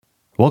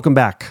Welcome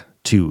back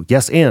to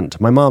Yes and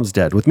My Mom's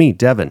Dead with me,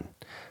 Devin.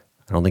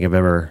 I don't think I've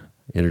ever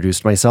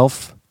introduced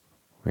myself.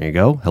 There you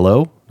go.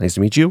 Hello. Nice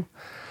to meet you.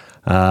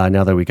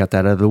 Now that we got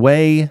that out of the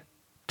way,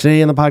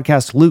 today on the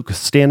podcast, Luke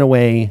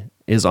Stanaway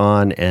is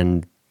on,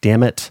 and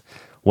damn it,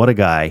 what a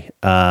guy.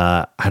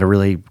 I had a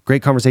really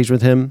great conversation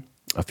with him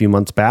a few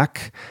months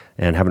back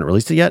and haven't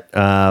released it yet,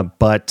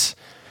 but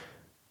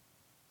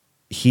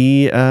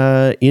he,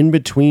 in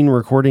between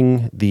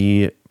recording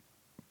the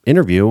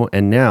interview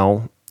and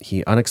now,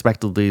 he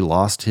unexpectedly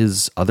lost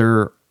his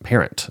other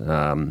parent.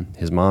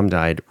 His mom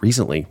died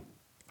recently,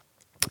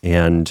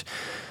 and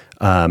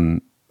I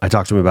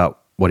talked to him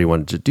about what he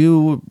wanted to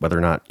do, whether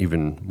or not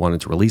even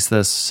wanted to release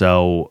this.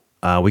 So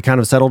we kind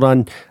of settled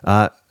on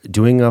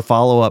doing a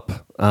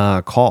follow-up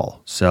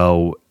call.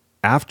 So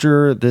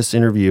after this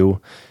interview,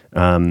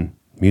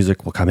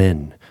 music will come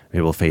in,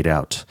 it will fade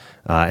out.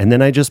 And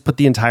then I just put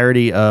the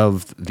entirety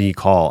of the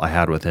call I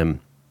had with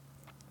him.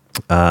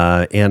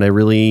 And I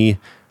really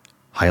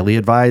highly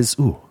advise,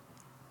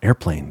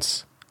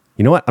 airplanes.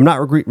 You know what? I'm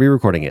not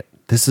re-recording it.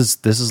 This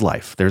is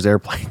life. There's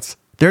airplanes.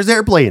 There's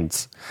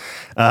airplanes.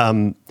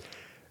 Yeah,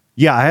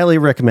 I highly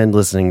recommend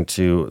listening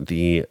to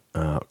the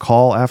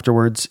call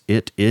afterwards.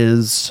 It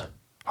is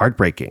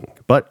heartbreaking,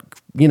 but,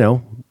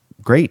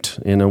 great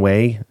in a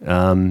way.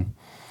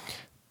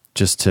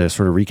 Just to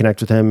sort of reconnect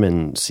with him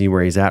and see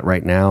where he's at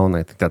right now. And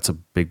I think that's a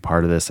big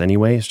part of this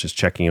anyway. It's just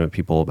checking in with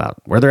people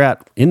about where they're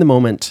at in the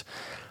moment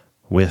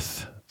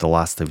with the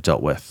loss they've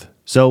dealt with.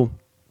 So,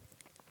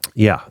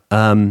 yeah.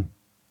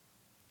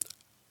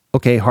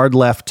 Okay, hard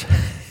left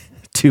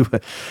to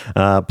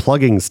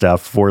plugging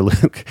stuff for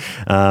Luke.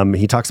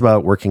 He talks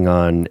about working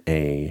on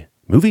a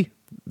movie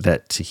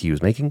that he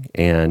was making,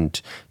 and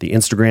the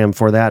Instagram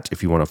for that,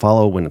 if you want to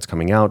follow when it's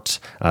coming out.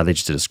 They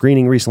just did a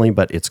screening recently,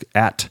 but it's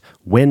at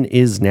When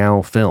Is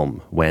Now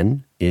Film.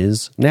 When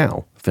Is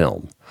Now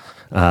Film.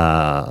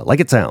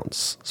 Like it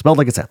sounds. Spelled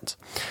like it sounds.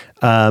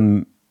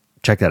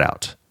 Check that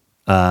out.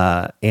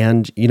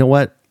 And you know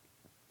what?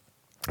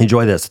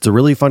 Enjoy this. It's a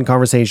really fun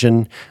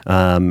conversation,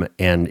 and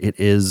it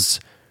is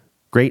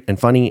great and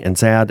funny and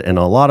sad and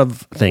a lot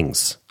of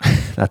things.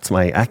 That's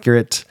my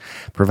accurate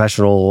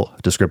professional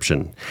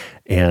description.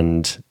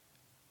 And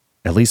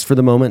at least for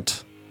the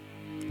moment,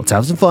 let's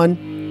have some fun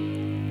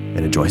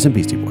and enjoy some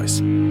Beastie Boys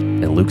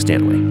and Luke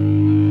Stanaway.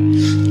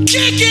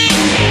 Kick it!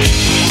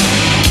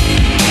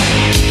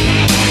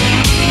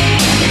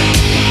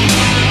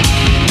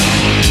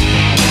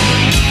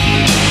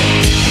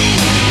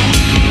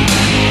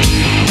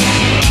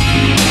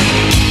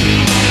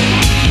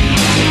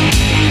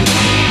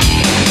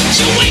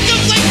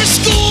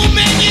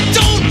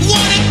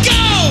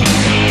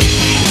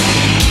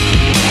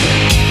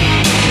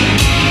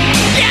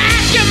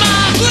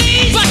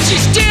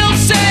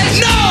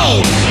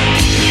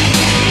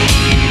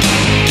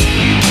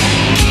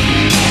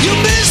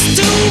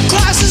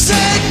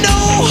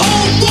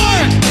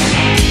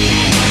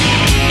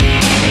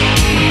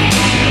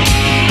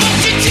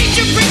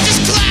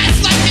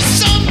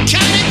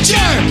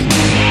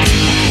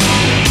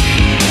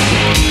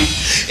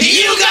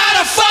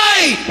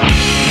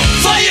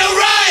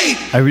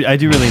 I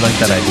do really like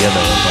that idea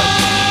though, of like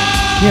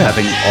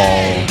having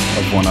all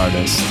of one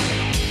artist.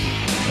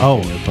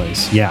 In your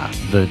place. Yeah,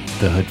 the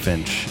Hood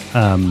Finch.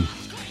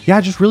 Yeah,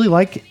 I just really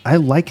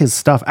like his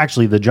stuff.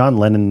 Actually, the John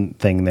Lennon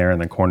thing there in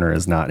the corner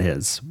is not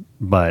his,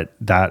 but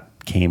that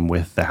came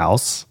with the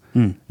house,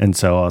 and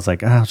so I was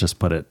like, I'll just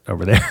put it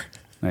over there.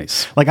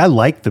 Nice. Like I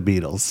like the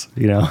Beatles,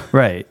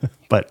 right?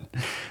 But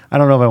I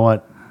don't know if I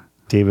want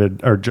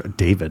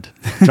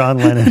John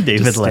Lennon,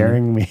 David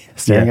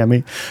staring at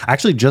me. I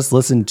actually just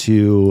listened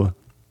to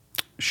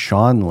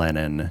Sean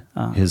Lennon,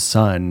 his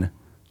son,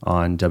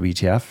 on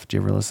WTF. Did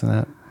you ever listen to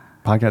that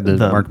podcast?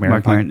 The Mark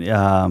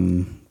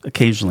Maron.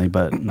 Occasionally,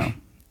 but no.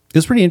 It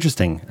was pretty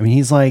interesting. I mean,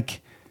 he's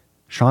like,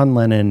 Sean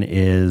Lennon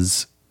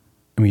is,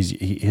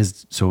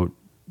 so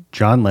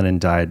John Lennon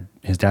died,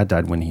 his dad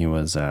died when he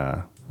was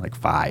like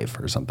 5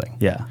 or something.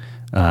 Yeah.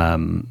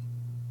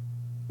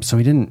 So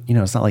he didn't,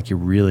 it's not like you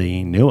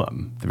really knew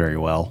him very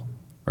well,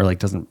 or like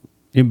doesn't,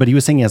 but he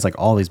was saying he has like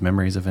all these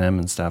memories of him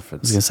and stuff. I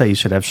was going to say, you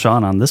should have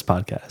Sean on this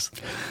podcast.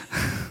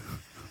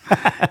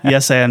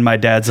 Yes, and my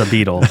dad's a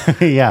Beatle.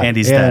 Yeah. And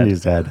he's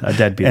dead. A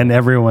dead Beatle. And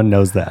everyone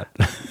knows that.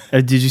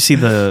 Did you see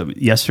the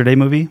Yesterday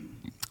movie?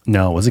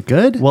 No. Was it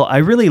good? Well, I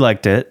really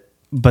liked it,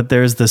 but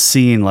there's the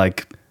scene,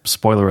 like,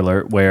 spoiler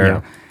alert,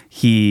 where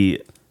he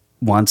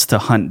wants to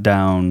hunt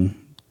down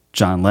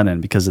John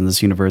Lennon because in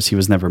this universe he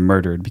was never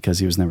murdered because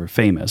he was never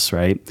famous,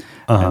 right?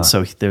 And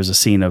so there's a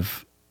scene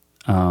of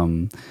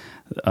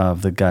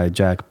the guy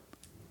Jack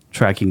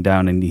tracking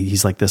down, and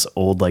he's like this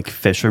old like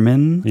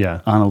fisherman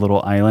on a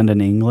little island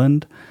in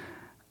England,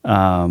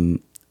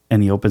 and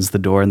he opens the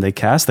door and they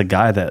cast a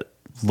guy that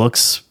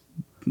looks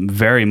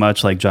very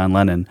much like John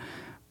Lennon,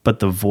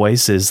 but the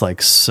voice is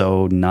like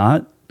so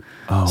not.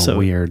 So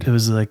weird. It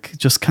was like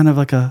just kind of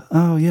like a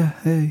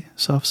hey,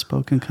 soft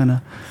spoken kind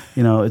of,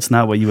 it's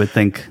not what you would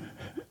think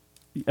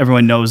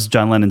everyone knows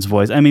John Lennon's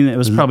voice. I mean, it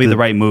was probably the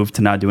right move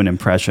to not do an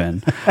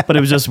impression, but it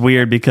was just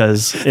weird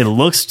because it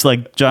looks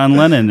like John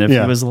Lennon if he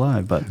was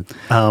alive. But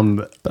I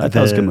thought it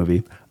was a good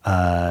movie.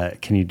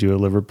 Can you do a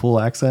Liverpool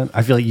accent?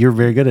 I feel like you're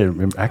very good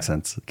at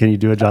accents. Can you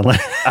do a John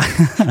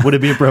Lennon? Would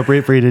it be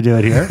appropriate for you to do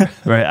it here?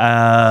 Right.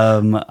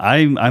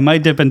 I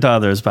might dip into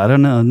others, but I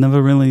don't know.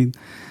 Never really.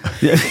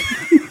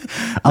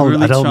 I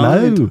don't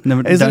know.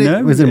 Never, is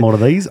it one of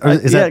these? Or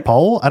is that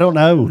Paul? I don't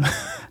know.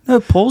 No,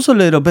 Paul's a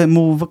little bit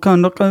more of a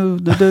kind of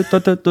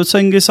the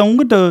singer song.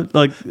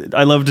 Like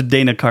I loved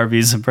Dana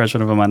Carvey's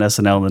impression of him on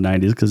SNL in the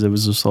 90s because it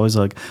was just always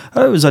like,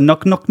 oh, it was a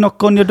knock, knock,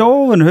 knock on your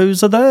door, and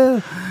who's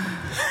there?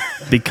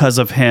 Because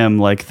of him,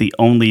 like the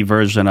only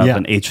version of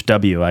an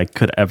HW I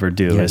could ever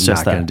do is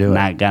just that.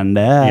 Not gonna do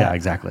it. Yeah,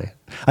 exactly.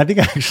 I think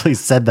I actually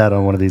said that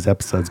on one of these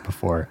episodes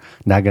before.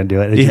 Not gonna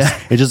do it.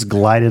 It just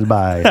glided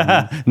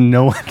by.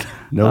 No one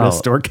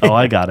noticed or cared. Oh,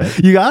 I got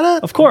it. You got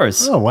it? Of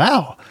course. Oh,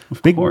 wow.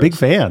 Big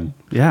fan.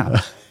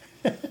 Yeah.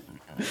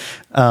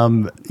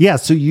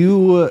 So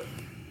you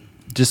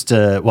just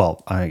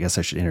I guess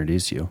I should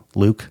introduce you.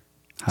 Luke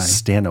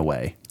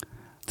Stanaway.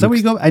 Is that where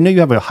you go? I know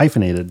you have a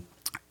hyphenated.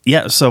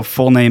 Yeah, so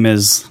full name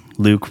is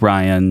Luke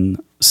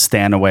Ryan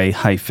Stanaway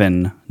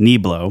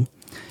Niblo,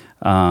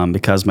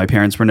 because my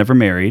parents were never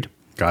married.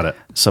 Got it.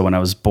 So when I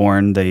was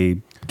born,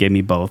 they gave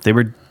me both. They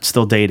were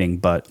still dating,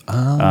 but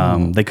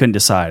they couldn't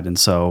decide. And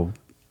so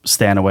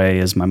Stanaway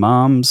is my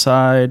mom's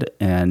side,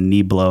 and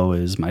Niblo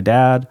is my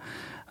dad.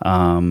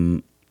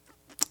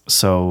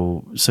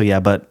 So yeah,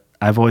 but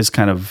I've always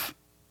kind of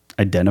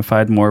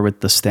identified more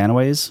with the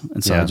Stanaways,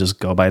 and so I just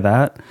go by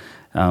that.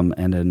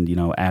 And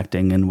then,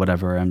 acting and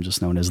whatever, I'm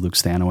just known as Luke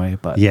Stanaway,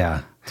 but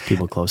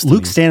people close to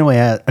Luke me.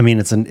 Stanaway, I mean,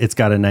 it's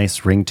got a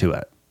nice ring to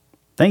it.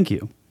 Thank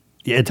you.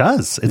 Yeah, it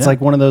does. It's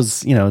like one of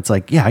those, it's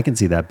like, I can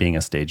see that being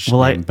a stage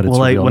name, but it's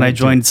real when I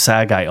joined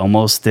SAG, I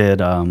almost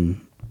did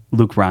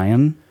Luke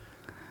Ryan.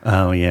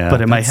 Oh, yeah.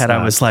 But in my head,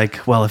 I was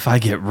like, well, if I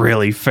get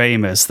really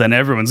famous, then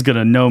everyone's going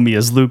to know me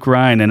as Luke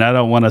Ryan, and I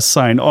don't want to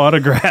sign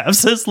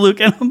autographs as Luke.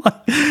 And I'm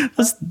like,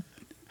 that's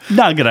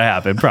not going to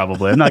happen,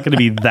 probably. I'm not going to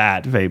be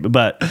that famous,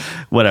 but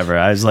whatever.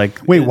 I was like,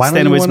 wait, why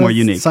don't you want more to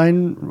unique.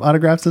 Sign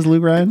autographs as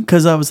Luke Ryan?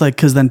 Because I was like,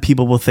 because then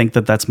people will think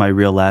that that's my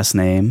real last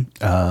name.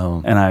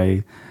 Oh.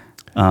 And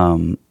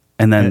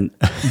and then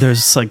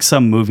there's like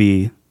some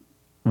movie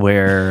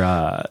where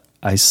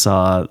I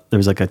saw there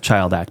was like a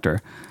child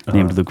actor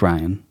named Luke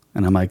Ryan,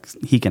 and I'm like,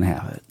 he can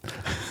have it.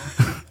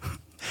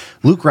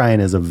 Luke Ryan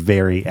is a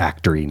very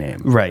actory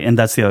name, right? And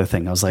that's the other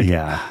thing. I was like,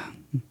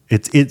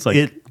 it's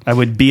like I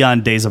would be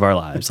on Days of Our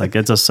Lives. Like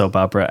it's a soap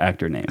opera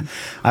actor name.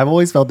 I've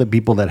always felt that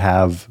people that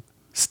have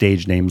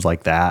stage names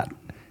like that,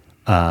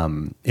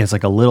 it's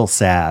like a little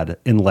sad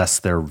unless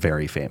they're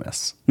very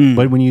famous.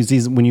 But when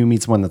you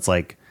meet someone that's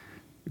like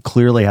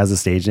clearly has a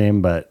stage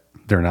name, but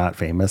they're not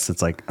famous,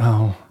 it's like,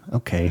 oh,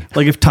 okay.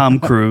 Like if Tom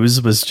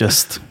Cruise was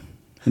just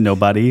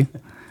nobody.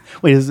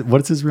 Wait,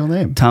 what's his real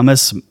name?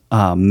 Thomas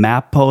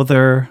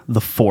Mapother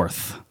the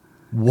Fourth.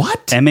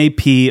 What?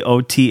 Mapother,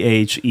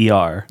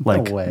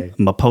 like no way.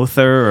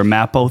 Mapother or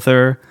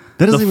Mapother.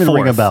 That doesn't even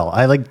ring a bell.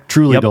 I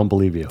truly don't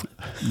believe you.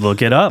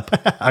 Look it up.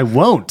 I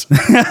won't.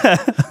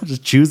 I'll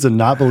just choose to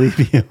not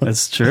believe you.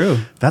 That's true.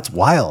 That's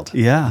wild.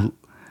 Yeah.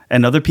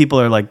 And other people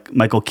are like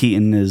Michael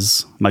Keaton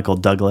is Michael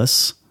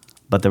Douglas,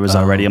 but there was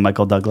already a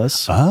Michael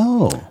Douglas.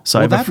 Oh. So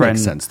I have a friend.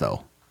 Makes sense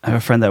though. I have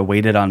a friend that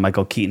waited on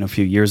Michael Keaton a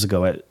few years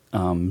ago at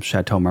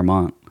Chateau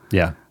Marmont.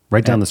 Yeah.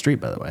 Right down the street,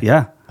 by the way.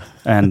 Yeah.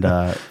 And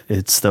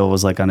it still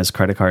was like on his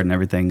credit card and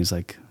everything. He's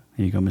like,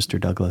 here you go, Mr.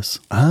 Douglas.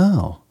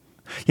 Oh.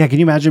 Yeah. Can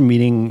you imagine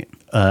meeting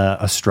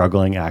a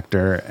struggling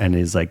actor and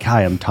he's like,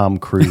 hi, I'm Tom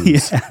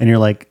Cruise. And you're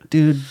like,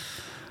 dude,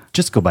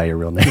 just go by your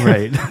real name.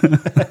 Right.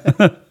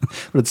 But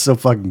it's so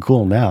fucking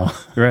cool now.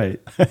 Right.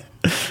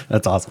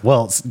 That's awesome.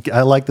 Well,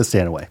 I like the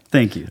Stanaway.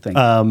 Thank you. Thank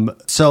you.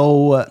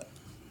 So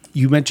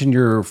you mentioned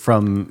you're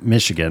from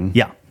Michigan.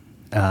 Yeah.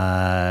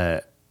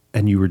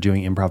 And you were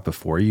doing improv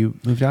before you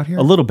moved out here?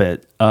 A little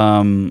bit.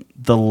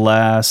 The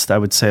last, I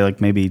would say,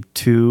 like maybe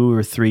 2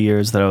 or 3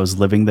 years that I was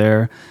living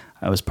there,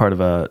 I was part of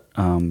a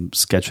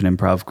sketch and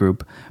improv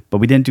group, but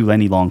we didn't do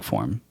any long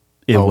form.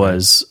 It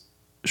was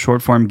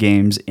short form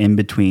games in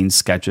between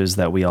sketches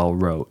that we all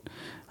wrote.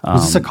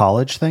 Was this a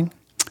college thing?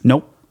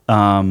 Nope.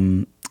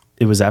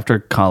 It was after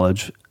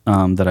college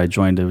that I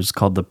joined. It was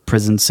called the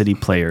Prison City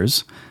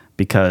Players,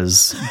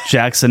 because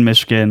Jackson,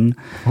 Michigan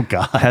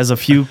has a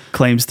few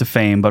claims to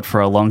fame, but for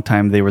a long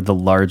time they were the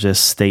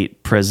largest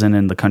state prison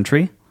in the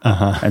country.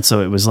 And so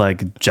it was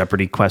like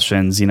Jeopardy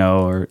questions,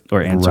 or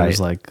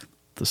answers like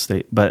the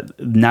state. But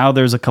now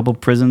there's a couple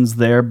prisons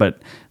there,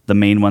 but the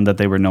main one that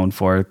they were known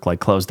for like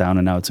closed down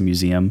and now it's a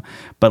museum.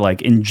 But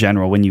like in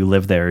general, when you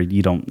live there,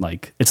 you don't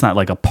it's not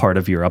like a part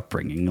of your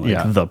upbringing,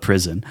 like the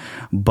prison.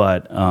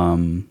 But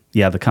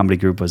the comedy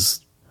group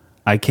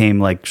I came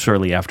like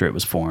shortly after it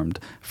was formed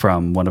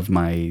from one of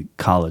my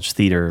college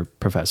theater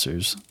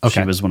professors.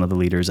 Okay. She was one of the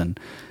leaders and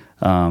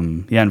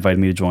invited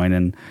me to join,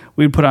 and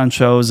we'd put on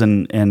shows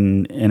and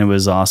it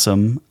was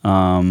awesome.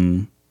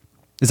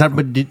 Is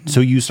that,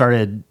 so you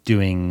started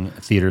doing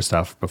theater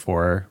stuff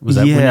before?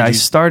 I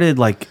started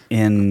like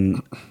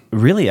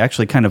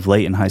actually kind of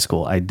late in high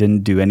school. I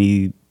didn't do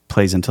any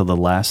plays until the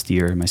last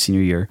year, my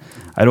senior year.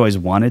 I'd always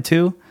wanted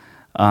to,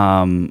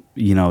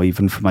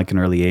 even from like an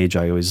early age,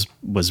 I always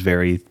was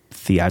very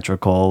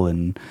theatrical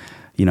and,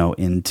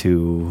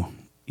 into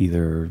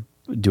either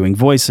doing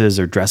voices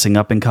or dressing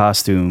up in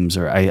costumes,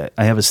 or I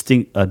have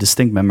a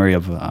distinct memory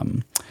of, I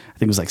think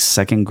it was like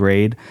second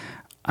grade.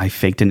 I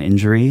faked an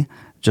injury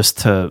just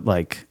to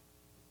like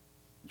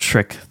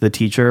trick the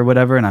teacher or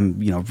whatever. And I'm,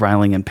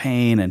 writhing in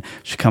pain, and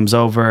she comes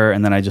over,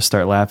 and then I just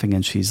start laughing,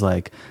 and she's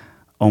like,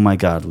 "Oh my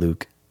God,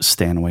 Luke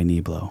Stanway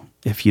Niblo,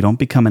 if you don't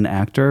become an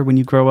actor when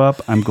you grow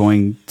up, I'm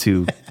going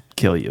to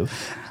kill you."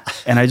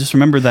 And I just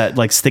remember that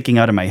like sticking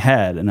out in my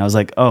head. And I was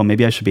like, oh,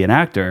 maybe I should be an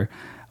actor.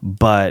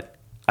 But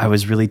I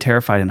was really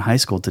terrified in high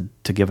school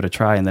to give it a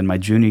try. And then my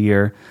junior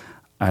year,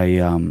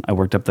 I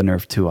worked up the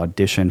nerve to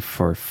audition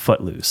for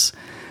Footloose,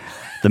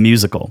 the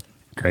musical.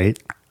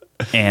 Great.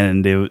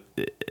 And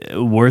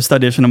worst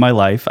audition of my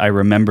life. I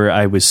remember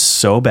I was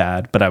so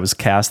bad, but I was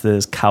cast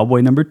as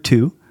cowboy number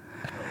 2.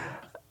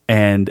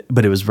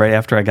 But it was right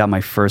after I got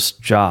my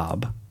first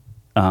job,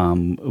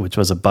 which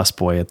was a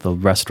busboy at the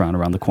restaurant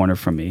around the corner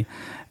from me.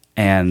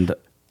 And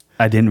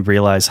I didn't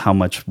realize how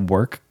much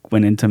work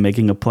went into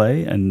making a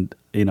play, and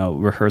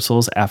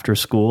rehearsals after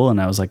school.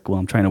 And I was like, well,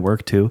 I'm trying to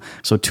work too.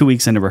 So 2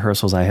 weeks into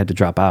rehearsals, I had to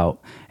drop out.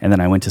 And then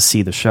I went to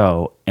see the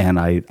show, and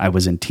I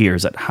was in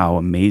tears at how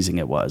amazing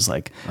it was.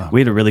 Like,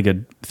 we had a really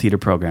good theater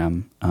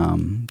program,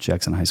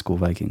 Jackson High School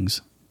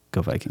Vikings.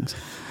 Go Vikings.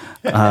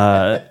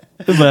 But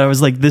I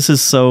was like, this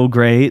is so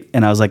great.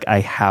 And I was like, I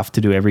have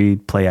to do every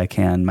play I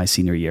can my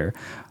senior year.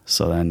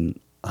 So then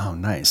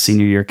nice.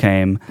 Senior year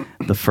came.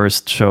 The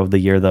first show of the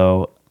year,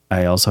 though,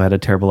 I also had a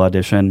terrible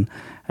audition.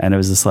 And it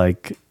was this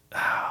like,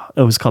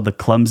 it was called the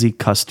Clumsy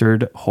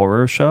Custard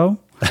Horror Show,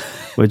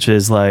 which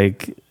is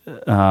like,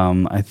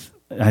 I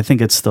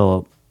think it's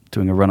still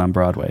doing a run on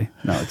Broadway.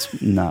 No,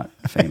 it's not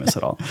famous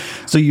at all.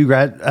 So you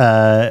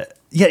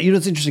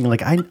it's interesting.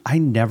 Like I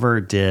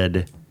never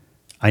did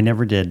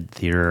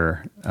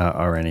theater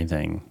or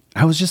anything.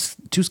 I was just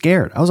too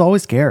scared. I was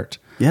always scared.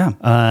 Yeah.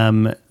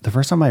 The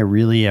first time I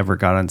really ever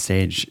got on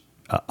stage,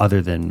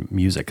 other than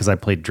music, because I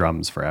played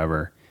drums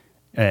forever,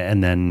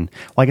 and then,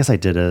 well, I guess I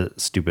did a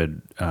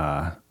stupid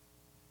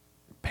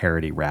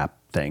parody rap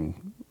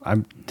thing.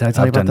 Did I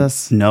tell you about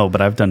this? No, but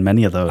I've done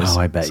many of those. Oh,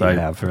 I bet you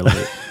have. Really,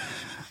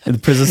 in the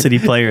Prison City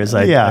Players,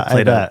 I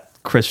played a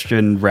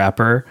Christian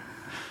rapper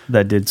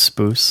that did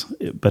spoofs,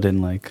 but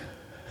in like.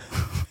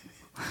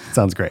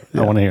 Sounds great.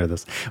 Yeah. I want to hear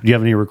this. Do you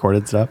have any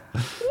recorded stuff?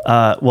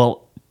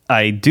 Well,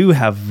 I do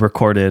have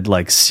recorded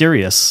like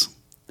serious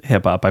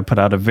hip hop. I put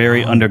out a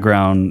very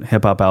underground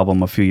hip hop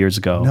album a few years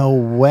ago. No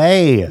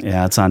way.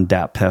 Yeah, it's on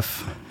Dat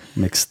Piff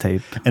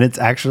mixtape. And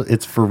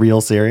it's for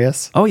real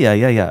serious? Oh,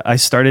 yeah. I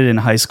started in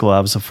high school. I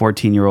was a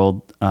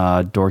 14-year-old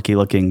dorky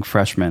looking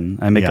freshman.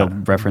 I make a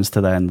reference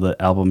to that in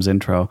the album's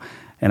intro.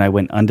 And I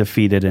went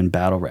undefeated in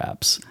battle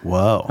raps.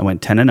 Whoa. I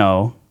went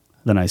 10-0.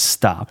 Then I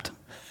stopped.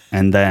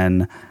 And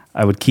then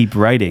I would keep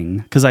writing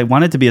because I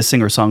wanted to be a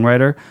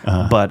singer-songwriter,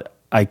 but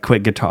I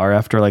quit guitar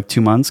after like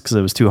 2 months because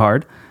it was too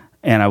hard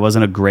and I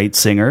wasn't a great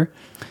singer.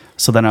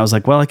 So then I was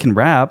like, well, I can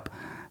rap,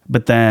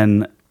 but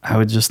then I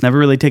would just never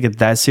really take it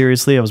that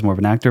seriously. I was more of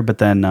an actor, but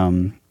then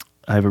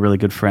I have a really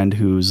good friend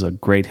who's a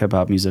great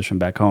hip-hop musician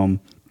back home,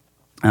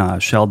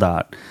 Shell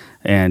Dot,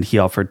 and he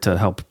offered to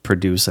help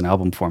produce an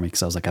album for me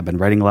because I was like, I've been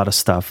writing a lot of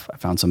stuff. I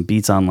found some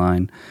beats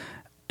online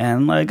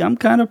and like I'm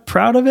kind of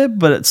proud of it,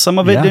 but some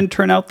of it didn't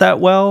turn out that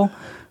well.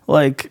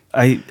 Like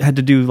I had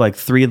to do like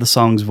 3 of the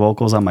songs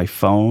vocals on my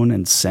phone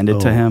and send it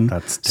to him.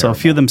 That's terrible. So a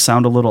few of them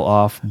sound a little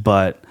off,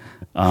 but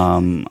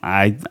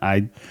I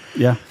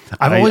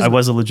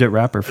was a legit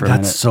rapper for a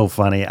minute. That's so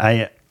funny.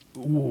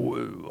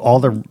 All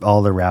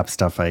the rap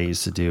stuff I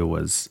used to do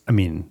was,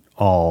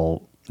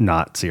 all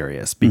not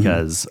serious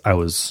because I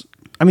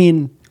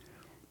don't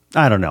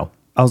know.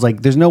 I was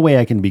like, there's no way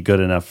I can be good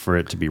enough for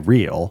it to be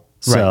real.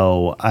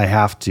 So I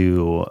have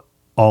to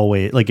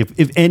always, like,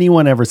 if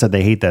anyone ever said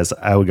they hate this,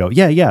 I would go,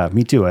 yeah,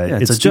 me too.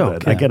 It's a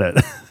joke. I get it.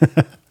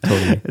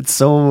 Totally.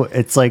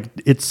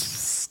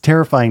 It's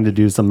terrifying to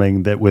do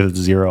something that with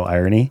zero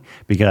irony,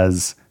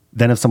 because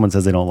then if someone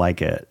says they don't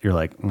like it, you're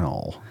like,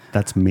 no,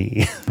 that's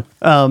me.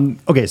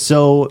 Okay.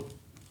 So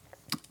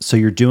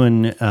you're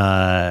doing,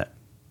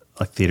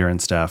 like theater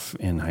and stuff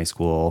in high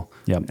school.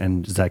 Yep.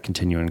 And does that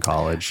continue in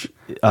college?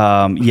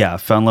 Fell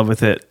in love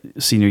with it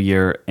senior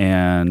year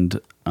and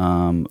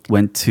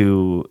went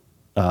to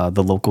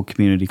the local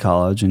community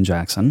college in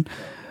Jackson.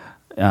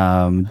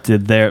 What's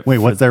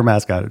their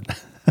mascot?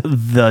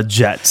 The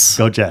Jets.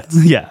 Go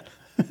Jets. Yeah.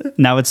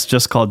 Now it's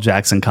just called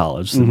Jackson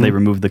College. So they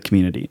removed the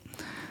community.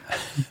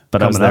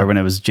 But I was there when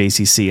it was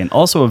JCC, and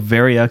also a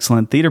very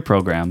excellent theater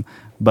program,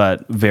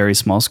 but very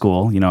small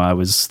school. I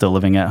was still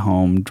living at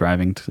home,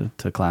 driving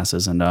to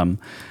classes. And I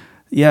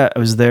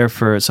was there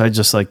so I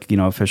just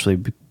officially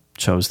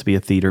chose to be a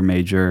theater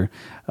major.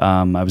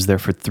 I was there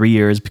for 3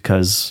 years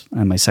because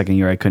in my second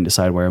year, I couldn't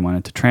decide where I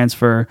wanted to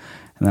transfer.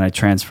 And then I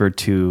transferred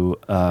to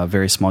a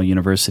very small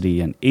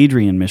university in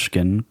Adrian,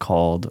 Michigan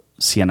called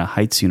Siena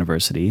Heights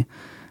University.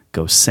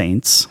 Go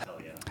Saints.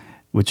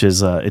 Which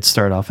is, it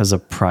started off as a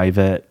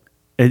private,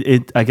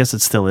 I guess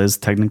it still is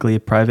technically a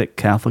private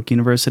Catholic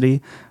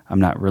university. I'm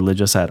not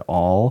religious at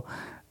all.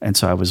 And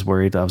so I was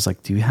worried. I was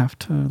like, do you have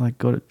to like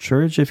go to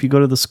church if you go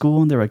to the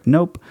school? And they're like,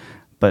 nope.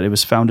 But it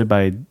was founded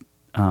by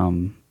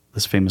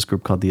this famous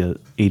group called the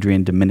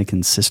Adrian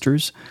Dominican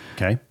Sisters.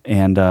 Okay.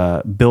 And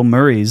Bill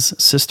Murray's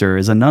sister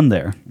is a nun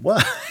there.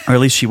 What? Or at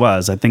least she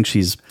was. I think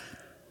she's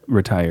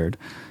retired.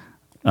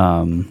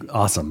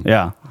 Awesome.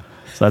 Yeah.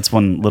 So that's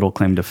one little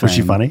claim to fame. Was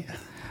she funny?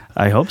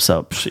 I hope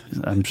so.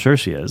 I'm sure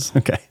she is.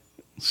 Okay.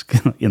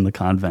 In the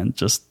convent,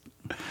 just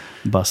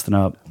busting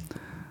up.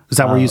 Is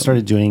that where you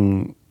started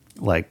doing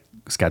like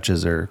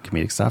sketches or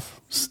comedic stuff?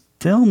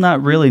 Still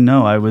not really.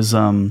 No, I was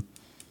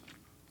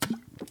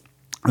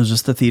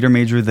just a theater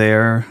major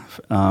there.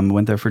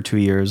 Went there for 2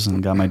 years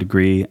and got my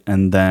degree.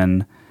 And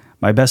then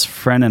my best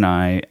friend and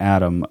I,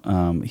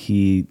 Adam,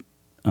 he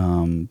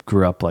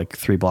grew up like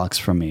 3 blocks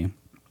from me.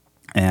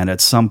 And at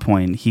some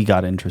point, he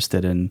got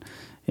interested in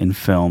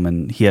film,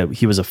 and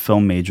he was a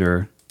film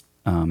major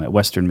at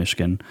Western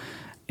Michigan.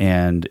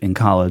 And in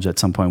college, at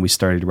some point, we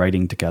started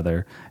writing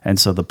together. And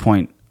so the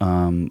point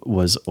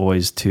was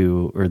always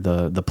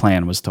the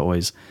plan was to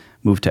always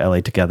move to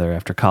LA together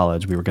after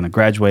college. We were going to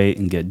graduate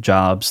and get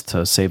jobs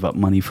to save up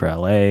money for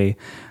LA.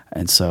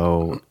 And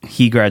so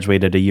he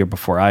graduated a year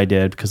before I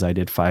did, because I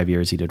did 5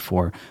 years, he did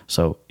 4.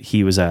 So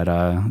he was at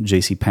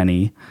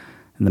JCPenney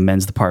in the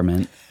men's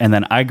department. And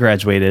then I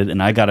graduated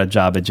and I got a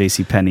job at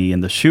JCPenney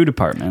in the shoe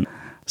department,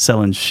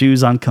 selling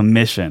shoes on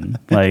commission,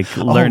 like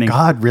learning. Oh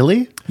God,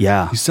 really?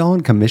 Yeah. You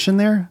selling commission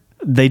there?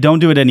 They don't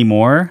do it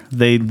anymore.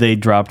 They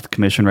dropped the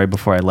commission right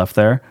before I left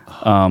there.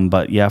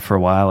 But yeah, for a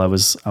while I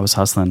was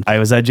hustling. I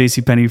was at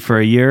JCPenney for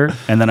a year,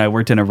 and then I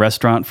worked in a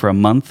restaurant for a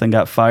month and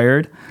got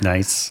fired.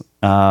 Nice.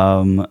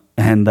 And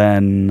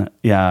then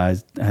I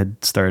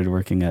had started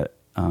working at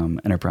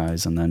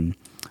Enterprise, and then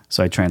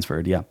so I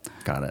transferred. Yeah,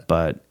 got it.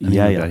 But and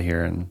you got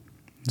here and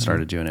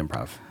started doing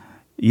improv.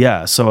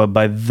 Yeah. So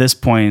by this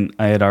point,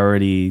 I had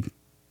already,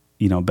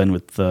 been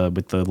with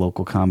the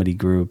local comedy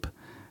group.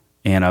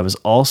 And I was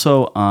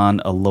also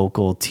on a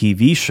local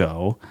TV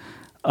show,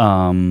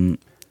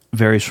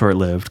 very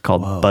short-lived,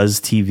 called Buzz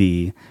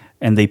TV.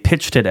 And they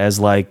pitched it as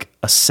like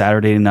a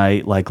Saturday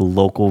night, like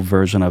local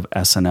version of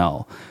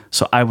SNL.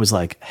 So I was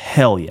like,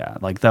 hell yeah.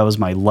 Like that was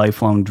my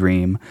lifelong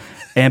dream.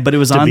 But it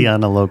was to be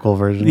on a local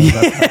version of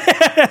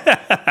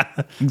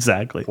that.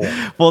 Exactly. Cool.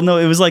 Well, no,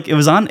 it was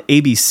on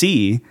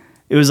ABC.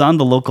 It was on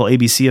the local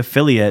ABC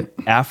affiliate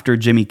after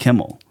Jimmy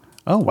Kimmel.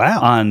 Oh, wow.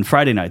 On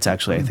Friday nights,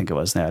 actually, I think it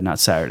was, not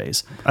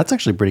Saturdays. That's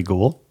actually pretty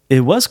cool. It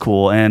was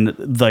cool.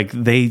 And like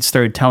they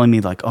started telling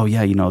me like, oh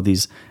yeah,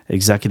 these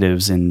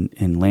executives in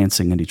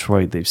Lansing and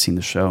Detroit, they've seen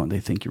the show and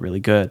they think you're really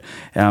good.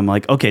 And I'm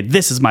like, okay,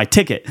 this is my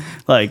ticket.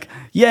 Like,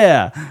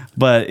 yeah,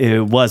 but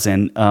it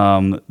wasn't.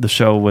 The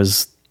show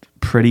was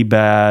pretty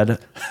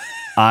bad.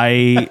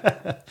 I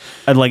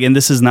like, and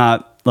this is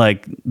not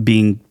like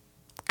being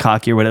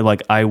cocky or whatever.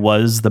 Like I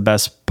was the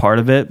best part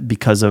of it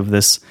because of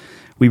this.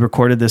 We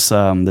recorded this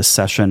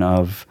session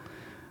of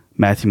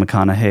Matthew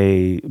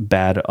McConaughey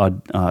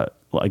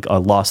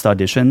lost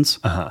auditions.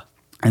 Uh-huh.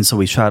 And so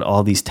we shot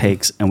all these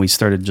takes and we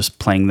started just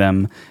playing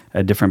them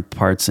at different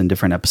parts in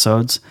different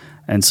episodes.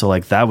 And so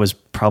like that was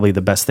probably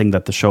the best thing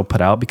that the show put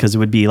out, because it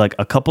would be like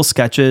a couple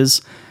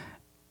sketches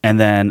and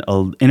then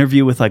an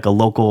interview with like a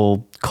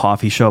local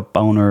coffee shop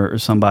owner or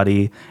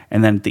somebody,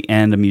 and then at the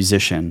end a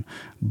musician.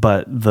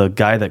 But the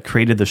guy that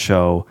created the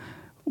show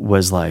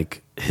was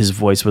like, his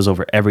voice was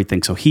over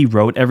everything. So he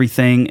wrote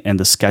everything and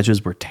the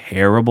sketches were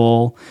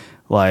terrible,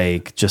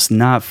 like just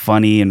not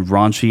funny and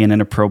raunchy and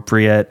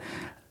inappropriate,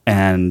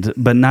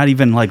 but not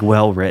even like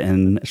well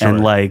written. Sure.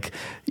 And like,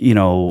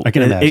 I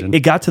can imagine. It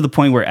got to the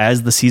point where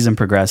as the season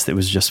progressed, it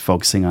was just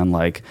focusing on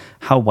like,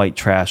 how white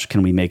trash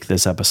can we make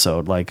this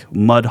episode? Like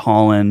mud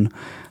hauling,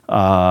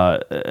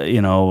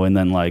 and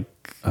then like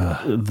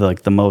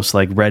the most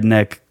like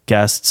redneck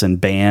guests and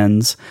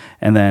bands.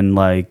 And then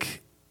like,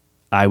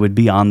 I would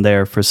be on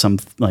there for some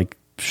like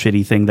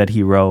shitty thing that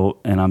he wrote,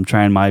 and I'm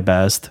trying my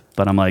best,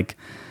 but I'm like,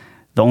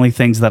 the only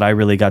things that I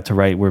really got to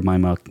write were my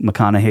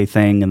McConaughey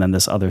thing and then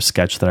this other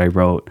sketch that I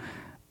wrote,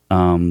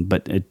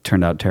 but it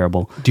turned out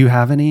terrible. Do you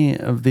have any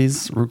of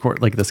these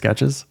like the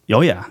sketches?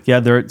 Oh yeah,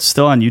 they're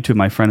still on YouTube.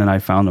 My friend and I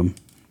found them.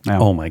 Yeah.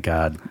 Oh my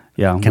God.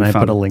 Yeah. Can I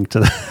put a link to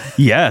that?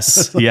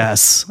 Yes.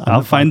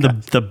 I'll find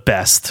the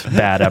best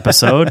bad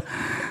episode,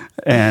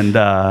 and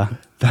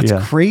that's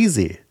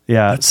crazy.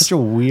 Yeah, that's such a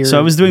weird. So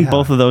I was doing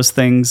both of those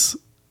things,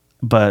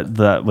 but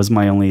that was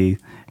my only.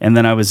 And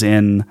then I was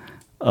in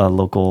a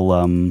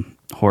local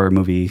horror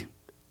movie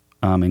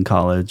in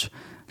college.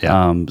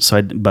 Yeah. I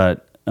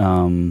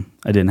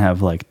didn't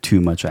have like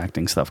too much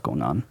acting stuff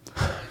going on.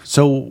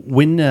 So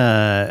when,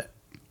 let's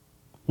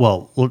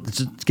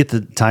get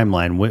the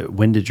timeline.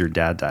 When did your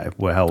dad die?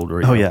 How old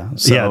were you? Oh yeah,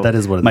 so that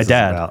is what my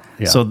dad. About.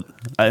 Yeah. So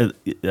I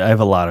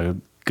have a lot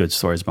of good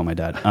stories about my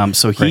dad.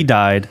 So he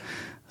died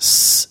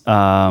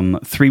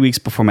 3 weeks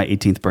before my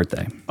 18th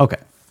birthday. Okay.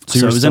 So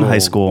it was in high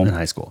school. In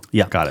high school.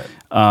 Yeah. Got it.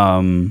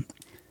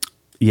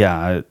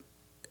 Yeah.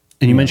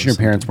 And you mentioned your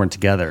parents weren't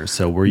together.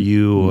 So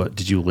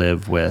did you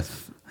live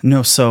with?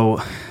 No.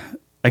 So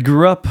I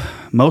grew up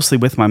mostly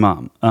with my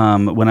mom.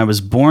 When I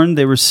was born,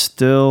 they were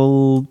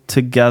still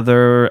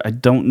together. I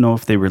don't know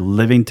if they were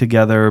living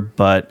together,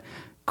 but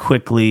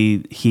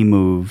quickly he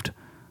moved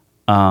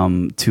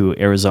to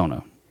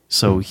Arizona.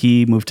 So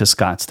he moved to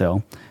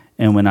Scottsdale.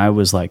 And when I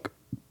was like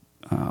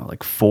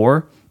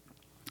 4,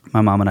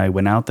 my mom and I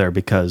went out there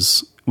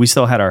because we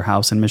still had our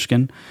house in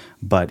Michigan,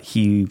 but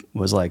he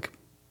was like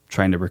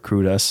trying to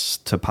recruit us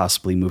to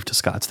possibly move to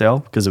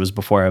Scottsdale because it was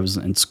before I was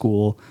in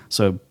school.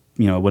 So,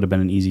 it would have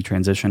been an easy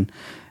transition.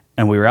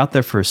 And we were out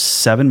there for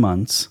 7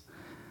 months.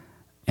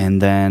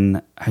 And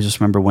then I just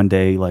remember one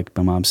day, like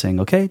my mom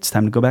saying, okay, it's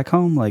time to go back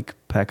home, like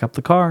pack up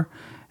the car.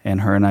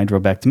 And her and I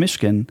drove back to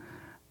Michigan.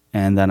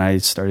 And then I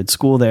started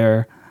school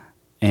there.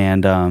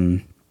 And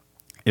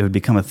it would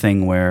become a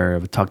thing where I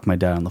would talk to my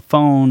dad on the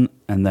phone.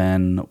 And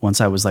then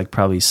once I was like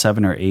probably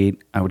 7 or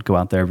 8, I would go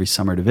out there every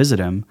summer to visit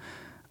him,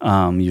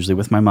 usually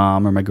with my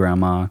mom or my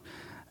grandma.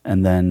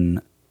 And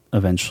then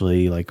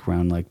eventually, like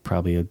around like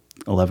probably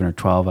 11 or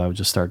 12, I would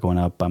just start going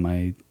out by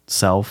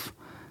myself.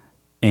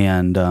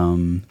 And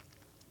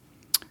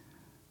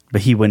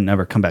but he wouldn't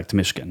ever come back to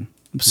Michigan.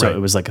 So It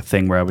was like a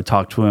thing where I would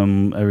talk to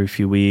him every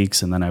few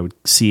weeks, and then I would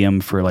see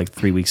him for like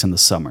 3 weeks in the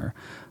summer.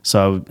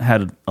 So I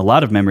had a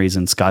lot of memories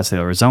in Scottsdale,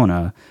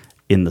 Arizona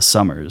in the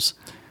summers.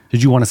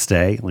 Did you want to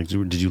stay? Like,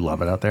 did you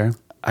love it out there?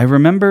 I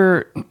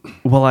remember,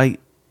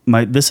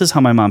 this is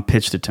how my mom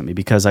pitched it to me,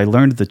 because I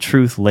learned the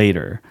truth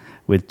later,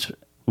 which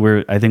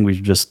I think we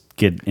should just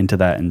get into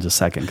that in just a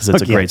second, because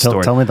it's a great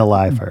story. Tell me the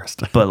lie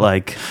first. But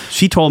like,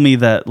 she told me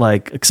that,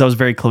 like, because I was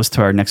very close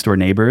to our next door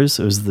neighbors.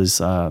 It was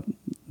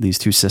these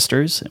 2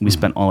 sisters, and we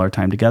spent all our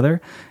time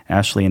together,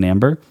 Ashley and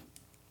Amber.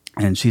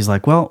 And she's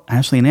like, well,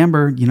 Ashley and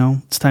Amber,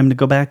 it's time to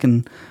go back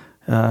and,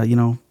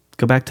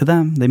 go back to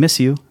them. They miss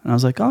you. And I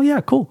was like, oh yeah,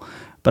 cool.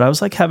 But I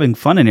was like having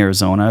fun in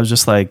Arizona. I was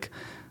just like,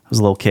 I was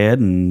a little kid,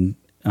 and,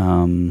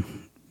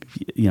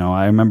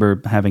 I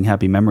remember having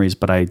happy memories,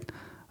 but I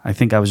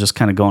think I was just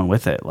kind of going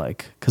with it,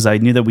 like, because I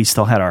knew that we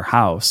still had our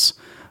house.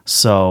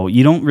 So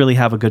you don't really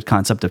have a good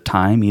concept of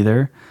time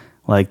either.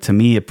 Like, to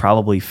me, it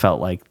probably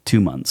felt like 2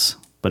 months,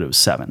 but it was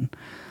 7.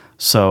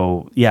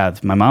 So yeah,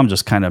 my mom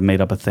just kind of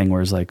made up a thing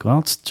where it's like, well,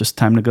 it's just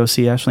time to go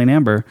see Ashley and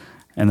Amber.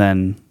 And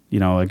then,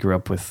 I grew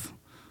up with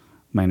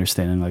my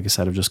understanding, like I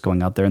said, of just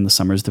going out there in the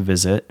summers to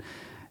visit.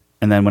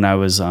 And then when I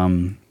was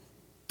a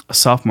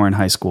sophomore in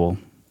high school,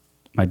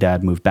 my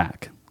dad moved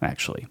back,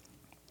 actually,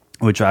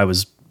 which I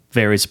was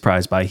very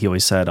surprised by. He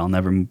always said, I'll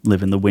never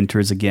live in the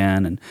winters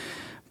again.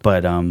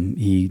 But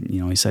he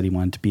said he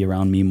wanted to be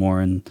around me more.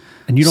 And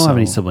you don't have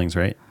any siblings,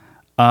 right?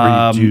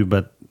 Or you do,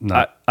 but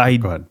not. I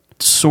go ahead.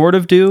 Sort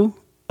of do.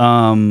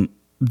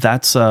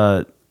 That's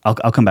I'll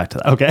come back to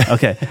that.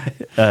 Okay.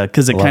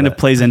 Because it kind of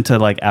plays into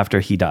like after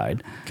he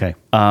died. Okay.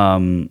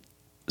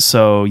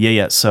 So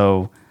yeah.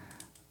 So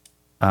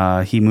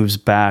he moves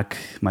back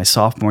my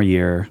sophomore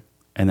year,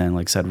 and then,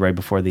 like I said, right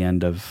before the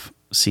end of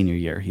senior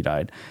year, he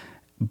died.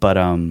 But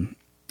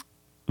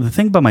the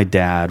thing about my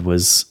dad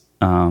was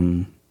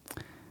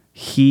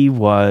he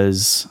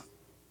was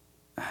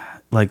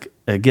like,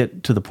 I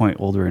get to the point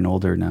older and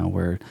older now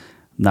where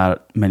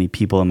not many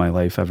people in my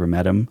life ever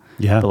met him.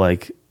 Yeah.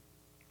 But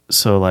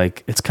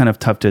it's kind of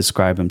tough to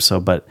describe him.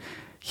 But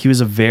he was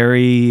a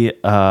very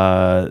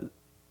party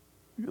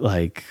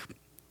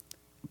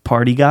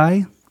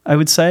guy, I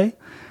would say,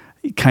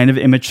 kind of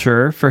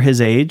immature for his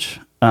age.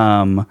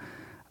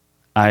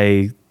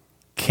 I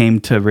came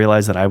to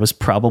realize that I was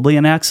probably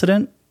an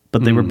accident,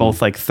 but they were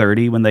both like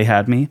 30 when they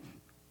had me.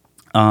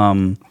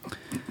 And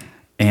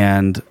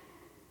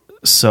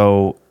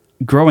so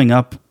growing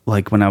up,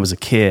 like when I was a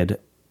kid,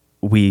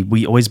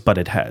 we always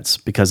butted heads,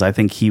 because I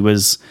think he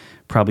was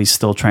probably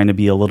still trying to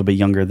be a little bit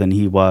younger than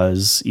he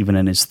was, even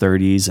in his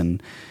 30s.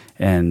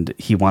 And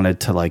he wanted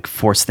to like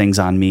force things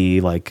on me.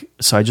 Like,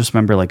 so I just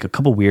remember like a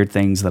couple weird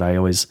things that I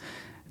always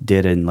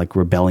did in like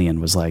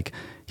rebellion was like,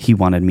 he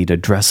wanted me to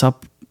dress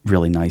up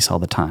really nice all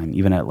the time,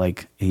 even at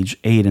like age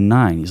 8 and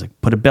 9. He's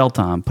like, put a belt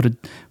on, put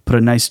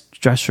a nice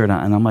dress shirt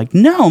on. And I'm like,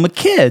 no, I'm a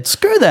kid.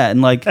 Screw that.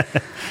 And like,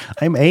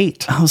 I'm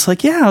 8. I was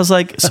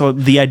like, so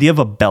the idea of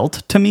a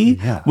belt to me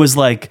was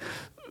like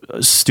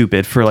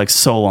stupid for like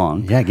so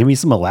long. Yeah. Give me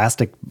some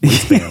elastic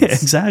waistbands.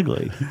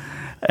 Exactly.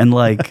 And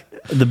like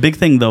the big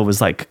thing though was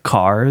like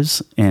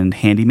cars and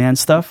handyman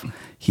stuff.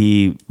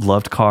 He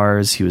loved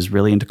cars. He was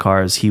really into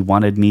cars. He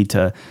wanted me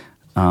to,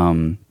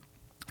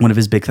 one of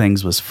his big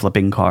things was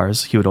flipping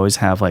cars. He would always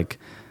have like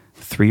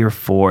 3 or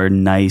 4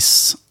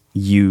 nice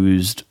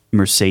used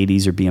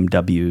Mercedes or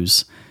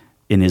BMWs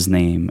in his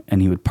name,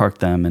 and he would park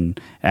them and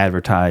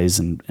advertise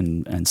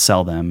and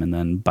sell them, and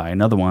then buy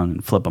another one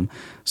and flip them.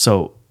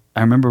 So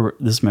I remember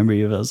this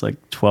memory of I was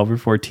like 12 or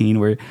 14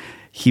 where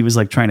he was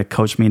like trying to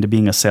coach me into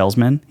being a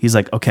salesman. He's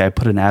like, okay, I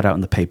put an ad out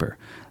in the paper.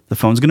 The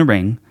phone's going to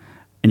ring.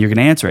 and you're going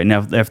to answer it.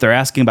 Now, if they're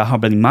asking about how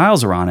many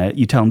miles are on it,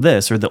 you tell them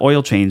this or the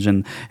oil change.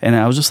 And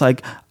I was just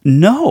like,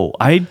 no,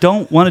 I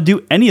don't want to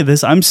do any of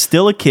this. I'm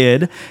still a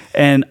kid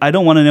and I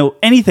don't want to know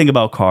anything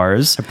about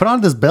cars. I put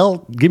on this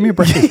belt. Give me a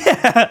break.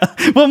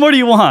 Yeah. What more do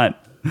you want?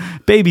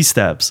 Baby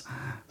steps.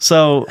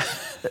 So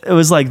it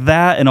was like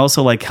that. And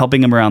also like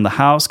helping him around the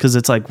house. Cause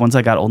it's like, once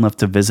I got old enough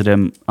to visit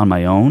him on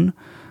my own,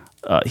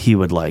 he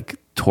would like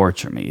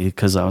torture me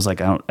because I was like,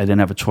 I didn't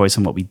have a choice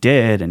in what we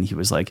did. And he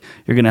was like,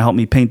 you're going to help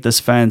me paint this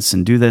fence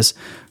and do this.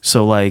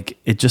 So like,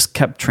 it just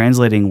kept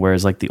translating.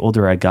 Whereas like the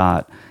older I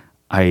got,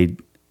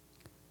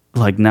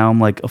 now I'm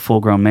like a full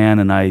grown man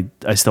and I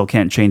still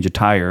can't change a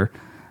tire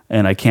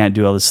and I can't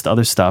do all this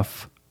other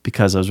stuff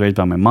because I was raised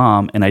by my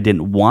mom and I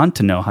didn't want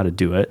to know how to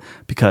do it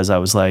because I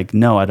was like,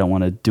 no, I don't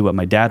want to do what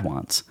my dad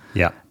wants.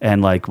 Yeah.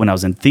 And like when I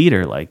was in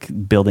theater, like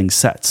building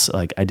sets,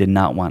 like I did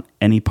not want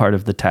any part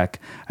of the tech.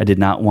 I did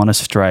not want to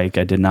strike.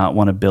 I did not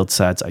want to build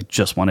sets. I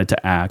just wanted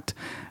to act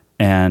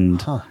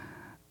and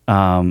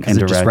and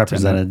direct. It just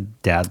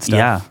represented dad stuff.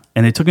 Yeah.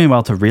 And it took me a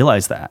while to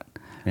realize that.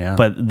 Yeah.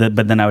 But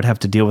then I would have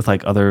to deal with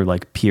like other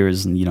like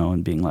peers and,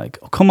 and being like,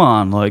 oh, come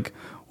on, like,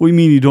 what do you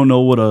mean you don't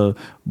know what a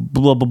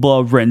blah, blah,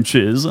 blah wrench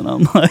is? And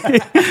I'm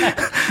like...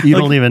 You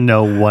don't even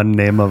know one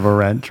name of a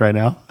wrench right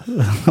now?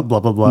 Blah,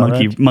 blah, blah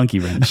Monkey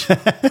wrench.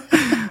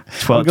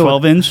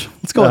 12 inch.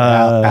 Let's go with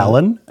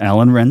Allen.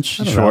 Allen wrench,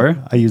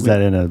 sure. I used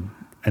that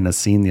in a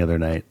scene the other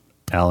night,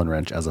 Allen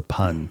wrench, as a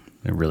pun.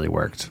 It really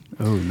worked.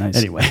 Oh, nice.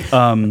 Anyway,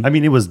 I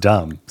mean, it was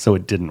dumb, so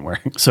it didn't work.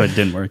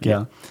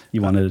 Yeah.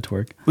 You wanted it to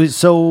work.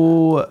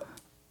 So,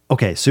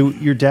 okay, so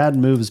your dad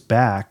moves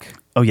back...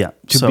 Oh yeah,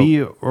 to be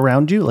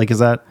around you. Like, is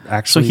that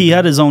actually? So he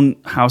had his own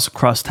house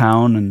across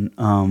town, and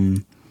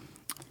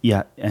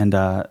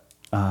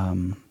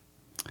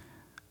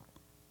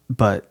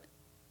but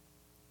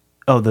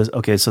so this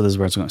is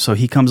where it's going. So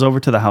he comes over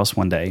to the house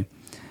one day,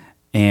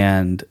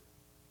 and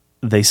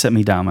they sit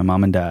me down, my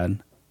mom and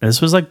dad.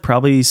 This was like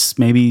probably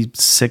maybe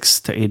 6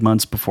 to 8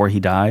 months before he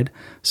died.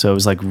 So it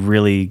was like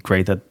really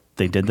great that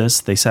they did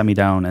this. They sat me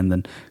down, and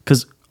then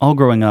because all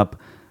growing up,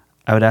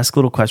 I would ask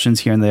little questions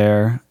here and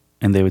there.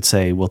 And they would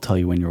say, we'll tell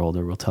you when you're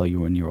older. We'll tell you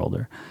when you're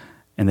older.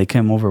 And they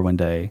came over one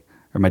day,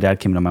 or my dad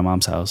came to my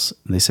mom's house,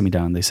 and they sit me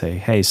down and they say,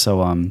 hey,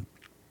 so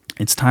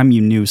it's time you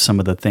knew some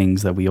of the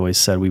things that we always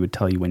said we would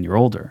tell you when you're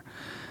older.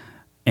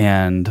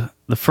 And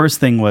the first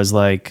thing was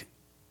like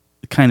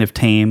kind of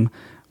tame,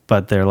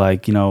 but they're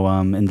like, in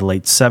the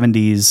late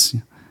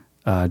 70s,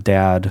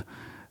 dad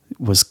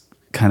was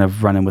kind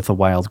of running with a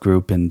wild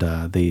group and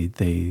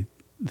they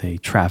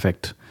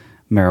trafficked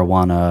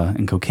marijuana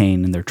and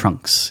cocaine in their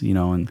trunks,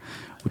 and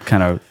would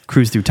kind of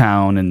cruise through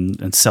town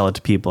and sell it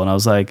to people. And I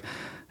was like,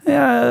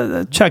 yeah,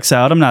 that checks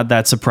out. I'm not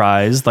that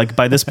surprised. Like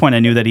by this point I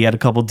knew that he had a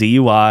couple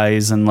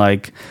DUIs and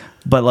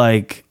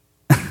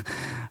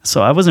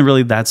so I wasn't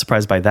really that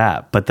surprised by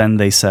that. But then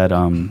they said,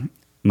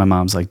 my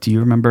mom's like, do you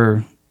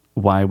remember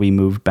why we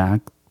moved back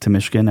to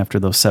Michigan after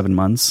those 7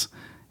 months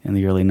in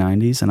the early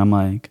 90s? And I'm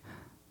like,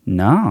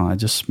 no, I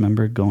just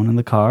remember going in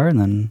the car and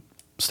then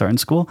starting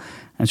school.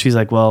 And she's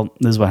like, well,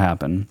 this is what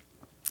happened.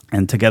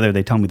 And together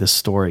they tell me this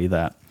story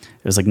that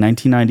it was like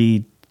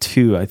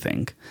 1992, I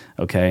think.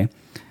 Okay.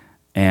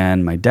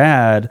 And my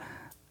dad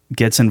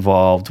gets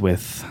involved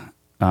with,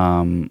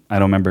 I don't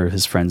remember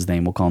his friend's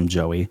name. We'll call him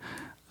Joey.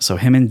 So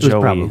him and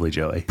Joey. Probably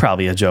Joey.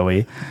 Probably a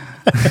Joey.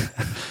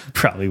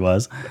 Probably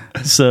was.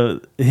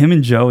 So him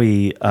and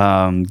Joey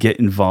get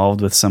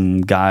involved with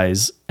some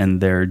guys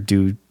and they're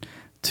due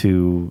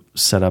to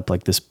set up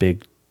like this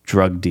big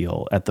drug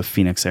deal at the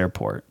Phoenix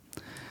airport.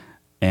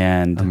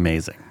 And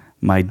amazing.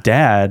 My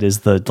dad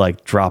is the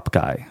like drop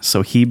guy.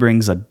 So he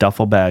brings a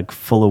duffel bag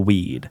full of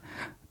weed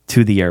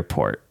to the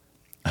airport.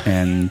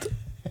 And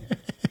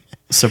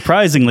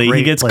surprisingly,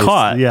 he gets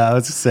caught. Yeah, I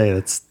was to say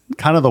it's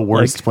kind of the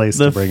worst place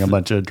to bring a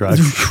bunch of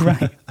drugs.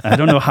 Right. I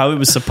don't know how it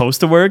was supposed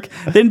to work.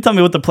 They didn't tell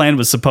me what the plan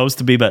was supposed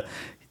to be, but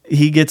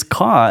he gets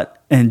caught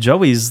and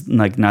Joey's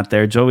like not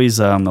there. Joey's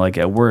like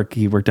at work.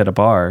 He worked at a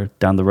bar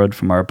down the road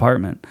from our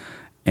apartment.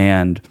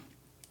 And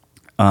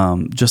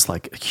just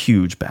like a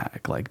huge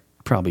bag, like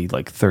probably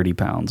like 30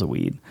 pounds of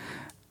weed.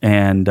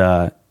 And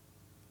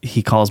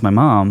he calls my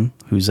mom,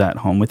 who's at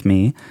home with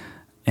me.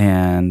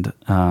 And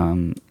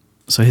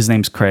so his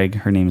name's Craig.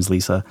 Her name is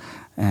Lisa.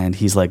 And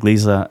he's like,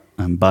 Lisa,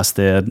 I'm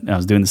busted. I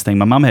was doing this thing.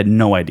 My mom had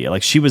no idea.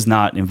 Like she was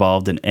not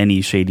involved in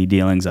any shady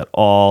dealings at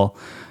all.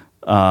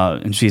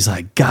 And she's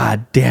like,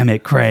 God damn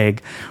it,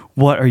 Craig.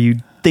 What are you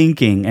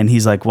thinking? And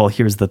he's like, well,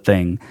 here's the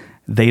thing.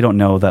 They don't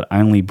know that I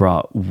only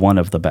brought one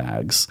of the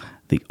bags.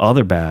 The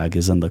other bag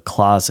is in the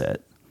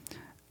closet.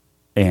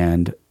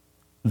 And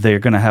they're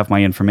going to have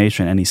my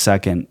information any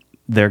second.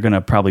 They're going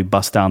to probably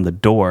bust down the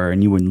door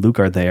and you and Luke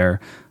are there.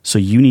 So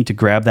you need to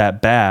grab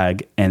that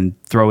bag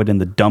and throw it in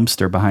the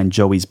dumpster behind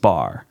Joey's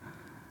bar.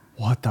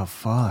 What the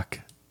fuck?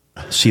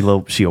 She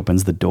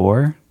opens the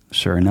door.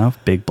 Sure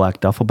enough, big black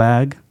duffel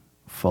bag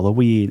full of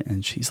weed.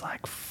 And she's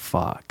like,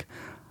 fuck.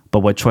 But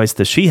what choice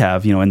does she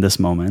have, in this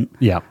moment?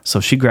 Yeah. So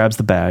she grabs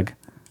the bag,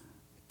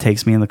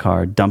 takes me in the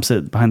car, dumps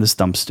it behind this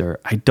dumpster.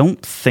 I don't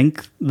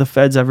think the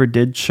feds ever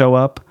did show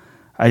up.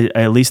 I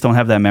at least don't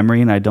have that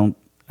memory, and I don't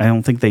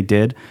think they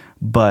did.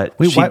 But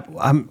wait,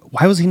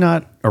 why was he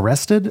not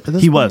arrested at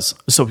this he point? Was.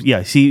 So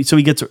yeah, he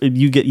gets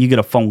you get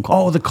a phone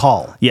call. Oh, the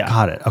call. Yeah.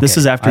 Got it. Okay. This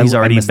is after he's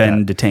already been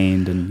that.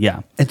 detained, and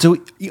yeah. And so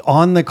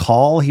on the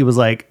call, he was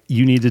like,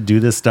 "You need to do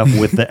this stuff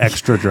with the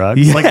extra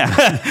drugs." Yeah. Like,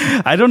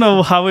 I don't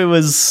know how it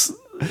was.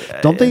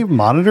 don't they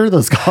monitor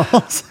those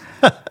calls?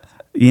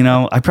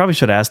 I probably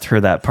should have asked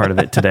her that part of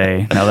it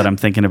today. Now that I'm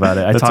thinking about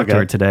it, I talked to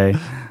her today.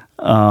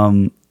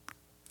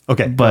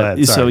 Okay,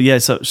 but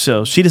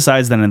so she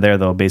decides then and there,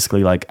 though,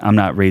 basically, like, I'm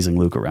not raising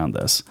Luke around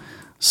this.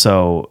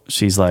 So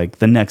she's like,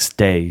 the next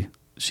day,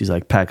 she's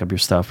like, pack up your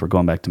stuff. We're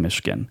going back to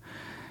Michigan.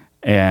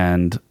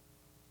 And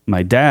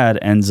my dad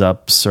ends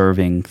up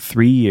serving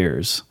 3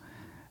 years,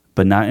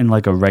 but not in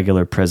like a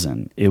regular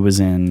prison. It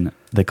was in,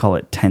 they call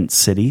it Tent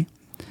City.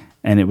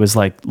 And it was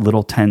like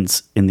little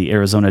tents in the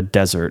Arizona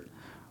desert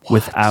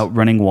without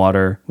running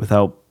water,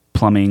 without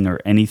plumbing or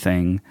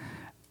anything.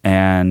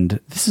 And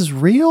this is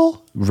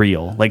real,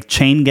 like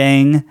chain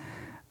gang.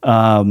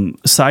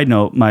 Side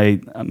note, my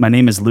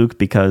name is Luke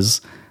because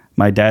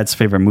my dad's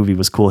favorite movie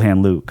was Cool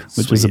Hand Luke,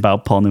 which was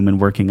about Paul Newman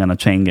working on a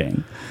chain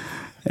gang.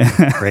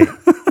 Great.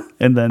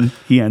 And then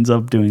he ends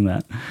up doing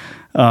that.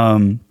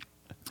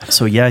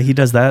 So yeah, he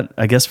does that,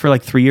 I guess, for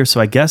like 3 years.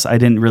 So I guess I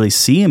didn't really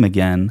see him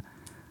again,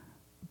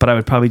 but I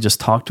would probably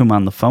just talk to him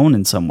on the phone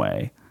in some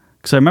way.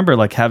 Because I remember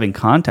like having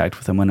contact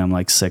with him when I'm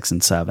like 6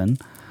 and 7.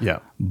 Yeah.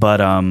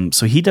 But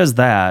so he does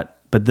that.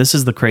 But this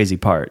is the crazy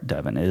part,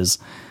 Devin, is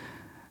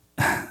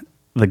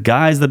the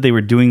guys that they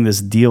were doing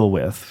this deal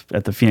with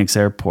at the Phoenix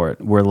airport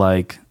were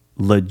like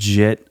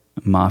legit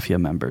mafia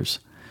members.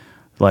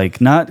 Like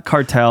not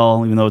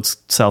cartel, even though it's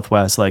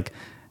Southwest, like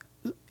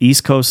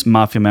East Coast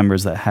mafia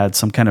members that had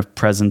some kind of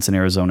presence in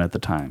Arizona at the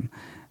time.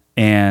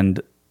 And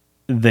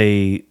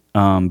they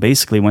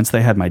basically, once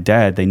they had my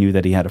dad, they knew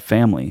that he had a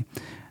family.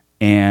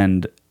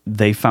 And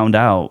they found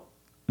out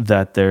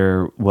that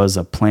there was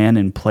a plan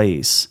in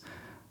place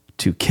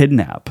to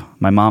kidnap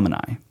my mom and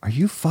I. Are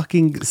you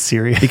fucking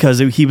serious? Because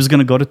he was going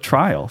to go to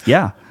trial.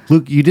 Yeah.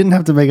 Luke, you didn't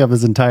have to make up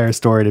his entire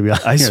story to be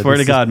honest. I swear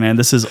to God, man,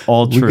 this is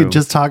all true. We could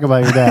just talk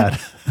about your dad.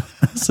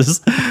 This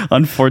is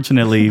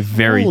unfortunately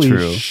very Holy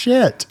true.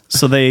 Shit.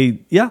 So they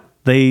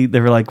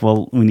were like,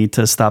 well, we need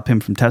to stop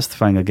him from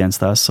testifying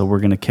against us. So we're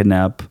going to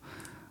kidnap,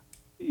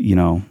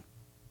 my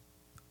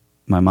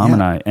mom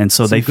and I. And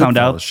so they found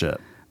out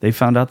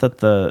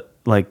that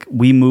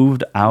we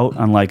moved out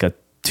on like a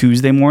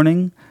Tuesday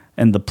morning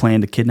and the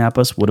plan to kidnap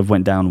us would have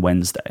went down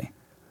Wednesday.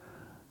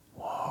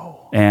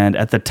 Whoa. And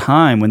at the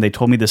time when they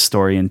told me this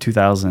story in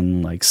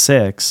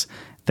 2006,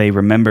 they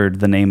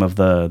remembered the name of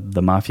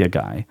the mafia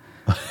guy.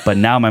 But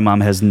now my mom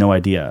has no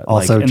idea.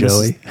 Also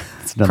Joey?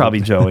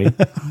 Probably Joey.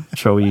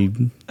 Joey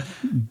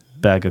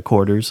bag of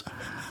quarters.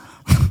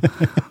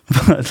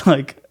 But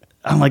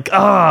I'm like,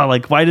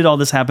 why did all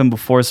this happen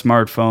before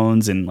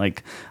smartphones? And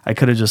like, I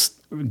could have just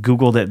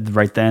Googled it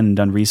right then and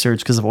done research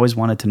because I've always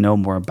wanted to know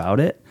more about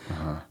it.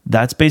 Uh-huh.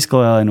 That's basically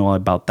all I know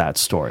about that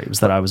story, was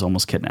that I was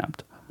almost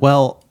kidnapped.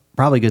 Well,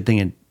 probably a good thing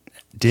it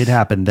did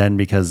happen then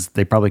because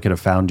they probably could have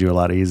found you a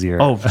lot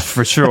easier. Oh,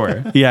 for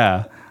sure.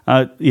 Yeah.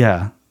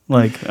 Yeah.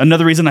 Like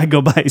another reason I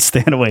go by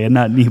Stanaway and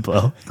not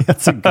Niblo.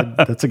 That's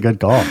a good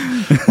call.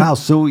 Wow.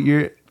 So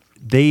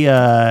they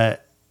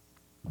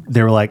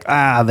were like,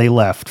 they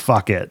left.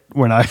 Fuck it.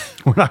 We're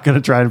not going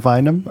to try and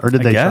find them. Or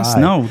did they guess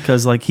try? No,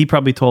 because like he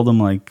probably told them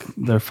like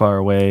they're far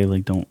away.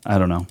 Like I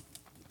don't know.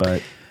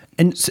 But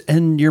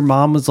and your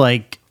mom was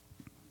like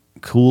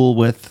cool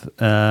with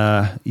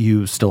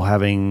you still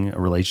having a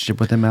relationship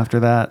with him after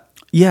that?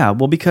 Yeah.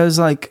 Well, because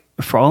like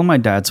for all of my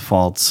dad's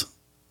faults,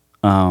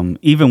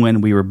 even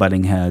when we were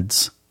butting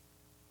heads,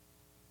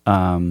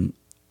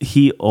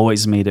 he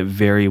always made it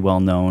very well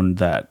known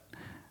that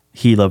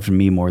he loved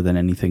me more than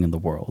anything in the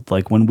world.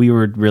 Like when we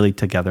were really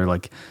together,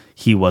 like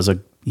he was a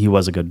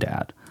good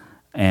dad,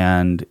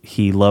 and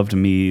he loved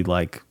me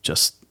like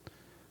just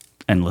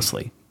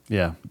endlessly.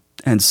 Yeah.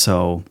 And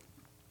so,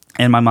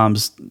 and my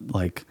mom's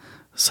like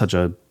such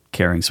a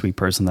caring, sweet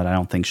person that I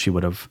don't think she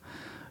would have,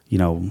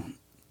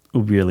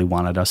 really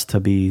wanted us to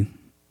be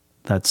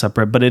that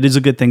separate. But it is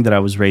a good thing that I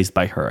was raised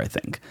by her, I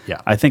think.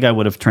 Yeah. I think I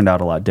would have turned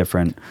out a lot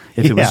different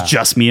if it was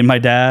just me and my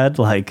dad.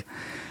 Like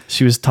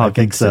she was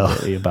talking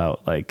secretly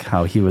about like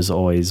how he was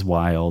always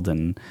wild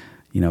and,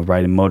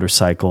 riding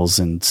motorcycles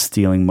and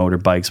stealing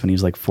motorbikes when he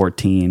was like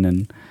 14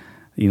 and,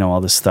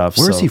 all this stuff.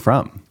 Where is he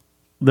from?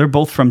 They're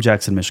both from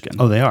Jackson, Michigan.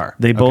 Oh, they are?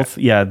 They both,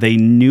 they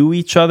knew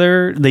each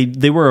other.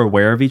 They were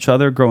aware of each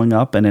other growing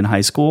up and in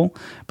high school,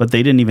 but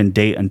they didn't even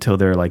date until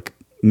they're like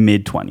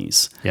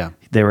mid-20s. Yeah.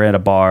 They were at a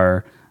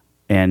bar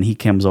and he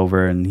comes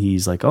over and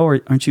he's like, oh,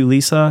 aren't you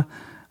Lisa?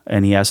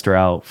 And he asked her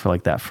out for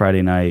like that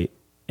Friday night.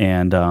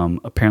 And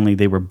apparently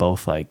they were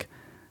both like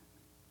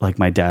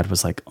my dad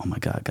was like, oh my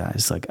God,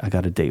 guys, like I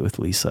got a date with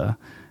Lisa.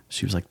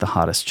 She was like the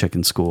hottest chick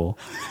in school.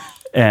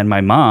 And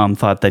my mom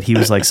thought that he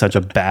was like such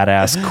a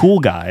badass, cool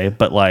guy,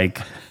 but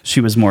like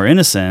she was more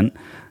innocent.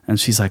 And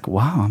she's like,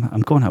 wow,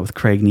 I'm going out with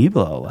Craig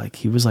Neblo. Like,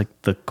 he was like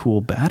the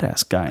cool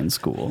badass guy in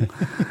school.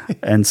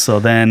 And so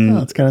then...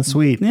 That's kind of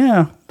sweet.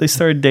 Yeah, they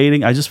started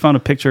dating. I just found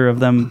a picture of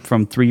them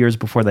from 3 years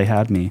before they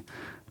had me.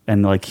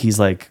 And like, he's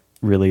like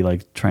really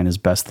like trying his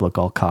best to look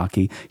all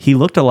cocky. He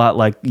looked a lot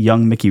like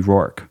young Mickey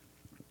Rourke.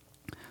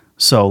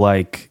 So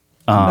like,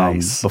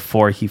 nice.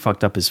 Before he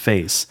fucked up his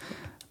face,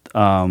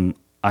 I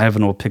have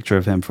an old picture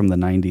of him from the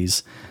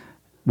 90s.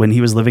 When he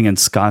was living in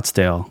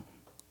Scottsdale,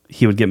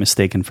 he would get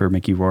mistaken for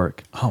Mickey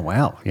Rourke. Oh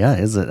wow, yeah,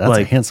 that's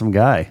like, a handsome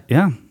guy.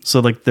 Yeah. So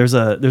like, there's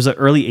a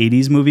early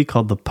 '80s movie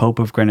called The Pope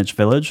of Greenwich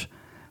Village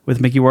with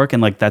Mickey Rourke,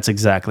 and like that's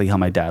exactly how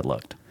my dad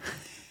looked.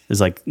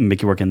 Is like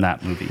Mickey Rourke in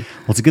that movie.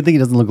 Well, it's a good thing he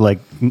doesn't look like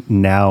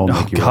now.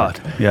 Oh Mickey God,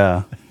 Rourke.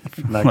 yeah,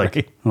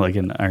 Like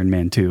in Iron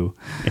Man 2.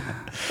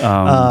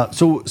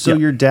 so yeah.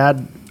 your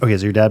dad. Okay,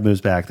 so your dad moves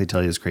back. They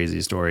tell you this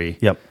crazy story.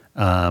 Yep.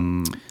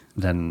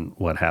 Then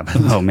what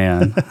happens? Oh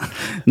man,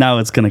 now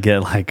it's gonna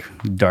get like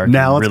dark.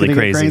 Now and it's really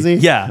gonna get crazy.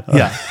 crazy? Yeah,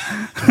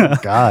 yeah.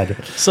 God.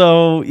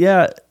 So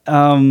yeah,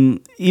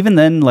 even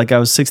then, like I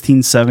was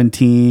 16,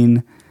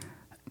 17,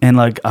 and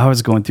like I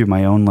was going through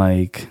my own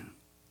like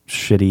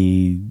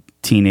shitty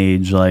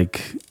teenage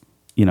like,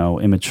 you know,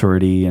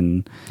 immaturity,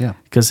 and Yeah.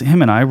 because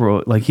him and I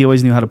were like, he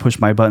always knew how to push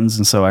my buttons,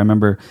 and so I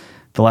remember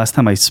the last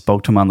time I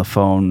spoke to him on the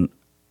phone,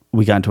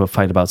 we got into a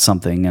fight about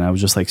something, and I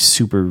was just like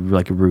super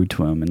like rude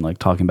to him and like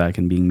talking back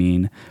and being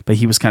mean, but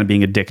he was kind of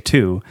being a dick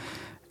too.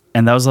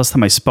 And that was the last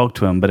time I spoke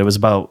to him, but it was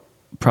about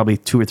probably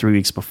 2 or 3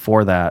 weeks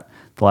before that.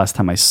 The last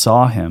time I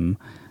saw him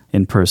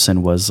in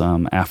person was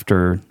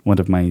after one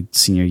of my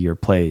senior year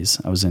plays.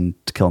 I was in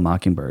To Kill a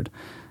Mockingbird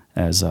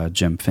as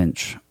Jim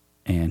Finch,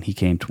 and he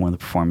came to one of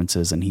the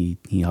performances, and he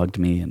hugged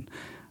me,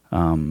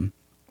 and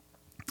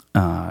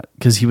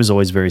because he was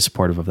always very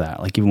supportive of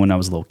that. Like even when I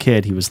was a little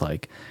kid, he was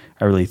like,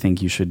 I really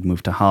think you should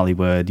move to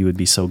Hollywood. You would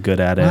be so good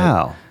at it.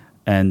 Wow.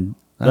 And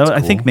That's I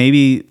cool. think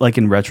maybe like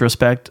in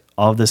retrospect,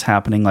 all of this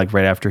happening like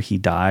right after he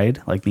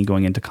died, like me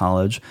going into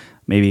college,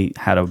 maybe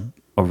had a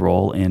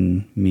role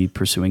in me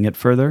pursuing it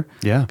further.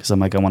 Yeah. Because I'm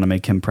like, I want to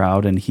make him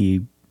proud. And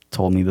he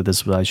told me that this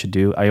is what I should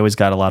do. I always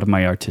got a lot of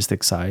my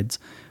artistic sides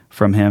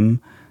from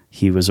him.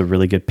 He was a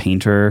really good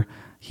painter.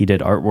 He did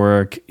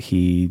artwork.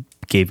 He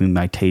gave me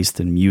my taste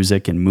in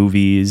music and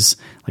movies.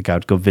 Like I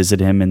would go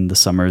visit him in the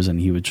summers, and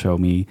he would show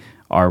me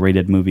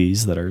R-rated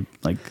movies that are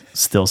like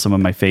still some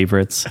of my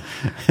favorites.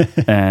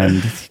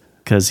 And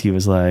because he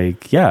was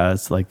like, yeah,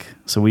 it's like,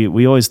 so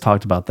we always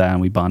talked about that,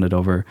 and we bonded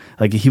over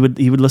like he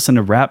would listen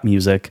to rap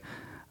music.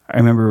 I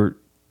remember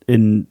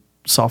in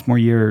sophomore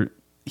year,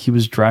 he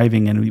was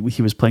driving and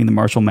he was playing the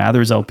Marshall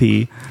Mathers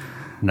LP.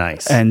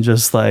 Nice. And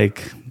just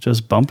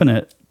bumping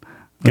it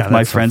with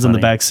my friends in the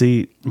back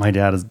seat. My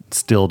dad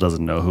still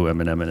doesn't know who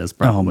Eminem is.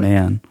 Probably. Oh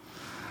man.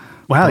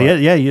 Wow. But-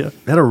 Yeah. You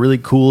had a really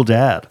cool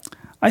dad.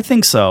 I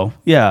think so.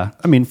 Yeah,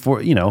 I mean,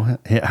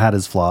 had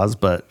his flaws,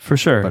 but for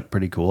sure. but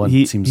pretty cool. And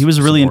He seems was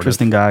a really supportive.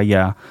 interesting guy.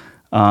 Yeah.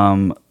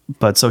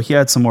 But so he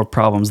had some more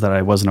problems that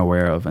I wasn't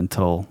aware of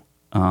until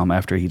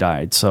after he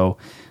died. So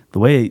the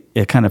way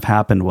it kind of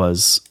happened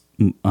was,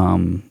 it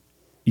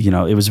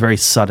was very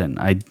sudden.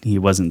 He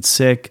wasn't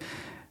sick.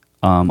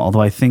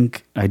 Although I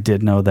think I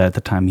did know that at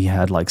the time he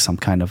had like some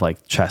kind of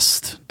like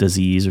chest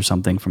disease or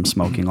something from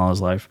smoking all his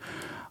life.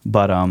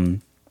 But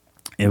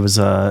it was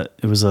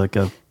like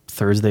a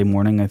Thursday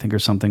morning, I think, or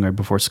something right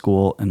before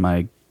school, and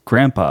my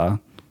grandpa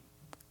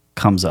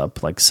comes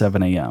up like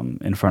 7 a.m.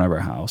 in front of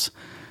our house.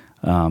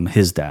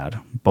 His dad,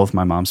 both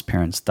my mom's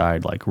parents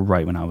died like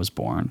right when I was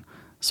born,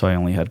 so I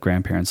only had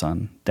grandparents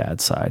on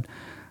dad's side,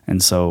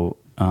 and so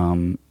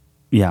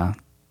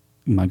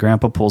my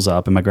grandpa pulls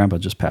up, and my grandpa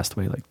just passed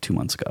away like 2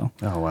 months ago.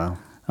 Oh wow.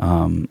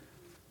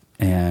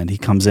 And he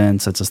comes in,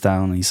 sits us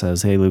down, and he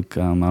says, "Hey, Luke,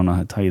 I don't know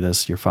how to tell you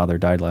this. Your father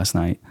died last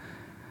night."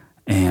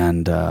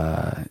 And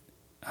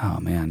oh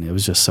man, it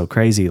was just so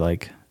crazy.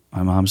 Like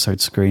my mom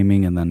started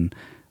screaming, and then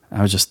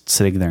I was just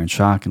sitting there in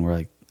shock, and we're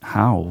like,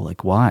 "How?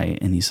 Like why?"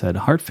 And he said,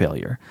 "Heart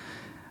failure."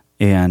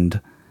 And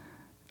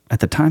at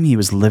the time he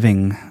was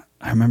living,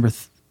 I remember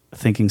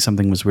thinking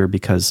something was weird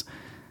because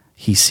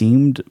he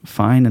seemed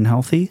fine and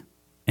healthy,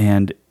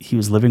 and he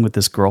was living with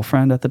this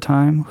girlfriend at the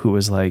time who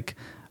was like,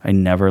 I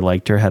never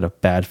liked her, had a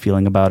bad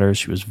feeling about her.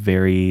 She was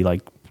very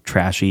like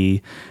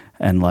trashy,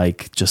 and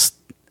like just,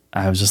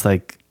 I was just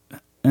like,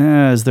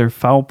 is there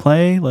foul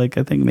play? Like,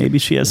 I think maybe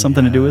she has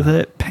something to do with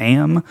it.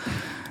 Pam.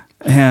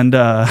 And,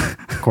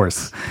 Of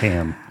course,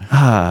 Pam.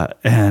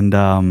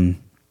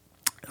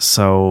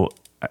 So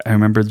I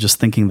remember just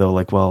thinking though,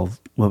 like, well,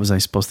 what was I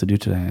supposed to do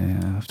today?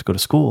 I have to go to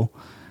school.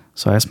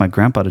 So I asked my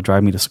grandpa to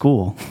drive me to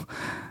school,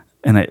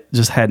 and it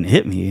just hadn't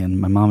hit me. And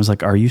my mom was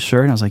like, "Are you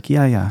sure?" And I was like,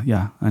 yeah.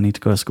 I need to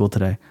go to school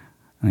today.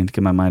 I need to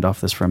get my mind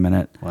off this for a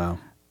minute. Wow.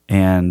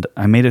 And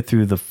I made it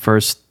through the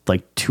first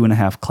like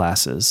 2.5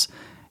 classes.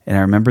 And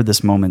I remember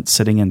this moment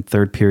sitting in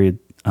third period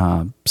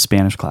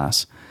Spanish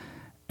class.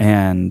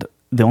 And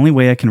the only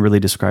way I can really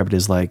describe it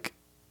is like,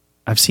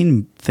 I've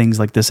seen things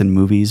like this in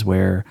movies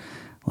where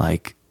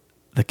like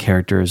the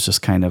character is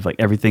just kind of like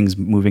everything's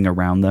moving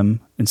around them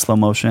in slow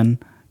motion.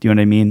 Do you know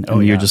what I mean?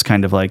 And you're just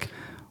kind of like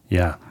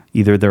Yeah.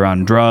 Either they're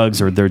on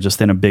drugs or they're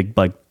just in a big,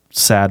 like,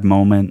 sad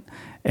moment.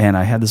 And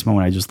I had this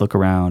moment, I just look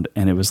around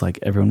and it was like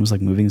everyone was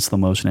like moving in slow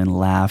motion and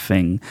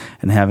laughing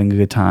and having a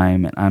good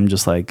time. And I'm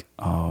just like,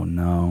 oh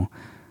no.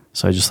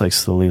 So I just like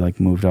slowly like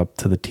moved up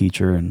to the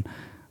teacher and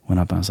went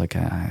up and I was like, I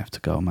have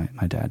to go. My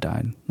dad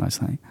died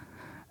last night.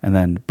 And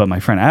then, but my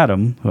friend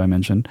Adam, who I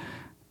mentioned,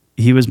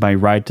 he was my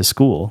ride to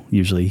school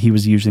usually. He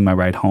was usually my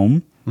ride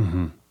home.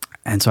 Mm-hmm.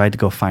 And so I had to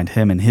go find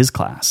him in his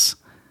class.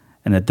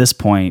 And at this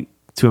point,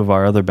 2 of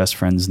our other best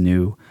friends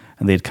knew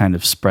and they'd kind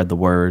of spread the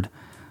word.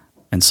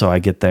 And so I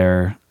get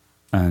there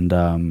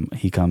and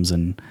he comes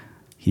and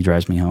he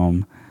drives me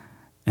home.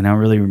 And I don't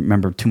really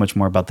remember too much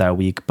more about that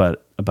week,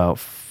 but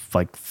about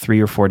like 3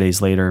 or 4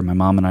 days later, my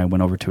mom and I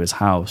went over to his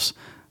house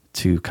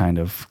to kind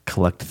of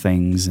collect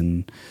things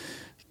and,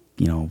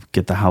 you know,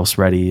 get the house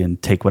ready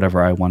and take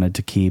whatever I wanted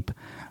to keep.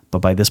 But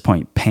by this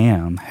point,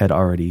 Pam had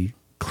already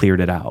cleared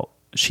it out.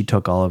 She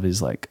took all of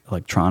his like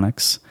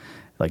electronics,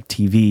 like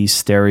TV,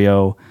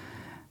 stereo.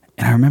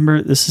 And I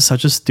remember, this is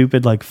such a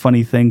stupid, like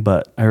funny thing,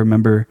 but I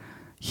remember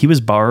he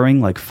was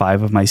borrowing like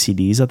 5 of my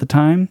CDs at the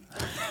time.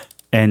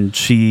 And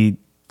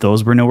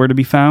those were nowhere to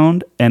be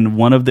found. And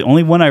the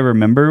only one I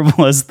remember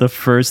was the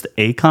first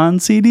Akon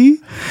CD.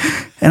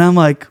 And I'm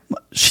like,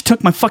 she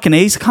took my fucking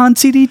Akon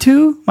CD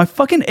too? My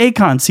fucking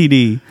Akon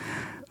CD.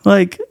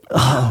 Like,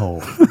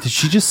 oh, did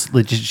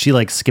she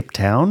like skip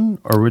town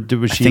or was she?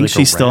 I think like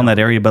she's still in that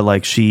area, but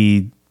like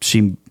she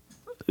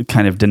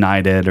kind of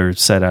denied it or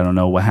said, I don't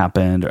know what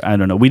happened. Or I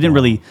don't know. We didn't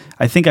really,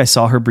 I think I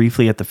saw her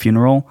briefly at the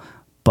funeral,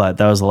 but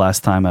that was the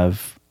last time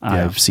I've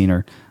seen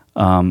her.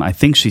 I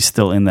think she's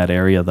still in that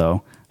area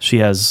though. She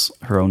has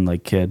her own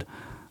like kid.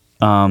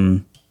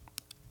 But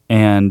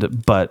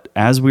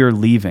as we were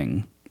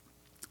leaving,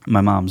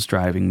 my mom's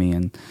driving me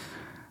and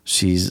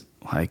she's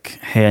like,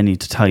 hey, I need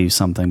to tell you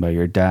something about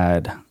your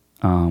dad.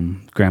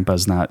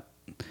 Grandpa's not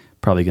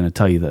probably going to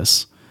tell you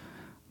this,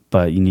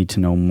 but you need to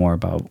know more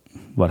about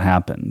what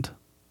happened.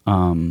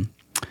 My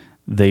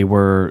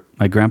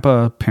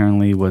grandpa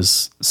apparently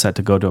was set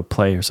to go to a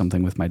play or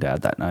something with my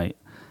dad that night.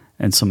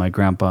 And so my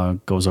grandpa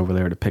goes over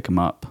there to pick him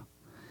up.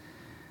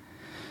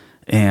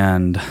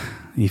 And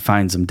he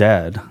finds him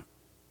dead.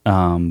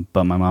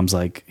 But my mom's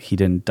like, he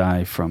didn't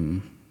die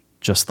from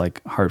just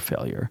like heart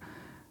failure.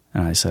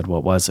 And I said,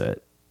 what was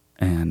it?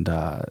 And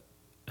it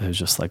was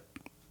just like,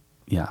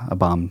 a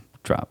bomb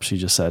drop. She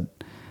just said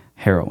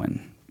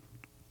heroin.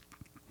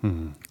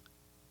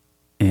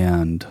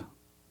 And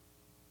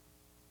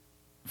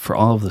for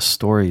all of the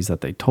stories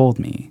that they told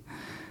me,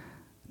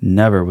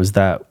 never was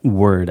that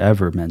word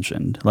ever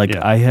mentioned. Like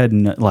I had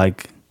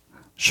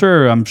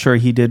sure, I'm sure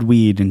he did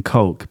weed and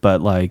coke,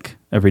 but like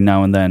every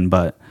now and then,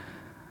 but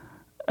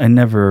I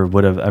never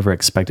would have ever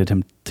expected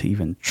him to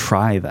even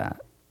try that.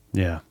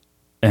 Yeah.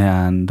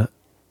 And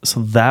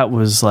so that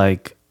was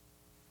like,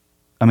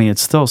 I mean,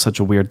 it's still such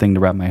a weird thing to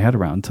wrap my head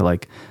around, to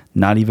like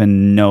not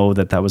even know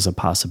that that was a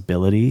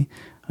possibility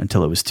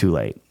until it was too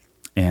late.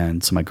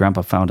 And so my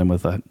grandpa found him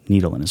with a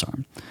needle in his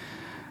arm.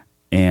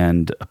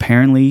 And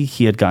apparently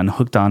he had gotten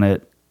hooked on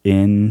it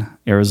in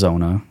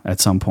Arizona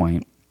at some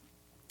point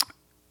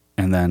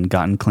and then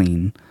gotten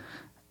clean.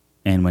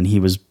 And when he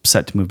was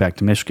set to move back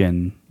to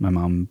Michigan, my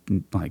mom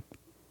like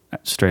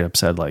straight up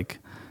said, like,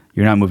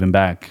 you're not moving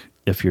back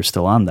if you're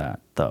still on that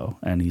though.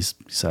 And he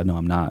said, no,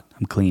 I'm not,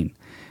 I'm clean.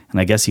 And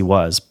I guess he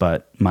was,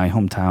 but my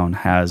hometown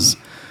has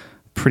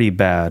pretty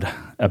bad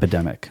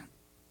epidemic.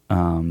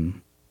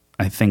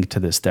 I think to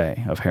this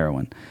day, of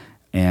heroin.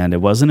 And it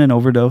wasn't an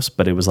overdose,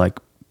 but it was like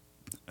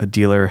a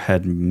dealer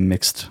had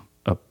mixed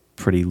a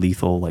pretty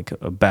lethal, like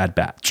a bad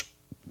batch.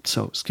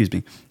 So, excuse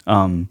me.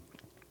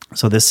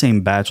 So this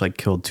same batch like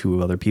killed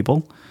 2 other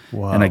people.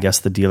 Whoa. And I guess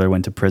the dealer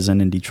went to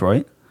prison in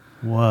Detroit.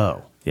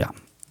 Whoa. Yeah.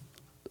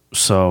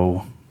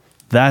 So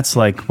that's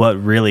like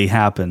what really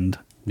happened.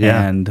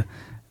 Yeah. And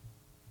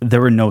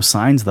there were no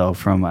signs though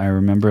I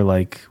remember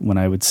like when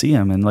I would see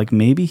him and like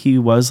maybe he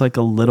was like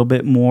a little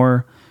bit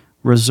more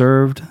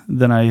reserved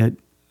than I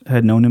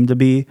had known him to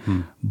be,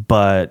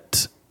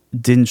 but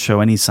didn't show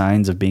any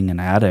signs of being an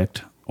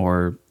addict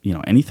or,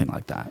 anything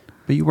like that.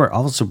 But you were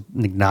also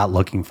not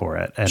looking for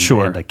it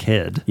and a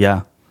kid.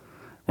 Yeah.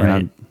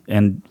 Right.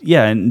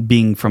 And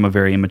being from a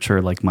very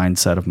immature like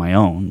mindset of my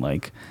own,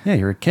 like, yeah,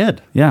 you're a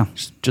kid. Yeah.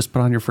 Just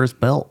put on your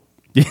first belt.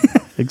 Yeah,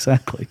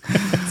 exactly.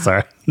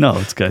 Sorry. No,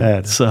 it's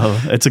good. So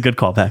it's a good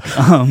callback.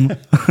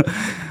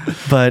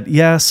 But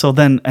yeah, so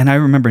then, and I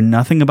remember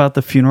nothing about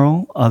the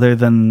funeral other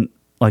than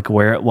like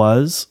where it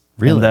was.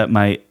 Really? And that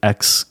my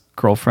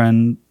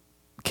ex-girlfriend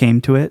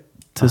came to it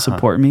to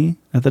support me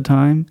at the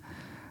time.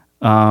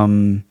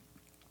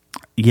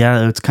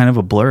 Yeah, it's kind of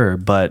a blur,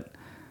 but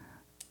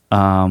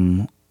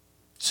wow.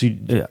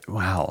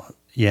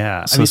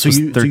 Yeah. So this was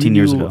 13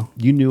 years ago.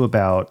 You knew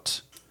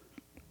about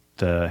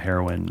the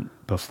heroin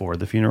before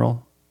the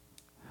funeral?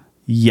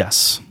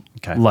 Yes.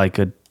 Okay. Like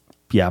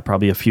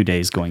probably a few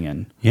days going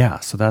in. Yeah.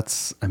 So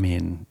that's, I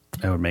mean,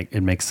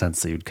 it makes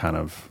sense that you'd kind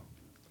of,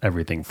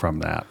 everything from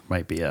that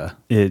might be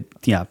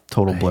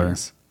total blur.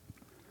 haze.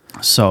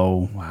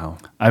 So wow.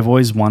 I've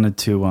always wanted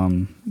to,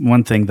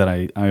 one thing that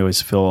I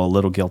always feel a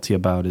little guilty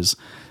about is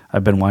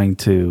I've been wanting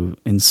to,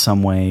 in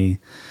some way,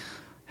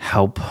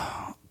 help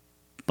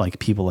like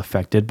people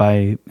affected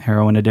by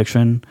heroin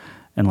addiction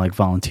and like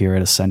volunteer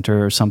at a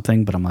center or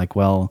something. But I'm like,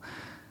 well,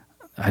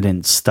 I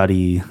didn't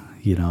study,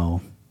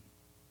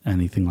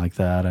 anything like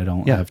that. I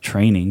don't have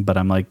training, but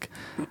I'm like,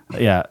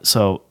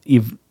 so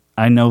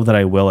I know that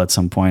I will at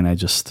some point. I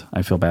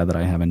feel bad that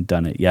I haven't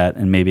done it yet.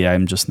 And maybe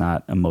I'm just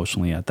not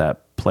emotionally at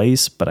that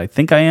place, but I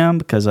think I am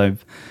because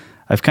I've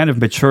kind of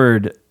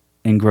matured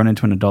and grown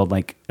into an adult.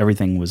 Like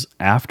everything was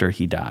after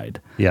he died.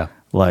 Yeah.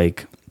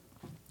 Like,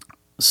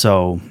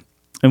 so,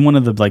 and one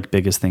of the like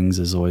biggest things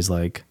is always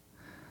like,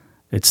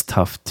 it's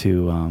tough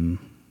to,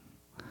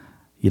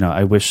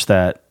 I wish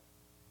that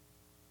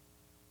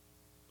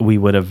we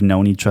would have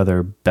known each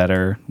other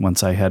better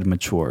once I had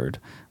matured.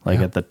 Like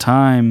at the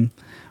time,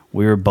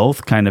 we were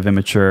both kind of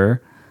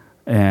immature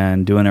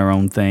and doing our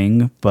own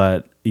thing,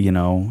 but,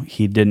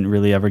 he didn't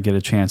really ever get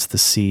a chance to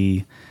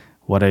see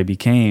what I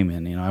became.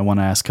 And, I want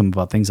to ask him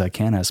about things I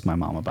can't ask my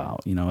mom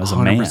about, as a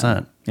 100%.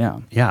 Man. Yeah.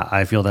 Yeah.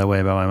 I feel that way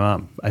about my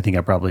mom. I think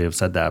I probably have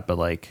said that, but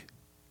like,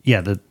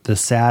 yeah, the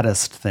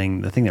saddest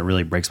thing, the thing that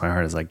really breaks my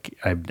heart is like,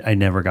 I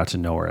never got to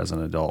know her as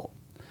an adult.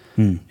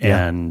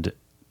 And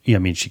I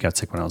mean, she got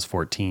sick when I was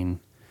 14.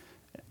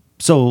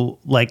 So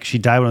like she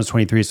died when I was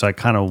 23. So I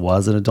kind of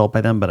was an adult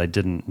by then, but I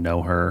didn't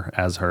know her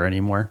as her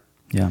anymore.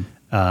 Yeah.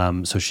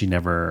 So she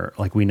never,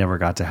 like, we never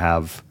got to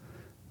have,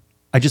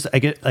 I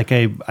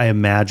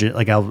imagine,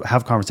 like, I'll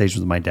have conversations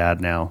with my dad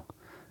now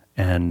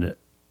and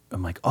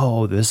I'm like,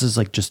 oh, this is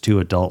like just two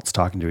adults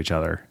talking to each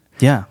other.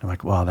 Yeah. I'm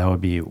like, wow,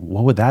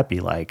 what would that be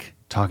like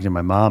talking to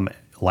my mom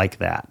like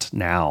that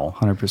now?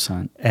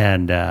 100%.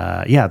 And,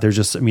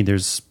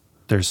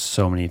 there's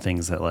so many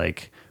things that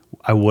like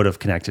I would have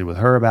connected with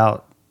her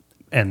about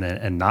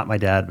and not my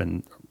dad,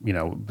 and,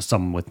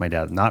 some with my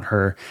dad, not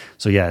her.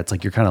 So yeah, it's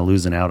like, you're kind of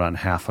losing out on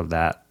half of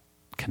that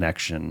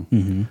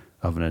connection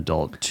of an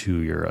adult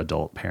to your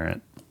adult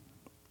parent.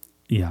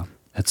 Yeah.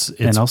 It's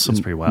also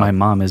it's pretty wild. My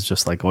mom has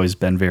just like always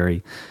been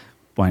very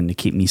wanting to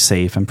keep me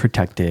safe and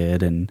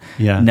protected and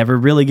Yeah. never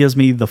really gives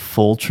me the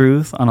full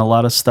truth on a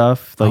lot of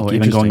stuff. Like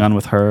even going on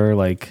with her,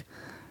 like,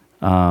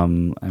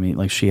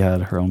 like she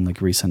had her own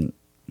like recent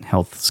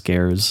health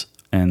scares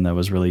and that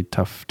was really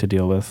tough to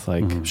deal with.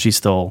 Like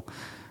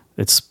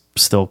it's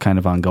still kind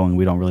of ongoing.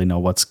 We don't really know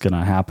what's going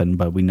to happen,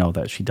 but we know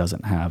that she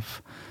doesn't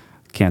have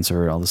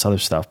cancer or all this other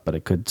stuff, but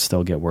it could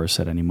still get worse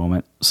at any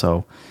moment.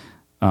 So,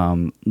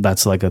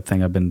 that's like a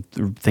thing I've been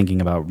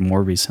thinking about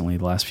more recently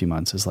the last few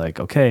months is like,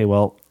 okay,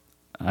 well,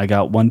 I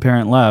got one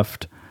parent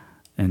left,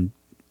 and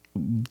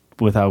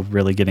without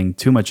really getting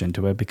too much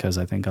into it, because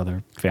I think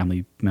other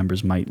family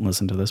members might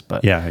listen to this,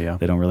 but yeah,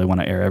 they don't really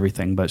want to air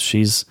everything, but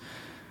she's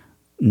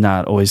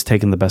not always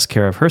taking the best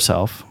care of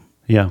herself.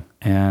 Yeah.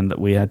 And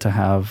we had to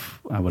have,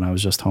 when I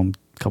was just home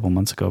a couple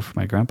months ago for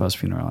my grandpa's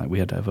funeral, we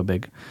had to have a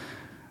big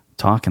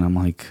talk, and I'm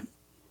like,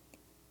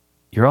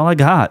 you're all I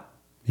got.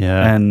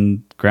 Yeah.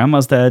 And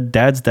grandma's dead,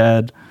 dad's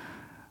dead,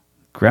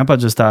 grandpa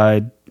just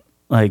died.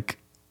 Like,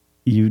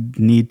 you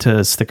need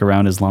to stick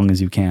around as long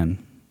as you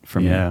can for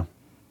me. Yeah.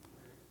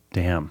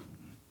 Damn.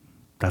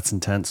 That's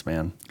intense,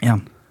 man. Yeah.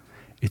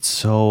 It's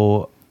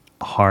so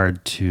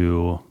hard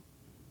to,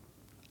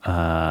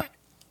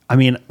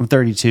 I'm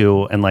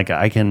 32 and like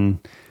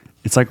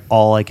it's like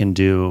all I can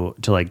do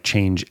to like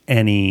change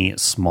any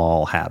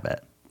small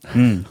habit.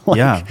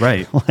 Yeah,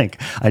 right.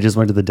 Like I just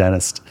went to the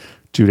dentist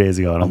 2 days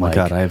ago and oh my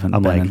God, I haven't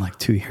been in like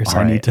 2 years.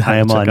 I need to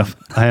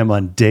I am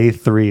on day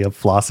 3 of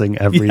flossing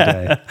every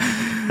day.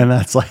 And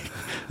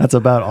that's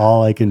about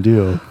all I can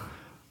do.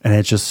 And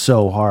it's just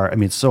so hard. I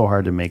mean, it's so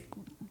hard to make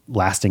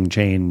lasting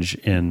change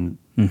in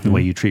the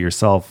way you treat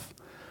yourself.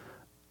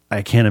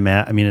 I can't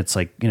imagine. I mean, it's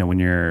like, when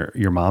you're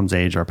your mom's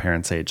age, our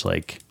parents' age,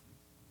 like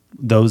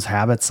those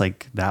habits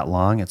like that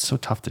long, it's so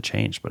tough to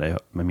change. But I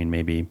mean,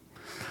 maybe,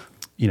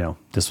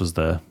 this was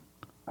the,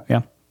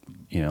 it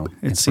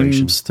inspiration.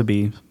 seems to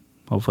be,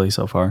 hopefully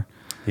so far.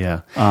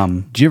 Yeah.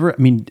 Do you ever,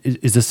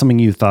 is this something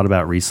you thought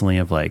about recently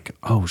of like,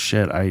 oh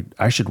shit,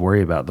 I should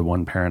worry about the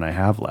one parent I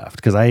have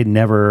left? Cause I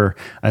never,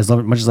 as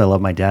much as I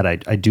love my dad,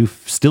 I do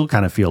still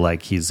kind of feel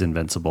like he's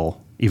invincible,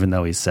 even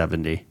though he's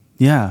 70.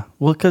 Yeah.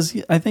 Well, because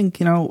I think,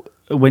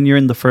 when you're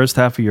in the first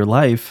half of your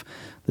life,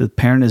 the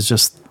parent is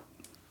just,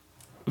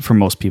 for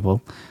most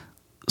people,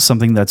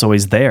 something that's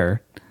always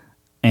there,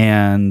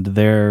 and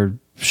they're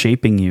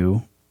shaping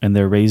you and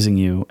they're raising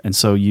you. And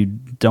so you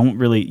don't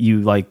really,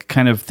 you like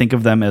kind of think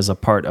of them as a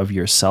part of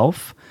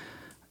yourself.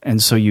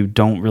 And so you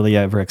don't really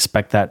ever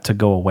expect that to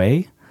go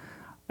away.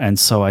 And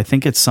so I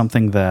think it's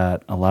something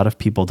that a lot of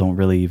people don't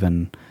really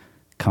even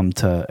come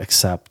to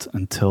accept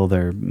until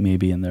they're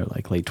maybe in their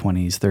like late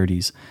 20s,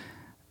 30s.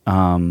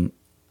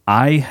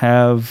 I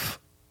have,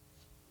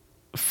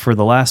 for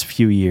the last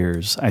few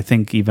years, I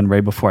think even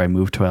right before I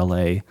moved to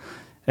LA,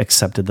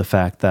 accepted the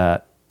fact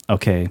that,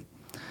 okay,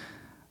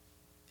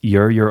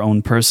 you're your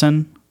own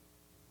person.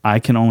 I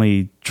can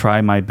only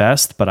try my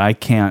best, but I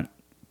can't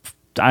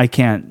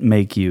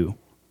make you.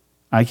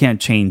 I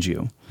can't change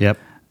you. Yep.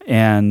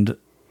 And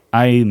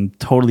I'm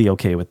totally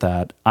okay with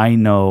that. I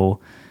know,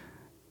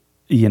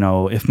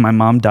 if my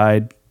mom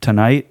died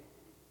tonight,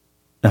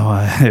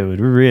 it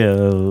would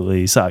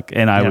really suck,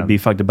 and I would be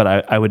fucked up.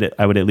 But I would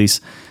at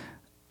least,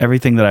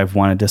 everything that I've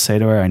wanted to say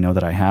to her, I know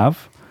that I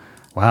have.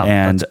 Wow,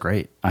 and that's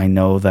great. I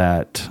know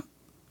that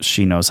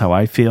she knows how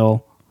I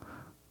feel.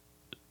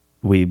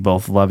 We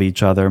both love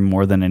each other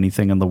more than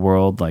anything in the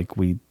world. Like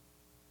we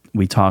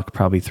talk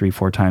probably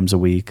 3-4 times a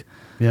week.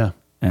 Yeah.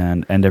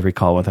 And end every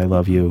call with "I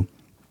love you."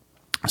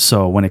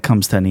 So when it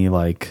comes to any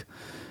like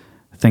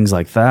things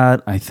like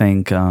that, I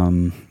think,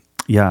 I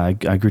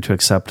grew to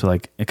accept,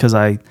 like, because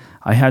I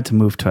had to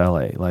move to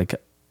LA. Like,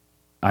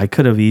 I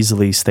could have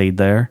easily stayed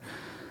there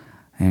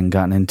and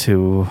gotten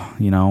into,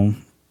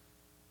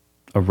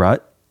 a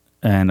rut,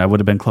 and I would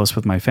have been close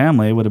with my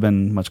family. It would have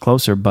been much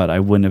closer, but I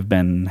wouldn't have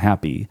been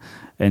happy.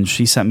 And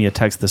she sent me a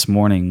text this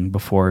morning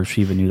before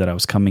she even knew that I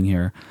was coming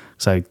here.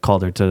 So I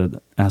called her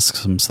to ask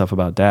some stuff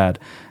about Dad.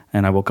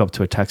 And I woke up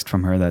to a text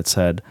from her that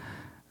said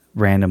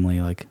randomly,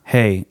 like,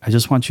 "Hey, I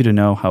just want you to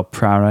know how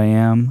proud I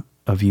am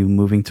of you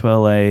moving to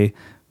LA,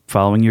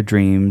 following your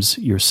dreams.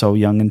 You're so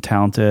young and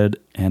talented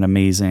and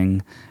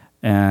amazing.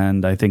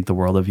 And I think the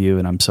world of you.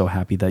 And I'm so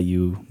happy that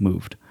you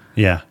moved."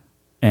 Yeah.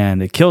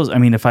 And it kills. I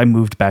mean, if I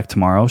moved back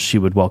tomorrow, she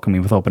would welcome me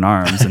with open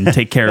arms and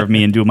take care of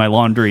me and do my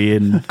laundry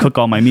and cook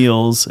all my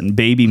meals and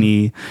baby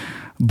me.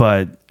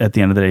 But at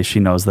the end of the day, she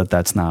knows that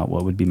that's not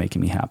what would be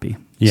making me happy.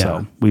 Yeah.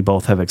 So we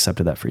both have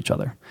accepted that for each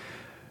other.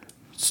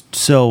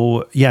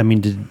 So, yeah, I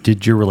mean,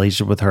 did your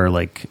relationship with her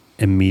like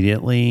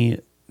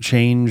immediately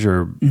change,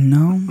 or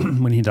no,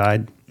 when he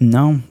died?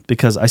 No,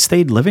 because I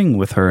stayed living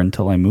with her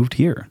until I moved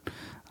here.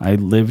 I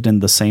lived in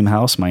the same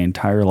house my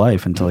entire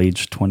life until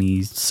age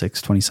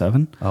 26,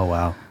 27. Oh,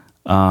 wow.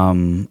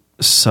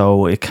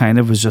 So it kind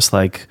of was just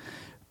like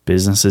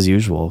business as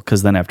usual.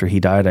 Because then after he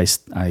died, I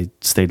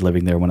stayed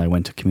living there when I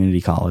went to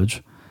community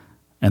college.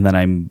 And then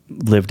I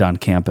lived on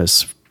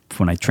campus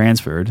when I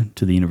transferred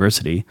to the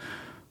university.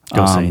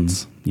 Go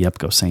Saints. Yep,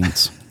 go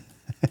Saints.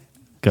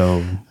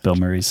 Go Bill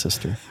Murray's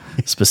sister,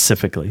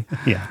 specifically.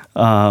 Yeah.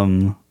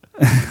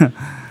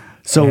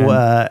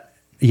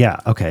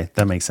 Yeah, okay,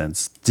 that makes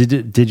sense.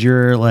 Did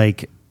your,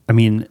 like, I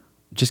mean,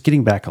 just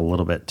getting back a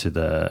little bit to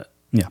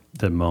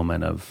the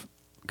moment of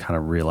kind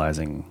of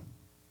realizing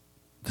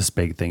this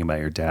big thing about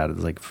your dad,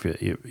 like,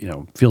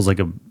 feels like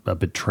a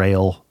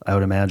betrayal, I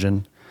would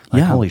imagine.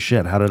 Like, holy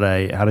shit, how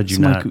did you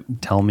not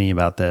tell me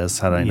about this?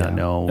 How did I not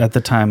know? At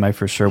the time, I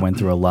for sure went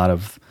through a lot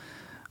of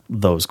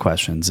those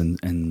questions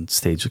and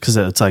stages, because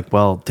it's like,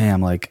 well,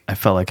 damn, like, I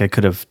felt like I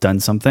could have done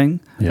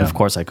something. Yeah. Of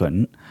course I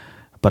couldn't.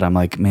 But I'm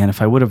like, man,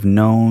 if I would have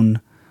known,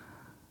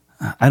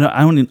 I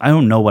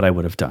don't know what I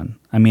would have done.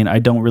 I mean, I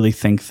don't really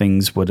think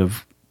things would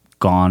have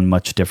gone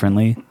much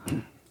differently,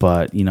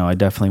 but I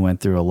definitely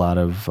went through a lot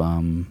of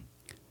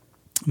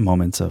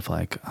moments of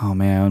like, oh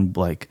man,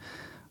 like,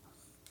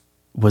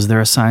 was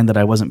there a sign that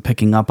I wasn't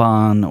picking up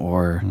on,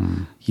 or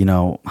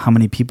how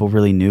many people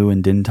really knew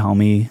and didn't tell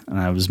me? And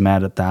I was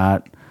mad at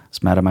that. I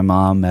was mad at my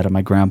mom, mad at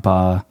my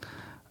grandpa.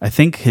 I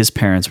think his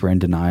parents were in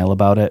denial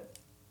about it.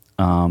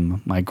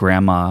 My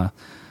grandma,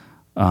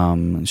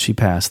 she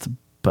passed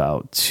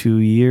about 2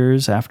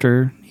 years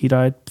after he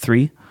died,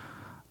 3.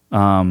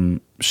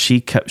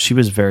 She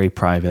was very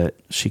private.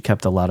 She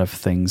kept a lot of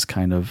things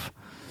kind of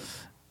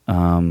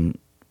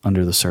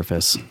under the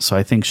surface. So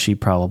I think she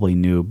probably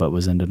knew but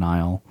was in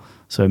denial.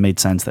 So it made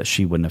sense that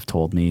she wouldn't have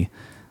told me.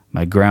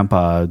 My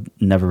grandpa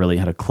never really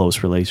had a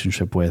close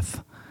relationship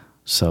with,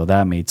 so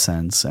that made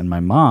sense. And my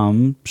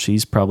mom,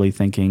 she's probably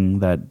thinking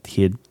that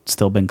he had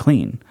still been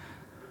clean.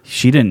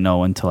 She didn't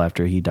know until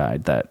after he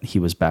died that he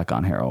was back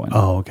on heroin.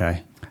 Oh,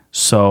 okay.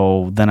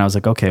 So then I was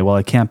like, okay, well,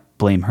 I can't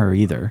blame her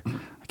either.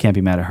 I can't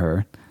be mad at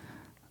her.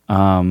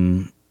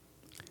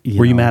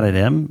 Were you mad at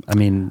him? I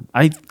mean,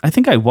 I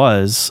think I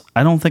was.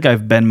 I don't think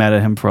I've been mad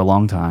at him for a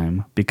long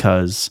time,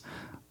 because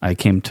I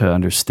came to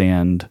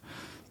understand,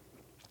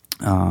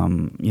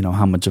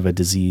 how much of a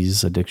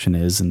disease addiction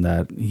is, and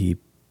that he,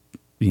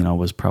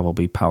 was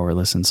probably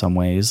powerless in some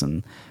ways,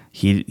 and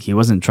he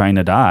wasn't trying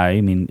to die.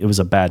 I mean, it was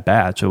a bad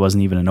batch. It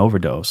wasn't even an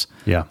overdose.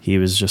 Yeah. He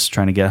was just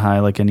trying to get high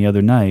like any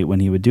other night when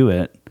he would do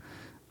it.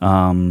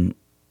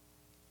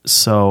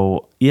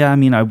 So yeah, I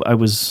mean, I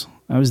was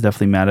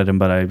definitely mad at him,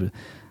 but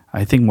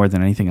I think more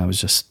than anything, I was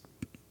just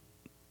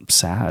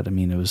sad. I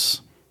mean, it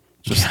was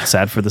just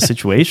sad for the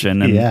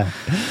situation and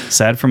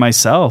sad for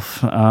myself.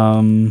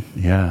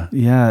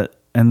 Yeah.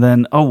 And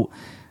then,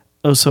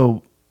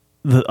 so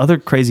the other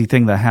crazy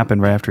thing that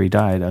happened right after he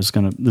died, this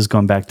is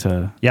going back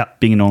to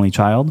being an only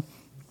child.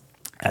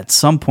 At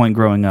some point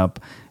growing up,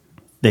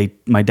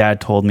 my dad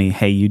told me,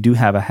 hey, you do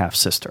have a half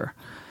sister.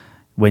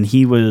 When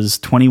he was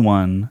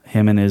 21,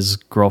 him and his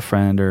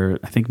girlfriend, or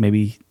I think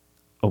maybe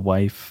a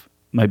wife,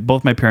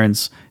 both my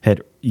parents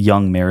had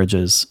young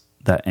marriages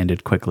that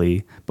ended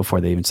quickly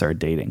before they even started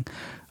dating.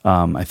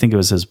 I think it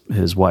was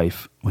his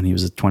wife when he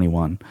was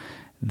 21.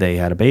 They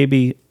had a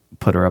baby,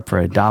 put her up for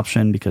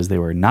adoption because they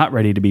were not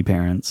ready to be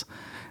parents.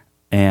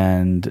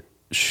 And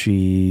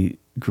she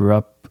grew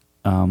up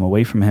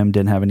away from him,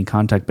 didn't have any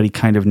contact, but he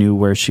kind of knew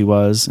where she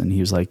was. And he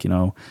was like,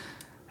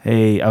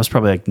 hey, I was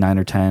probably like 9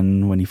 or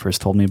 10 when he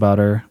first told me about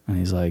her. And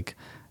he's like,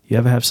 you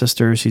have a half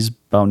sister. She's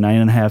about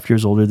 9.5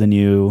 years older than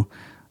you.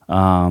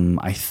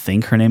 I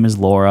think her name is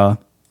Laura.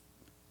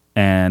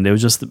 And it would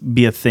just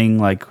be a thing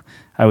like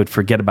I would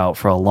forget about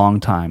for a long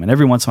time. And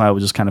every once in a while it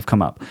would just kind of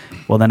come up.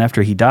 Well, then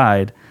after he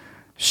died,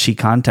 she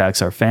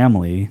contacts our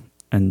family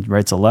and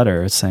writes a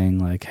letter saying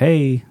like,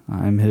 hey,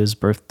 I'm his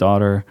birth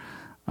daughter.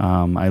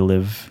 I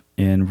live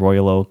in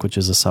Royal Oak, which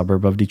is a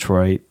suburb of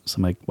Detroit. So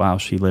I'm like, wow,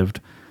 she lived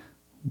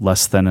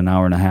less than an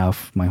hour and a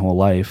half my whole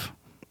life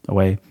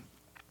away.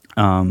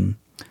 And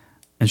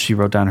she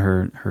wrote down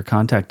her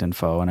contact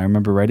info. And I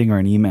remember writing her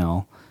an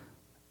email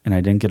and I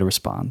didn't get a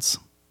response.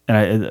 And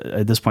I,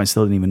 at this point,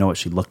 still didn't even know what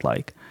she looked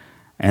like.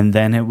 And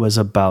then it was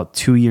about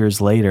 2 years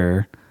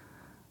later,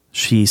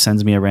 she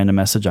sends me a random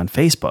message on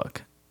Facebook.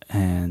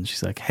 And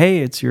she's like, hey,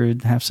 it's your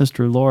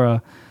half-sister,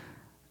 Laura.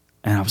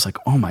 And I was like,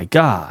 oh, my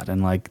God.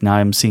 And like now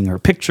I'm seeing her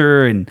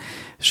picture, and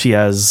she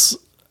has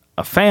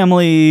a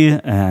family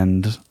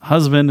and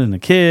husband and a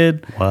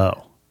kid.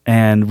 Wow.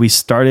 And we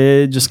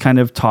started just kind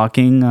of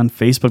talking on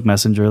Facebook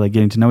Messenger, like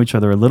getting to know each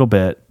other a little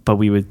bit. But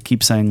we would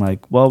keep saying like,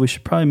 well, we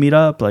should probably meet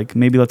up. Like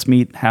maybe let's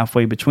meet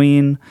halfway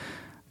between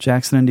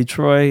Jackson and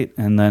Detroit.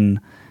 And then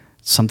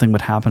something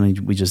would happen and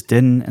we just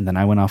didn't. And then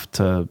I went off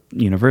to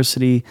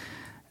university.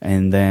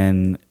 And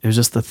then it was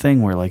just the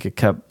thing where like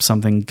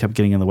something kept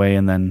getting in the way.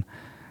 And then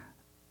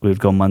we would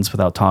go months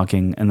without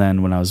talking. And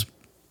then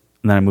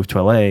I moved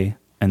to LA.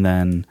 And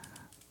then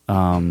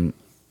I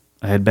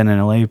had been in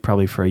LA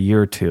probably for a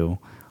year or two.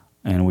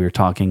 And we were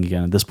talking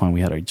again. At this point,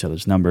 we had each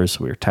other's numbers.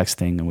 So we were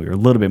texting and we were a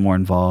little bit more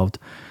involved.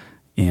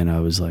 And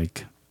I was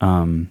like,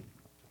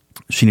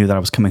 she knew that I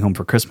was coming home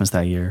for Christmas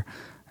that year.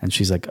 And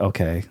she's like,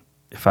 okay,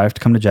 if I have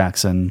to come to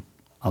Jackson,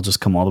 I'll just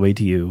come all the way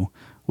to you.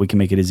 We can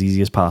make it as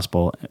easy as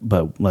possible,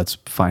 but let's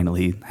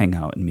finally hang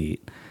out and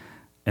meet.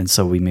 And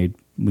so we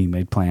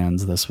made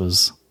plans. This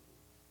was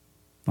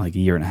like a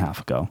year and a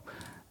half ago.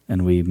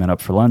 And we met up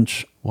for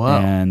lunch. Wow.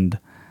 And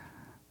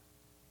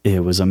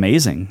it was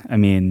amazing. I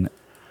mean,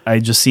 I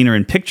just seen her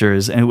in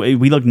pictures and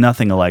we look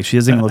nothing alike. She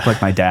doesn't even look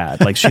like my dad.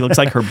 Like she looks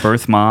like her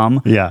birth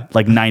mom. Yeah.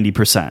 Like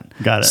 90%.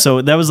 Got it.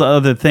 So that was the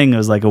other thing. It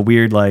was like a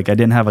weird, like I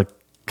didn't have a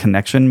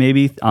connection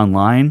maybe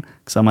online.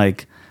 Cause I'm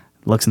like,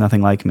 looks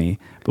nothing like me.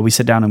 But we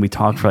sit down and we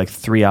talk for like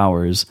 3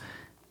 hours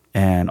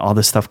and all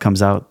this stuff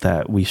comes out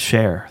that we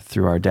share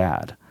through our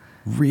dad.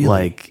 Really?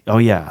 Like, oh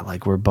yeah.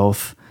 Like we're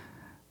both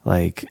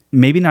like,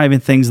 maybe not even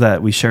things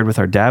that we shared with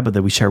our dad, but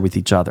that we share with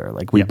each other.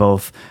 Like we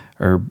both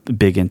are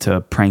big into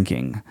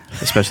pranking,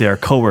 especially our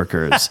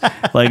coworkers,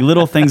 like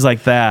little things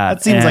like that.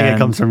 That seems like it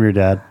comes from your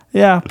dad.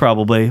 Yeah,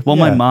 probably. Well,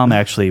 Yeah. my mom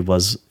actually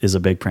is a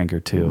big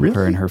pranker too. Really?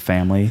 Her and her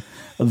family.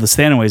 The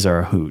Stanaways are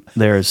a hoot.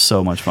 They're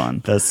so much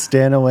fun. The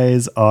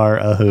Stanaways are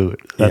a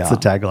hoot. That's Yeah.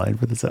 the tagline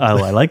for this Oh,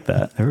 episode. I like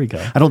that. There we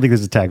go. I don't think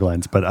there's a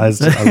taglines, but I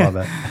love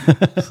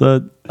it. So,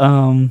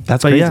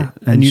 That's but crazy. yeah,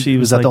 And she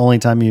was that like, the only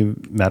time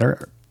you met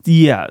her?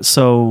 Yeah.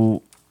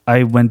 So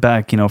I went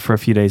back, for a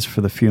few days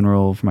for the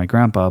funeral for my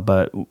grandpa,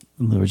 but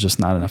there was just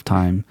not enough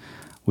time.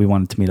 We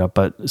wanted to meet up.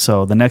 But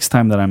so the next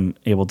time that I'm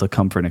able to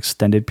come for an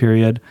extended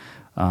period,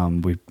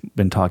 we've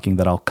been talking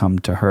that I'll come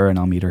to her and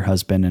I'll meet her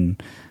husband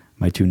and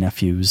my 2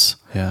 nephews.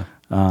 Yeah.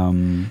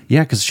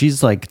 Yeah, because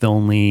she's like the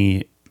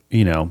only,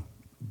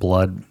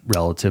 blood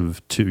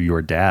relative to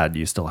your dad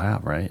you still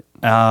have, right?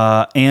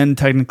 And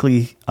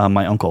technically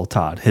my uncle,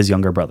 Todd, his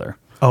younger brother.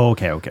 Oh,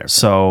 okay.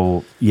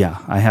 So yeah,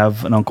 I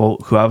have an uncle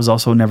who I was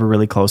also never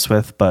really close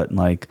with, but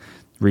like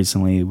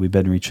recently we've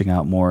been reaching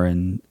out more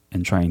and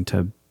trying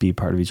to be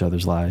part of each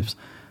other's lives.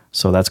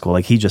 So that's cool.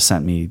 Like he just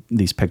sent me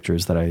these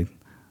pictures that I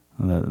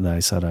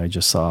said I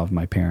just saw of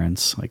my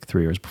parents like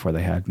 3 years before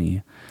they had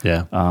me.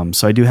 Yeah.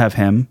 So I do have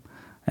him,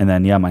 and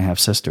then my half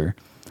sister.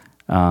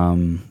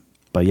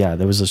 But yeah,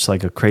 there was just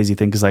like a crazy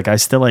thing because like I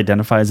still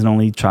identify as an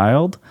only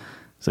child.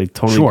 So I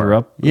totally grew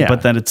up. Yeah.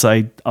 But then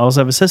I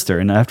also have a sister.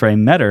 And after I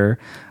met her,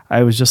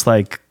 I was just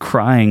like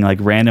crying like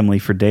randomly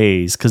for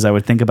days because I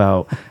would think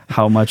about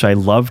how much I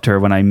loved her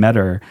when I met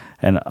her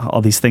and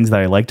all these things that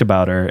I liked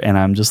about her. And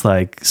I'm just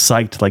like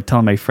psyched, like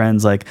telling my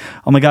friends like,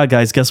 oh my God,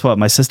 guys, guess what?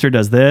 My sister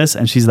does this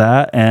and she's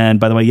that. And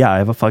by the way, I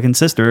have a fucking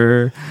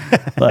sister.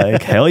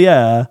 Like, hell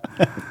yeah.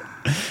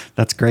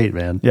 That's great,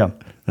 man. Yeah.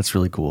 That's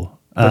really cool.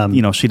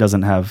 But, she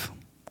doesn't have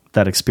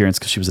that experience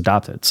because she was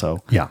adopted.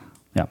 So Yeah.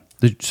 yeah.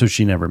 So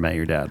she never met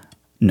your dad?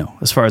 No,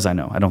 as far as I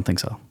know, I don't think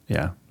so.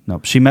 Yeah.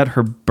 Nope. She met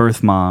her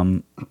birth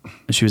mom.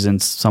 And she was in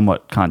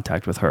somewhat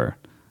contact with her,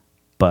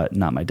 but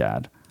not my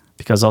dad.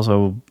 Because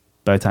also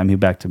by the time he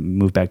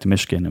moved back to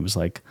Michigan, it was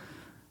like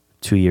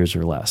 2 years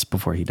or less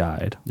before he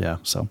died. Yeah.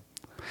 So,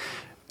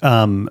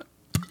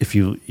 If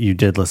you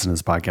did listen to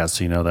this podcast,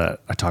 so you know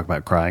that I talk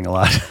about crying a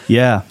lot.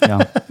 yeah.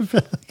 I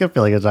feel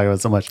like I talk about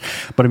it so much,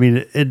 but I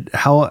mean,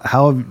 how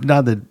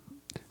not that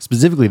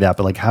specifically that,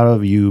 but like, how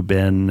have you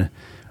been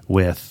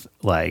with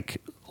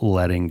like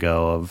letting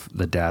go of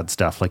the dad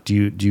stuff? Like,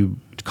 do you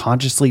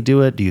consciously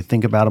do it? Do you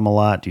think about him a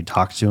lot? Do you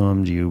talk to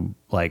him? Do you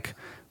like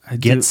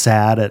get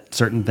sad at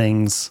certain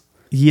things.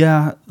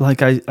 Yeah,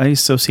 like I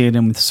associate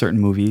him with certain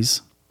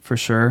movies for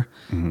sure.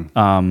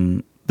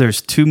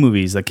 There's 2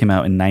 movies that came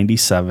out in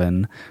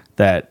 '97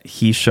 that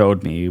he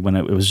showed me when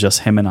it was just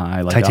him and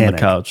I, like Titanic. on the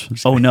couch.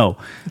 Oh no,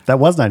 That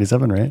was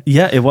 97, right?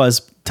 yeah, it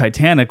was.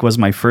 Titanic was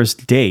my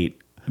first date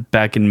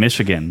back in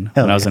Michigan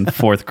when I was in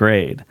 4th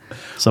grade.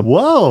 So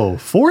Whoa,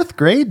 4th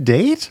grade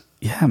date?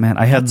 yeah, man,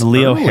 I had the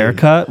Leo early.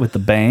 haircut with the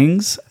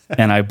bangs,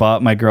 and I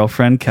bought my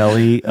girlfriend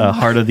Kelly a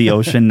Heart of the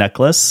Ocean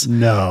necklace.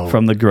 No.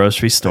 From the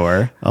grocery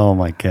store, Oh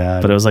my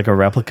God. but it was like a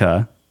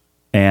replica,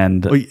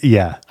 and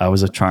yeah. I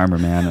was a charmer,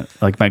 man.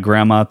 Like my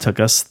grandma took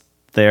us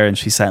there, and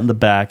she sat in the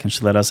back, and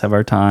she let us have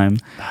our time.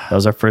 That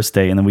was our first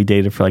date, and then we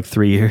dated for like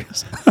 3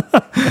 years.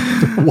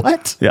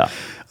 What? Yeah,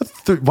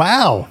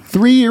 Wow.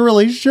 3-year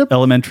relationship?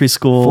 elementary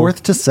school,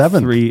 4th to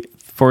 7th.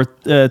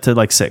 4th to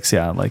like 6.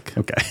 Yeah, like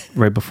Okay.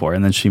 right before,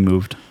 and then she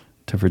moved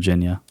to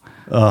Virginia.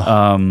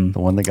 The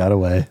one that got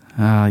away.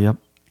 Yep,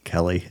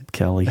 Kelly.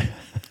 Kelly,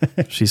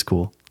 she's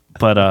cool.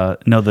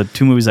 But no, the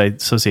 2 movies I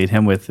associate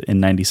him with in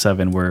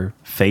 '97 were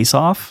Face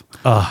Off.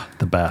 Oh,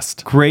 the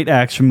best. Great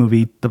action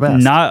movie. The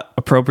best. Not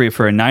appropriate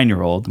for a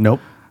 9-year-old. Nope.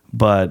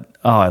 But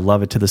I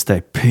love it to this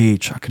day.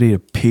 Peach. I could eat a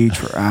peach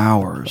for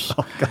hours.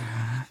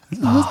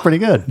 That's pretty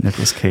good.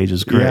 Nicolas Cage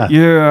is great. Yeah.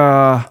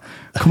 Yeah.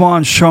 Come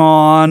on,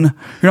 Sean.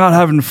 You're not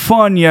having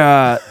fun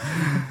yet.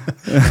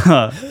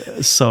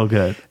 So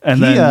good.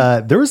 And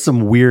then There was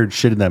some weird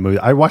shit in that movie.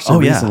 I watched it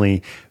yeah.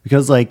 recently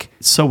because, like,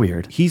 so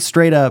weird. he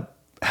straight up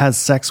has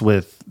sex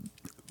with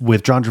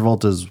John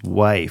Travolta's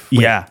wife.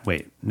 Yeah.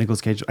 Wait,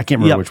 Nicolas Cage. I can't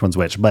remember Yep. which one's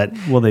which, but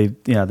Well, they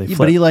but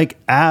flip. he like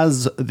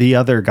as the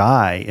other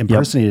guy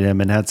impersonated him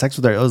and had sex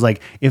with her. It was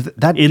like if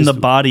that in just the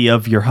body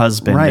of your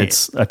husband, Right.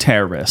 it's a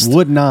terrorist.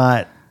 would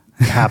not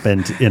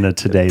happen in a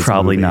today's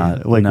Probably movie.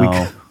 not. Like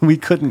No. we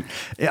couldn't.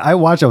 I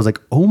watched. I was like,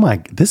 oh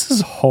my, this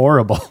is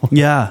horrible.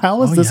 Yeah.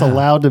 How is Oh, this yeah.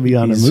 allowed to be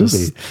on He's a movie?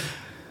 just-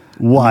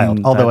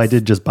 Wild. Although I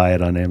that's- did just buy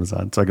it on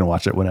Amazon, so I can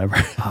watch it whenever.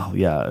 Oh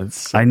yeah,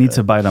 I need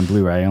to buy it on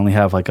Blu-ray. I only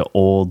have like an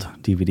old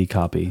DVD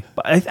copy.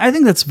 But I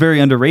think that's very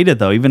underrated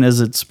though, even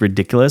as it's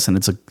ridiculous and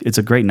it's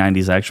a great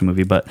 '90s action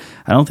movie. But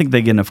I don't think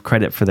they get enough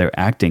credit for their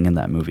acting in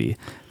that movie.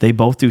 They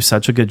both do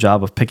such a good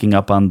job of picking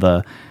up on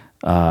the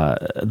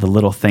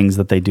little things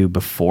that they do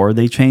before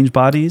they change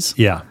bodies.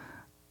 Yeah.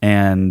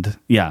 And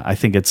yeah, I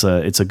think it's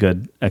a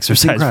good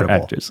exercise for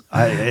actors.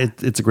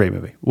 It's a great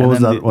movie. What And was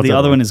then that? the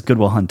other one is Good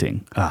Will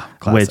Hunting,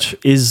 classic. which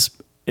is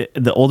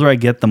the older I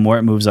get, the more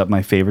it moves up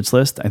my favorites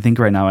list. I think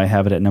right now I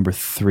have it at number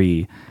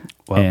 3,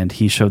 and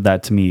he showed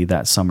that to me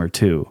that summer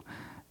too,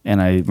 and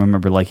I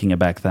remember liking it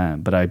back then.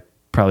 But I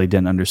probably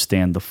didn't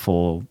understand the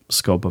full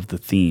scope of the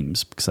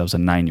themes because I was a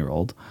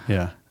 9-year-old.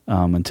 Yeah.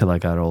 Until I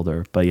got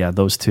older. But yeah,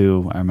 those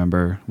 2 I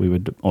remember we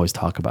would always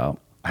talk about.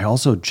 I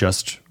also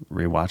just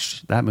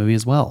rewatched that movie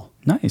as well.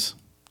 Nice.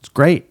 It's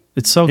great.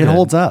 It's so It good.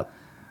 holds up.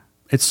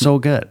 It's so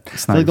good.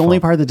 It's not Like your the only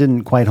fault. part that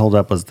didn't quite hold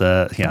up was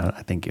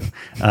thank you,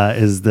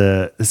 is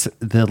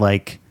the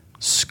like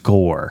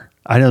score.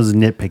 I know it was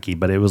nitpicky,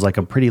 but it was like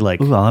a pretty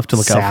like Ooh, I'll have to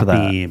look out for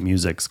that. sappy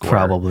music score.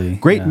 Probably,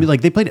 great. yeah.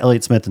 Like they played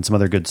Elliott Smith and some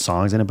other good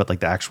songs in it, but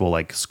like the actual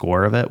like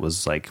score of it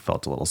was like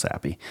felt a little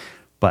sappy.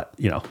 But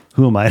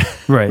who am I?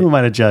 Right. Who am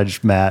I to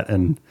judge Matt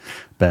and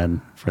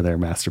Ben for their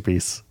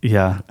masterpiece?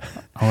 Yeah.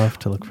 I'll have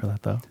to look for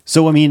that though.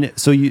 So I mean,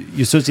 so you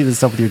associate this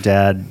stuff with your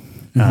dad.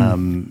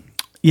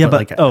 Yeah,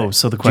 but like,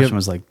 so the do you question have-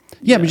 was like,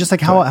 Yeah, but just like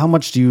how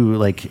much do you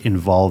like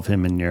involve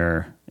him in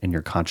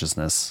your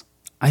consciousness?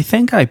 I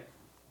think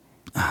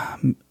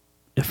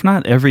if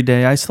not every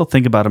day, I still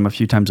think about him a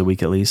few times a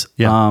week at least.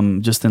 Yeah.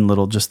 Just in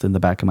the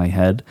back of my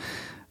head.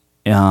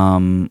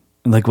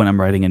 Like when I'm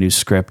writing a new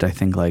script, I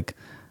think like,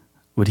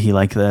 would he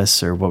like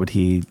this or what would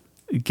he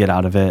get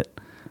out of it?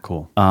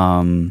 Cool.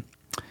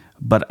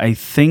 But I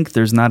think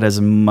there's not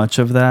as much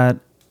of that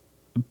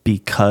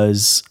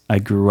because I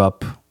grew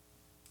up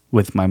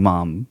with my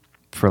mom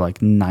for like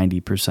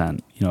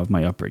 90%, of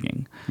my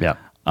upbringing. Yeah.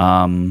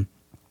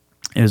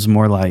 It was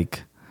more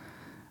like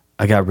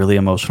I got really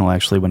emotional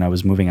actually when I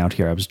was moving out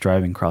here. I was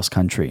driving cross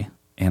country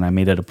and I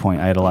made it a point.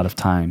 I had a lot of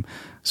time.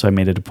 So I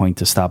made it a point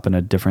to stop in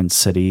a different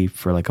city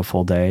for like a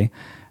full day.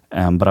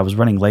 But I was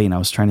running late and I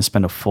was trying to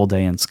spend a full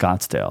day in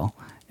Scottsdale.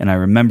 And I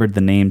remembered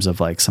the names of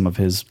like some of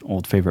his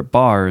old favorite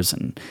bars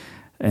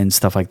and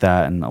stuff like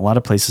that. And a lot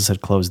of places had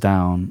closed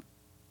down.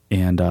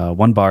 And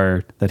one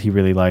bar that he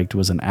really liked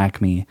was an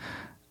Acme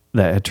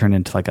that had turned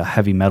into like a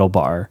heavy metal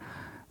bar.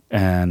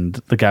 And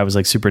the guy was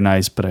like super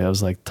nice, but I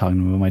was like talking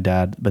to my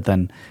dad. But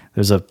then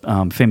there's a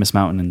famous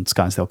mountain in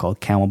Scottsdale called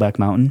Camelback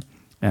Mountain.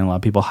 And a lot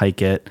of people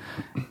hike it.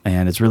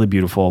 And it's really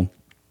beautiful.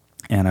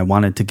 And I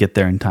wanted to get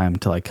there in time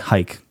to like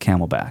hike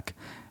Camelback.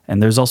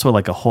 And there's also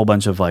like a whole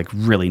bunch of like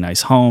really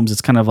nice homes.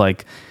 It's kind of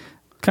like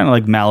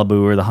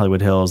Malibu or the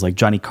Hollywood Hills. Like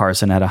Johnny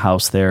Carson had a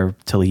house there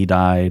till he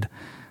died.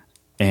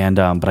 And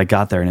but I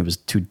got there and it was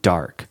too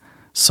dark.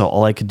 So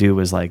all I could do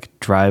was like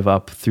drive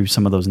up through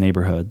some of those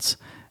neighborhoods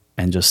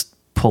and just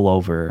pull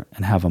over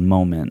and have a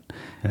moment.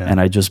 Yeah. And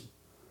I just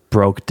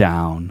broke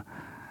down,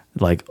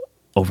 like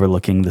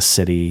overlooking the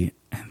city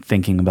and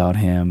thinking about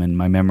him and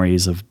my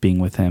memories of being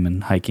with him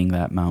and hiking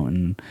that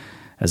mountain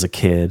as a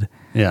kid.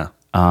 Yeah.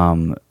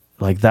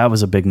 Like that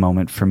was a big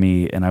moment for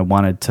me, and I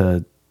wanted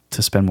to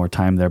spend more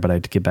time there, but I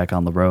had to get back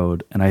on the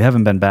road, and I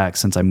haven't been back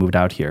since I moved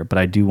out here, but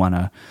I do want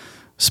to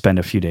spend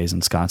a few days in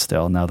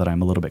Scottsdale now that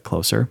I'm a little bit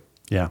closer.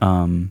 Yeah.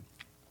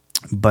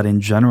 But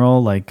in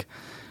general, like,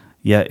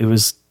 yeah, it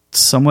was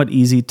somewhat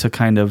easy to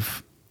kind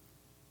of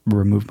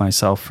remove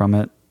myself from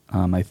it.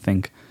 I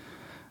think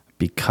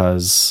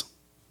because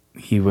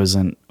he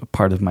wasn't a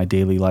part of my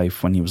daily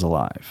life when he was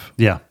alive.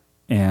 Yeah.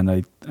 And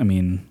I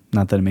mean,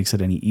 not that it makes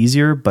it any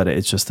easier, but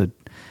it's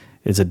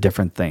a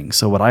different thing.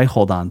 So what I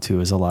hold on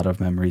to is a lot of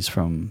memories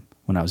from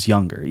when I was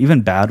younger,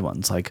 even bad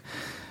ones. Like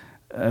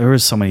there were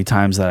so many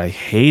times that I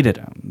hated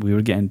him. We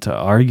would get into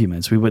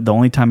arguments. The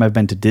only time I've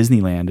been to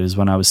Disneyland is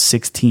when I was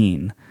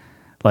 16.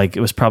 Like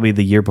it was probably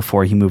the year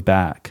before he moved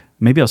back.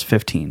 Maybe I was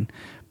 15,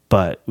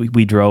 but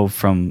we drove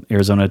from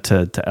Arizona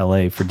to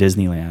LA for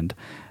Disneyland,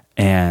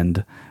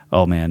 and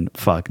oh man,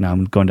 fuck, now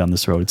I'm going down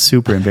this road. It's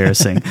super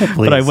embarrassing.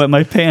 But I wet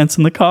my pants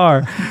in the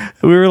car.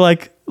 We were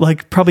like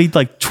probably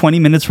like 20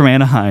 minutes from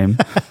Anaheim.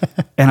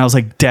 And I was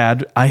like,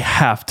 Dad, I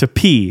have to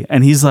pee.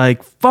 And he's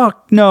like,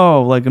 fuck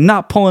no, like I'm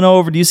not pulling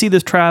over. Do you see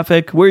this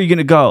traffic? Where are you going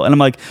to go? And I'm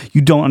like, you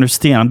don't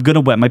understand. I'm going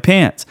to wet my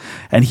pants.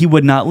 And he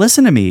would not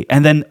listen to me.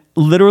 And then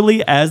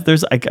literally as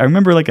there's like, I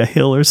remember like a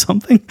hill or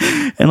something.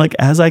 And like,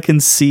 as I can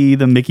see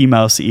the Mickey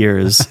Mouse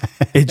ears,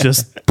 it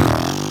just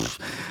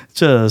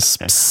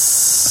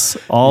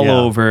all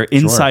over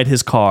inside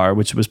his car,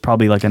 which was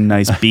probably like a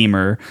nice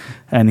Beamer.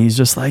 And he's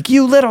just like,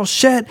 you little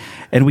shit.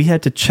 And we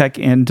had to check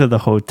into the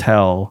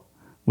hotel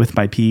with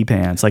my pee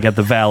pants, like at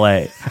the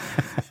valet.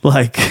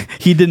 Like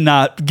he did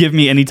not give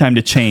me any time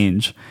to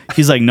change.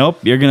 He's like, nope,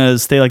 you're going to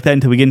stay like that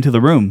until we get into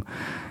the room.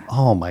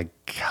 Oh my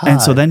God.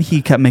 And so then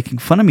he kept making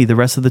fun of me the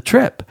rest of the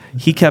trip.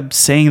 He kept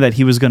saying that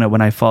he was going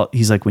to,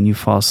 he's like, when you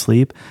fall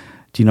asleep,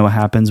 do you know what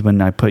happens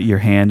when I put your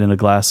hand in a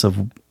glass of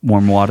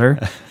warm water?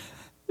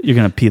 You're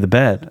going to pee the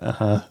bed.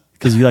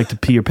 Because you like to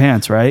pee your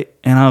pants, right?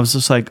 And I was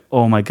just like,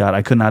 oh my God,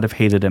 I could not have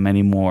hated him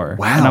anymore.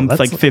 Wow. And I'm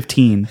like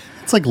 15.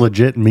 It's like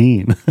legit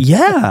mean.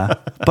 Yeah.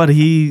 But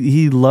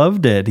he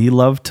loved it. He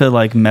loved to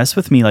like mess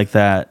with me like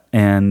that.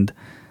 And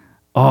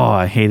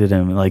I hated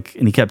him. Like,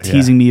 and he kept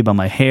teasing me about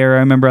my hair. I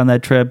remember on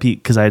that trip,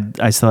 because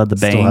I still had the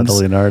bangs. Still had the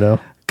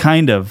Leonardo.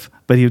 Kind of.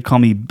 But he would call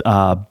me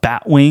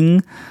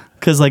Batwing.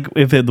 Because like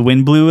if the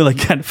wind blew, it like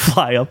kind of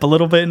fly up a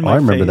little bit in my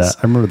face. I remember that.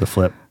 I remember the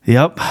flip.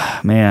 Yep,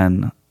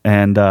 man.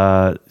 And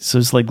so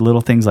it's like little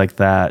things like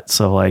that.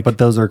 So like, but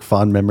those are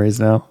fond memories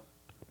now.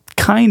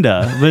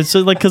 Kinda, but it's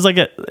just like because like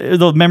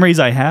the memories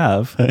I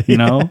have, you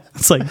know,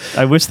 it's like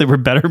I wish they were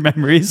better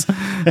memories.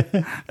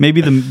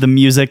 Maybe the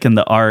music and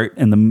the art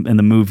and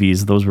the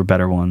movies, those were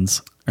better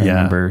ones. I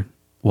remember.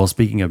 Well,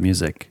 speaking of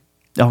music.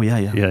 Oh yeah.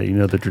 You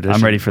know the tradition.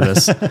 I'm ready for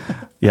this.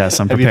 Yes,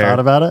 I'm prepared. Have you thought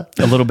about it?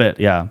 A little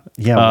bit, yeah.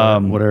 Yeah.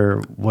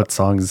 What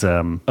songs?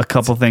 A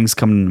couple things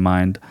come to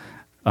mind.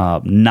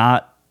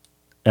 Not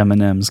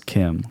Eminem's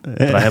Kim,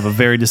 but I have a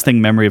very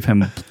distinct memory of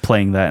him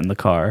playing that in the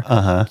car,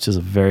 which is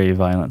a very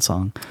violent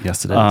song.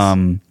 Yes, it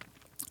is.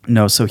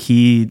 No, so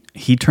he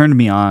turned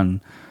me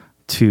on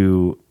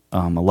to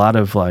a lot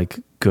of like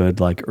good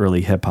like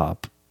early hip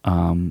hop.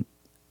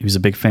 He was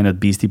a big fan of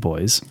Beastie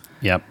Boys.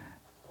 Yep.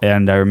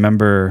 And I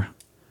remember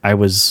I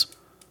was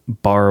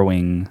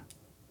borrowing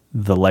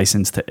the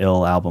License to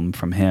Ill album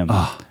from him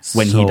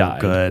when he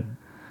died. Good.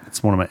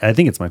 It's I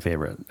think it's my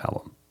favorite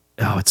album.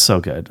 Oh, it's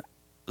so good.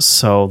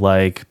 So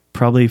like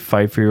probably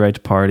Fight for Your Right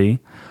to Party.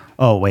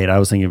 Oh wait, I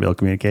was thinking of Ill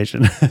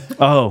Communication.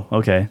 Oh,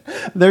 okay.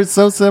 They're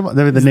so similar.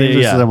 The names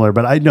are similar,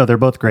 but I know they're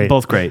both great.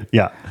 Both great.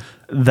 Yeah.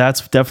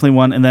 That's definitely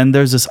one. And then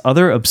there's this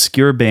other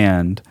obscure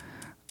band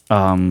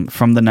from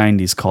the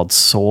 90s called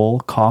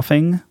Soul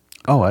Coughing.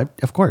 Oh,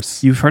 of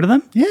course. You've heard of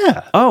them?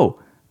 Yeah. Oh,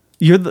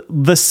 you're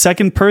the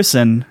second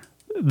person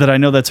that I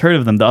know that's heard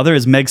of them. The other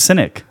is Meg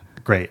Cynic.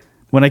 Great.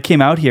 When I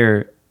came out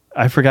here,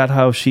 I forgot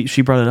how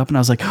she brought it up, and I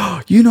was like,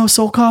 oh, you know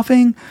Soul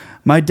Coughing?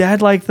 My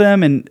dad liked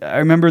them, and I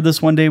remember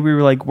this one day we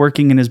were like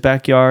working in his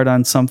backyard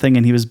on something,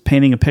 and he was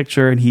painting a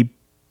picture, and he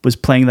was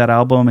playing that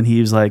album, and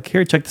he was like,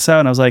 here, check this out.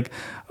 And I was like,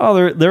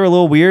 oh, they're a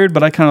little weird,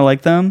 but I kind of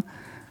like them.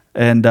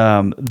 And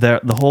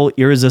the whole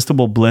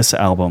Irresistible Bliss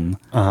album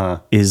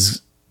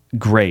is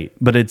great,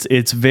 but it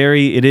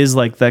is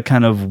like that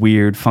kind of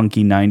weird,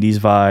 funky 90s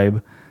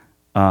vibe.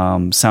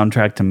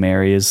 Soundtrack to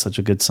Mary is such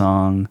a good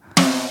song.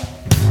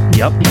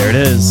 Yep, there it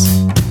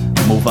is.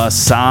 Move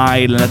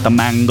aside, let the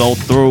man go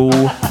through.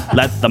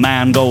 Let the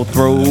man go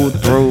through.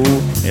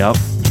 Yep.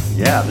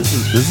 Yeah, this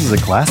is a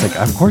classic.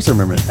 Of course, I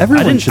remember it.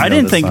 Everyone should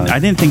know this song. I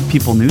didn't think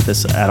people knew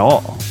this at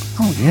all.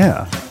 Oh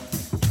yeah.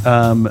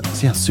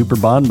 So yeah, Super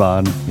Bon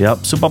Bon.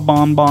 Yep, Super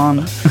Bon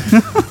Bon.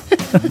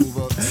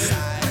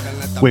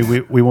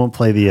 Wait, we won't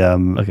play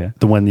the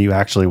one you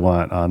actually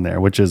want on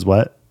there, which is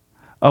what?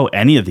 Oh,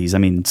 any of these. I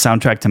mean,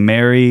 Soundtrack to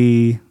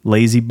Mary,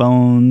 Lazy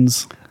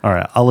Bones. All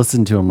right, I'll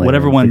listen to them later.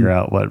 Whatever one figure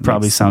out what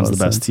probably sounds the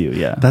best to you.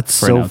 Yeah, that's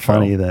so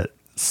funny that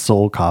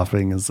Soul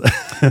Coughing is.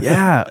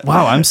 Yeah,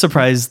 wow. I'm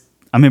surprised.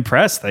 I'm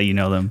impressed that you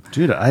know them.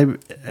 Dude, I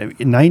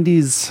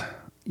 90s,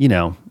 you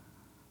know,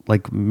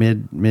 like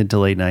mid to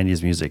late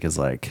 90s music is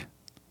like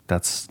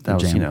that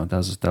was, you know,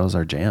 that was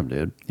our jam,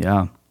 dude.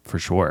 Yeah, for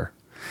sure.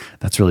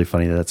 That's really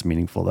funny that that's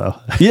meaningful though.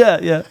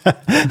 Yeah.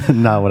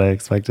 Not what I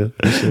expected.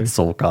 Sure.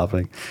 Soul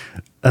coughing.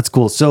 That's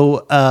cool.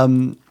 So,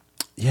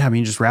 yeah, I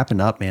mean, just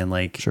wrapping up, man,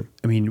 like, sure.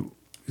 I mean,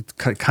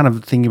 kind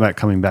of thinking about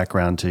coming back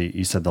around to,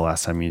 you said the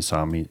last time you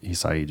saw me, he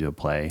saw you do a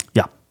play.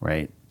 Yeah.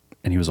 Right.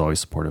 And he was always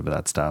supportive of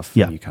that stuff.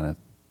 Yeah. And you kind of,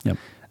 yep.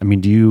 I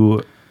mean,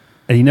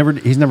 and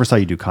he's never saw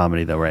you do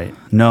comedy though, right?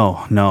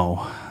 No.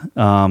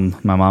 My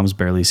mom's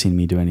barely seen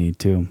me do any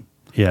too.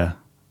 Yeah.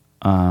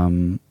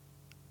 Do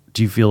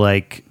you feel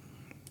like,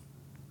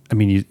 I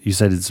mean, you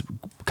said it's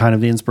kind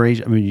of the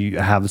inspiration. I mean, you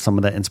have some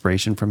of that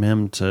inspiration from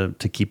him to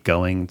keep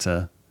going,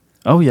 to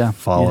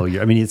follow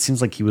you. I mean, it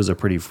seems like he was a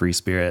pretty free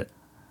spirit.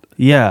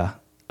 Yeah.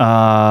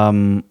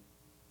 I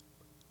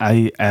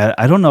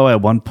don't know.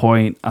 At one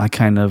point, I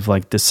kind of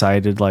like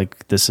decided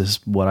like this is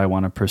what I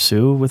want to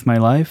pursue with my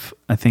life.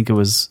 I think it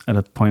was at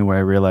a point where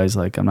I realized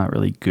like I'm not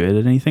really good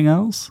at anything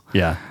else.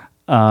 Yeah.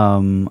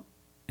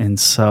 And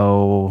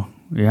so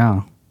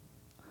yeah.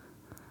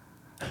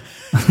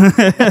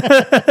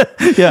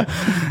 Yeah,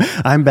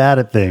 I'm bad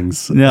at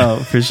things. No,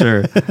 for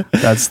sure.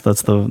 That's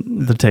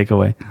the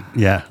takeaway.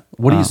 Yeah.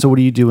 What are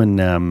you doing?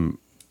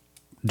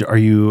 What are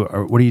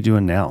you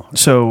doing now?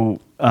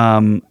 So,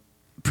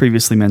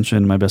 previously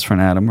mentioned my best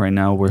friend Adam. Right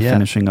now, we're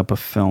finishing up a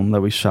film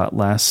that we shot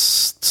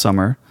last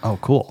summer. Oh,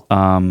 cool.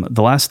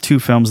 The last 2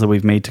 films that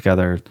we've made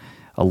together,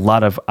 a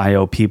lot of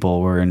IO people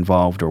were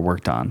involved or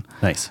worked on.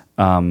 Nice.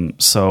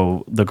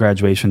 So the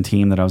graduation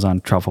team that I was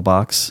on, Truffle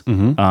Box,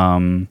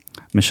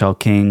 Michelle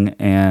King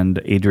and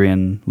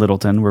Adrian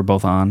Littleton were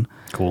both on.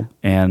 Cool.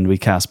 And we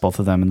cast both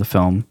of them in the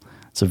film.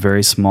 It's a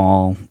very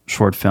small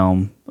short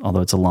film,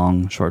 although it's a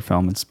long short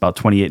film. It's about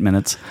 28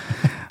 minutes.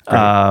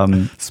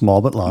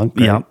 Small but long.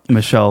 Great. Yeah.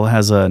 Michelle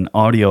has an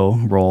audio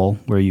role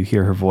where you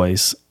hear her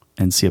voice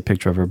and see a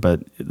picture of her,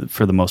 but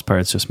for the most part,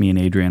 it's just me and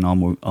Adrian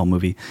all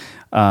movie.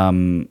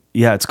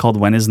 It's called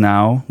When Is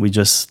Now. We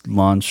just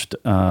launched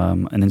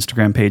an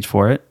Instagram page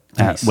for it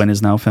at When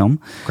Is Now Film.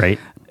 Great.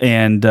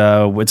 And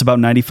it's about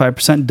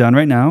 95% done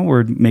right now.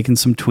 We're making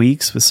some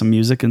tweaks with some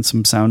music and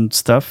some sound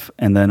stuff,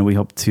 and then we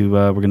hope to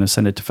we're going to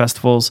send it to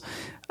festivals.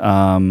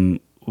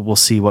 We'll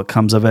see what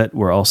comes of it.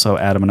 We're also,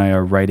 Adam and I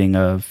are writing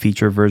a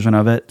feature version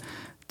of it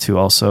to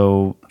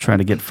also try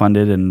to get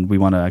funded, and we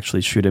want to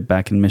actually shoot it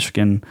back in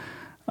Michigan.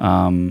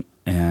 And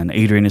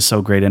Adrian is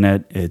so great in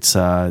it.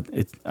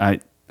 I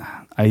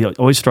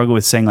always struggle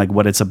with saying like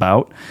what it's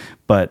about,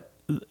 but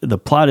the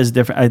plot is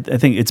different. I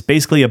think it's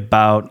basically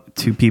about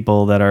 2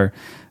 people that are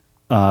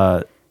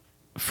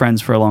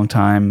friends for a long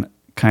time,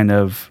 kind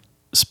of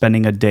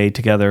spending a day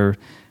together,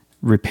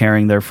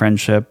 repairing their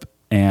friendship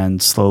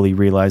and slowly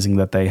realizing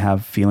that they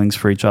have feelings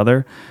for each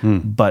other.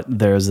 But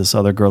there's this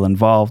other girl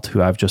involved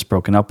who I've just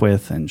broken up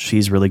with, and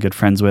she's really good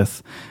friends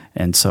with.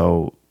 And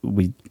so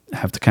we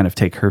have to kind of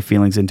take her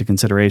feelings into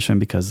consideration,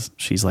 because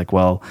she's like,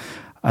 well,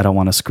 I don't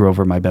want to screw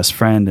over my best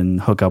friend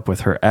and hook up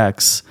with her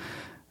ex,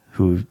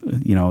 who,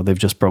 you know, they've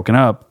just broken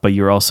up, but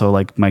you're also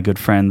like my good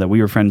friend that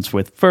we were friends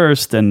with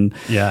first. And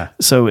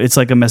so it's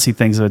like a messy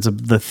thing. So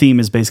the theme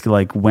is basically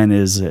like, when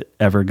is it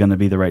ever going to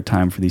be the right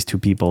time for these 2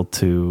 people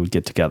to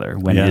get together?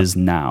 When is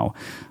now?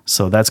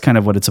 So that's kind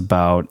of what it's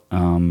about.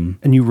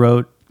 And you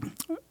wrote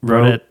it,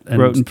 wrote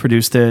and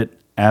produced it.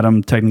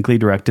 Adam technically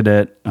directed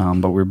it,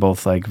 but we're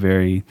both like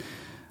very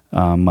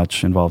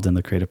much involved in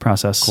the creative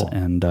process. Cool.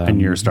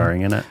 And you're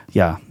starring in it.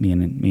 Yeah, me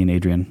and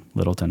Adrian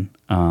Littleton.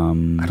 I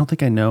don't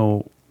think I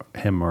know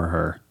him or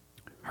her.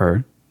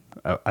 Her.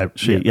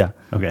 Yeah.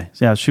 Okay.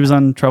 Yeah, she was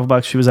on Travel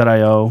Box. She was at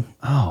IO.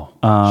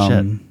 Oh,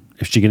 shit.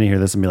 Is she going to hear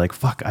this and be like,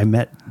 fuck, I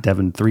met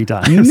Devin 3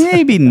 times?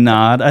 Maybe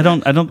not. I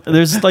don't,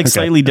 there's like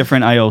slightly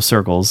different IO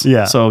circles.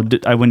 Yeah. So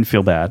I wouldn't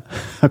feel bad.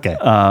 Okay.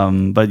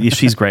 But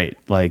she's great.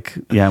 Like,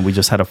 yeah, we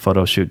just had a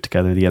photo shoot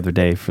together the other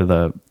day for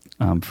the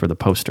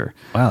poster.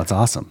 Wow, that's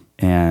awesome.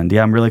 And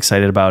yeah, I'm really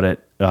excited about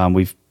it.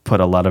 We've put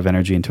a lot of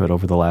energy into it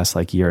over the last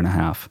like year and a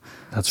half.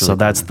 That's really cool.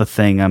 That's the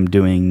thing I'm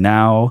doing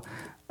now.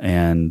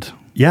 And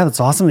yeah,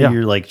 that's awesome that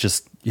you're like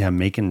just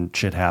making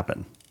shit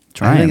happen.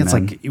 I think it's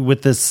like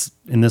with this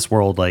in this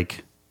world,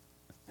 like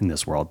in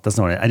this world. That's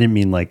not what I didn't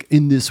mean like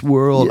in this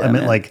world. Yeah, I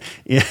meant like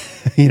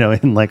you know,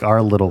 in like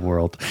our little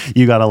world.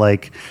 You gotta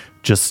like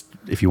just,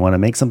 if you want to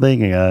make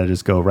something, you gotta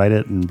just go write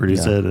it and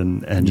produce it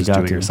and just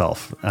do it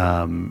yourself,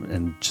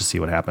 and just see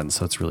what happens.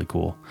 So it's really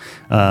cool.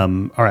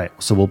 All right,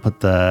 so we'll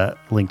put the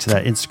link to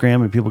that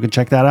Instagram and people can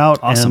check that out.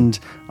 Awesome. And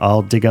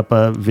I'll dig up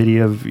a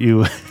video of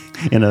you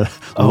in a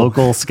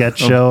local sketch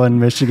show in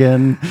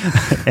Michigan.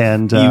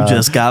 And you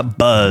just got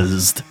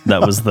buzzed.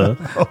 That was the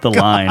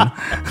line.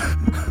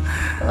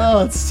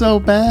 Oh, it's so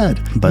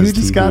bad. Buzz you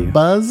just TV. Got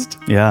buzzed?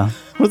 Yeah.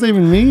 What does that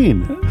even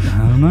mean?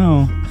 I don't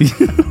know.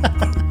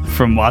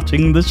 From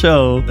watching the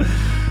show,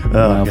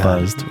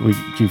 buzzed. Can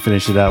you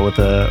finish it out with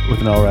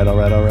an all right?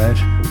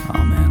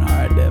 Oh man, all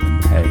right,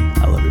 Devin. Hey,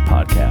 I love your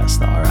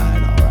podcast. All right.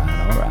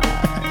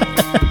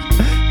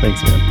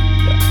 Thanks, man.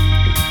 Yeah.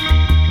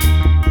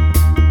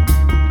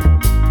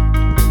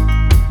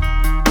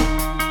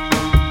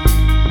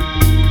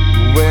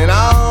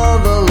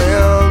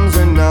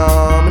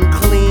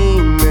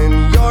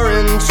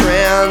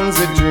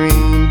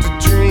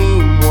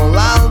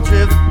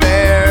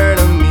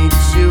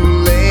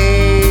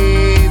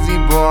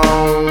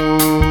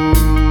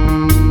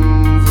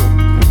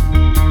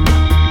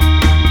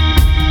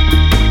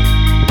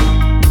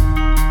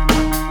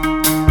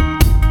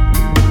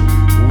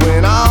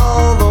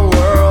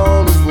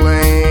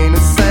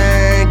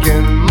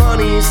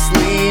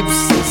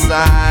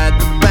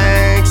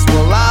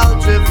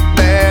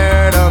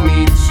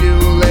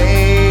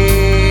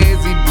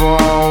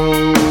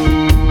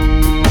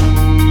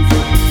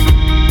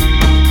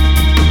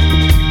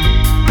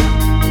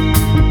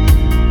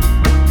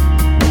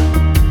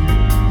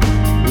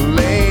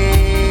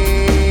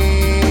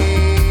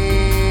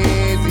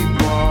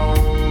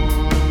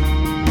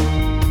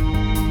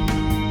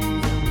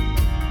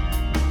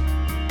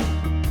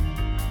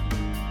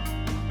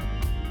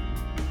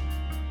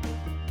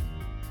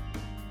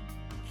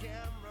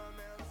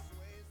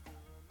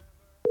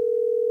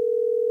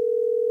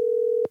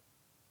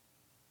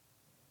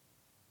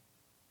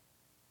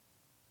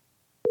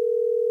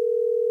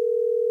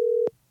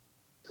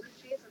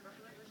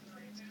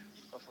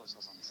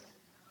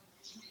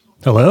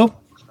 Hello?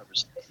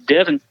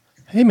 Devin.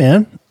 Hey,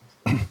 man.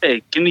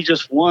 Hey, give me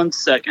just 1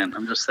 second.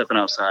 I'm just stepping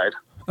outside.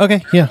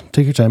 Okay, yeah,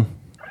 take your time.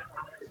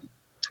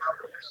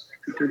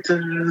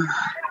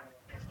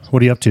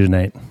 What are you up to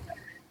tonight?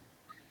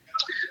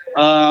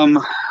 I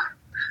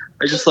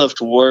just left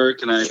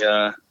work and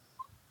I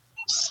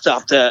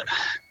stopped at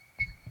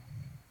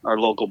our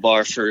local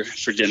bar for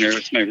dinner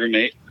with my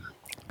roommate.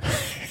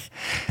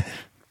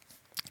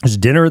 It's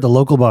dinner at the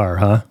local bar,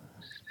 huh?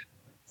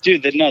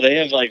 Dude, they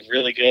have like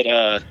really good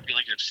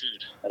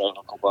food at our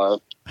local bar.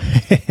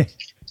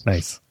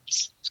 Nice.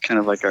 It's kind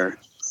of like our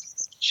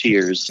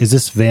Cheers. Is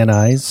this Van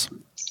Nuys?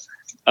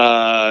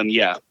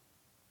 Yeah.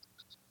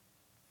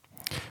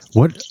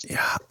 What?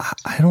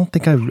 I don't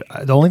think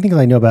the only things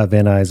I know about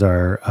Van Nuys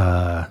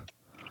are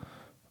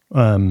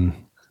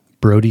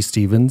Brody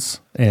Stevens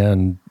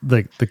and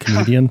the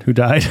comedian who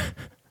died.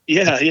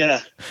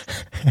 Yeah.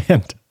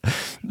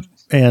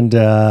 and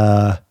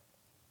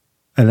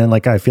then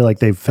like I feel like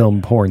they've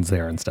filmed porns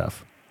there and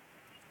stuff.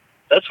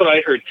 That's what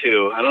I heard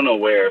too. I don't know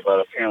where,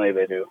 but apparently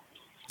they do.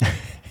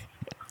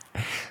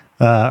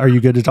 Are you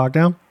good to talk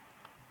now?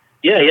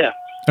 Yeah.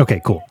 Okay,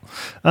 cool.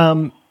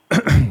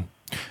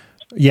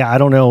 Yeah, I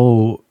don't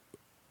know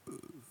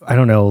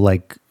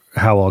like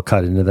how I'll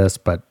cut into this,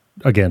 but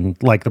again,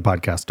 like the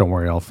podcast, don't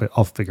worry, I'll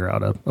figure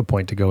out a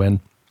point to go in.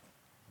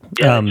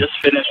 Yeah, I just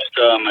finished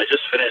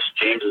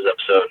James's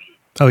episode.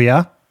 Oh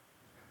yeah?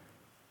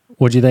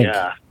 What'd you think?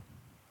 Yeah.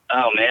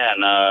 Oh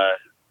man,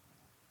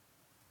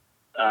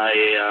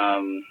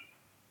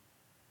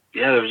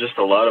 there was just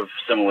a lot of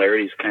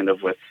similarities kind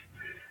of with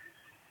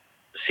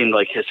seemed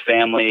like his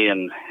family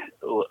and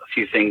a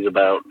few things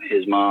about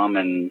his mom,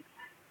 and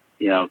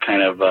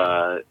kind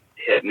of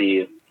hit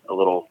me a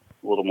little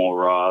more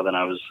raw than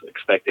I was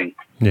expecting.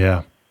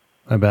 Yeah,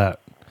 I bet.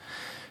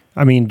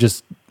 I mean,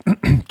 just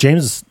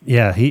James.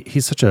 Yeah,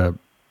 he's such a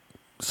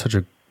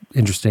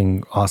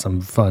interesting,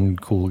 awesome, fun,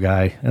 cool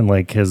guy, and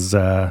like his.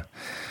 I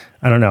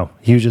don't know.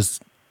 He was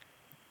just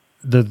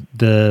I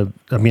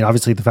mean,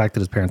 obviously the fact that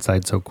his parents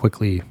died so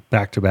quickly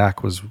back to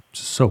back was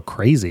just so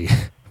crazy,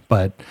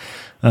 but.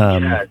 Yeah, tell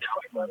me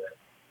about it.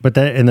 But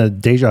that and the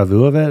deja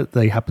vu of it,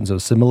 they happen so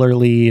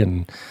similarly,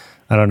 and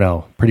I don't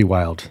know, pretty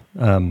wild.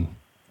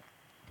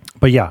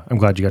 But yeah, I'm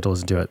glad you got to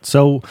listen to it.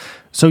 So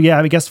yeah,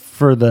 I guess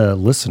for the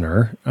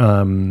listener,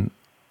 and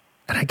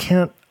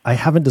I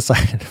haven't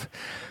decided.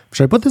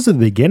 Should I put this at the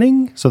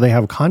beginning so they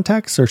have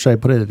context, or should I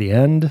put it at the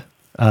end?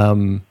 I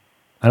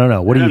don't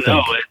know. What do you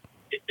think?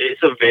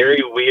 It's a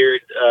very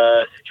weird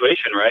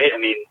situation, right? I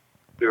mean,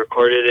 we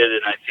recorded it in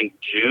I think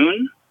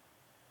June.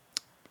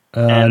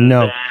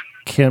 No,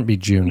 can't be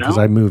June because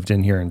I moved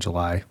in here in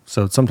July.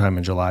 So it's sometime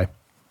in July.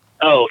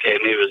 Oh, okay.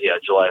 Maybe it was,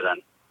 July then.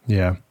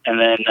 Yeah. And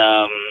then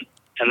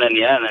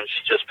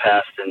she just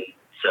passed in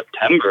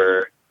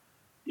September,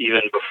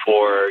 even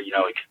before, it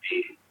could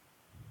be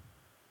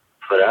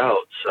put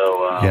out.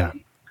 So, yeah.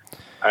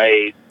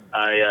 I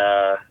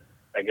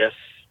guess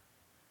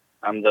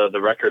I'm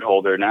the record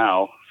holder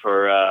now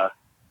for,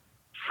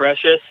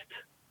 freshest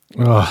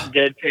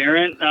dead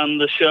parent on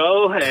the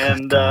show,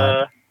 and,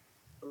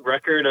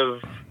 record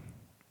of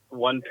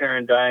one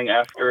parent dying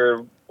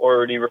after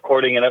already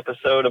recording an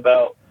episode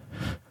about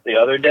the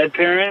other dead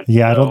parent.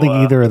 Yeah, I don't think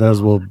either of those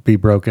will be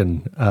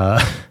broken.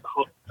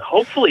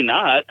 Hopefully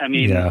not. I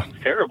mean, it's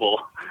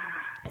terrible.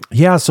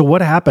 Yeah. So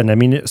what happened? I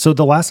mean,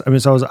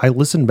 I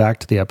listened back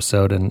to the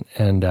episode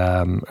and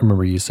I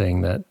remember you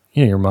saying that,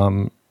 your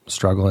mom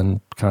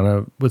struggling kind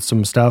of with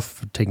some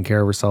stuff, taking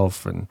care of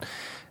herself and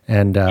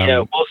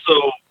yeah. Also,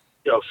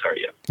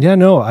 sorry. Yeah. Yeah,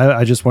 no,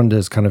 I just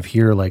wanted to kind of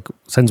hear, like,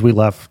 since we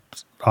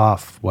left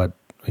off, what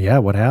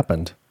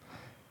happened?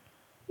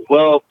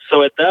 Well,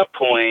 so at that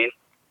point,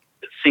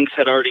 things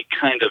had already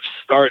kind of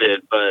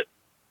started, but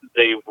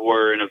they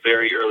were in a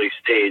very early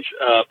stage.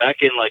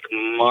 Back in like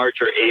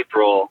March or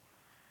April,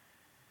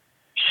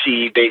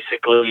 she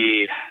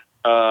basically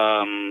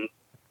kind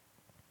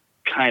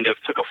of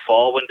took a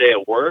fall one day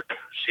at work.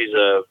 She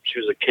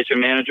was a kitchen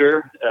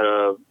manager at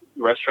a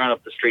restaurant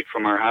up the street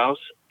from our house,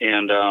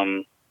 and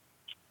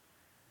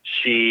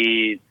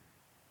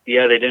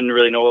they didn't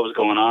really know what was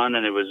going on,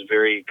 and it was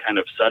very kind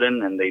of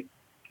sudden, and they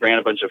ran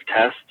a bunch of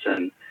tests,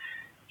 and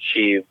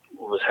she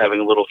was having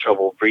a little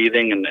trouble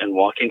breathing and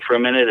walking for a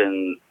minute,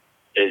 and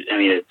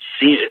it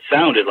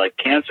sounded like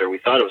cancer. We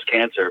thought it was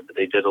cancer, but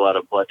they did a lot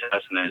of blood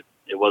tests, and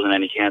it wasn't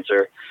any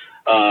cancer.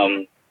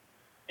 And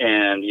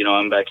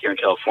I'm back here in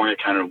California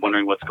kind of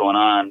wondering what's going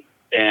on,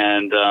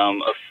 and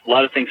a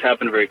lot of things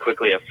happened very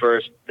quickly. At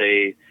first,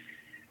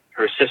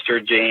 her sister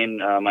Jane,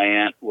 my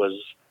aunt, was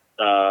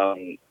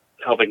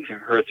helping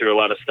her through a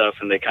lot of stuff,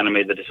 and they kind of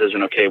made the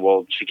decision, okay,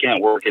 well, she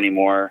can't work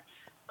anymore.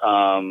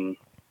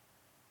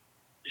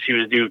 She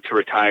was due to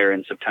retire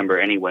in September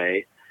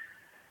anyway.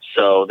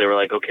 So they were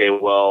like, okay,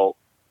 well,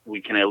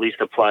 we can at least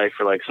apply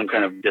for like some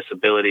kind of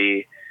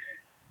disability,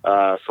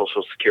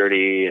 Social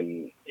Security,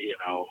 and,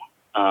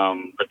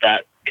 but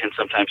that can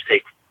sometimes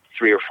take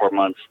 3 or 4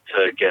 months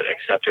to get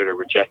accepted or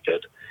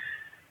rejected.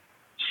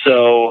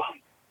 So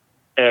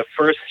at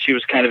first she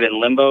was kind of in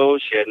limbo.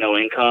 She had no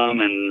income,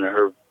 and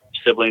her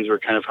siblings were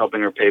kind of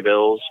helping her pay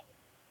bills.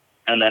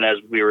 And then as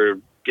we were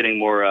getting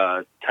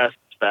more tests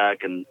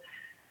back, and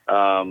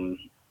kind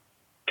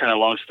of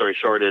long story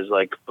short is,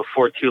 like,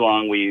 before too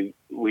long we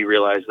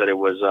realized that it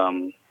was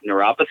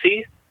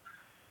neuropathy,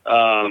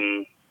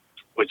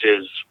 which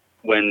is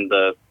when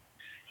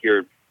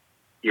your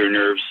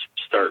nerves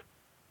start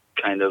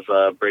kind of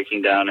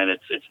breaking down, and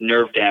it's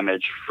nerve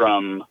damage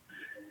from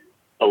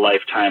a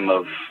lifetime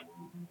of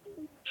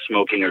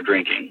smoking or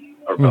drinking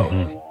or both.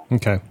 Mm-hmm.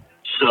 Okay.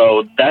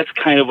 So that's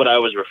kind of what I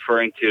was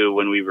referring to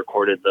when we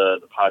recorded the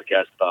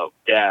podcast about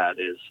Dad.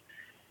 Is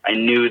I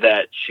knew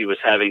that she was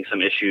having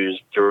some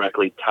issues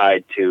directly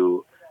tied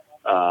to,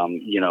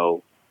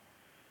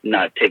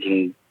 not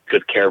taking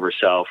good care of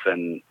herself,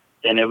 and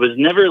it was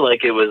never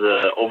like it was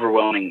a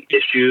overwhelming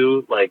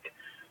issue. Like,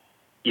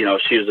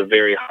 she was a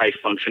very high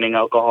functioning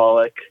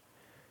alcoholic.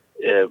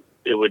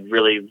 It would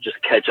really just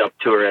catch up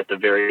to her at the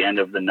very end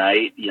of the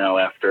night,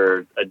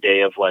 after a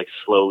day of like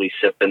slowly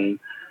sipping,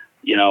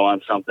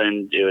 on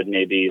something. It would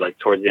maybe like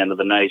towards the end of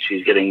the night,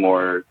 she's getting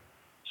more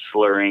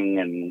slurring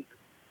and,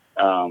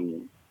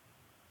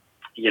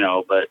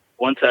 but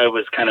once I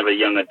was kind of a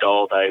young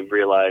adult, I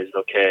realized,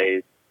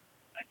 okay,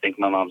 I think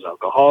my mom's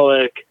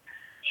alcoholic.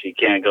 She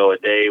can't go a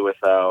day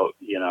without,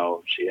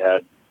 she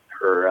had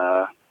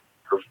her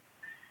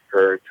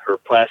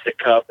plastic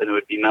cup, and it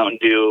would be Mountain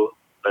Dew,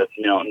 but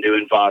Mountain Dew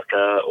in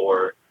vodka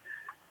or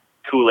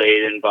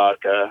Kool-Aid in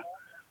vodka.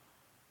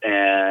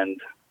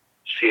 And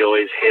she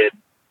always hid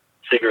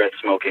cigarette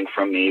smoking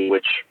from me,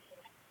 which,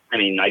 I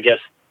mean, I guess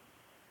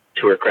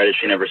to her credit,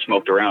 she never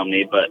smoked around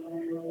me, but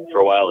for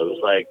a while it was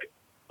like,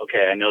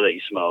 okay, I know that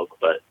you smoke,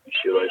 but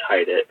she would always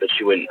hide it, but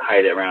she wouldn't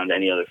hide it around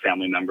any other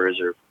family members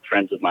or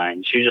friends of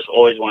mine. She just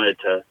always wanted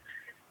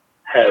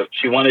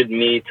she wanted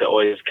me to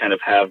always kind of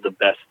have the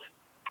best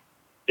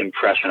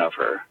impression of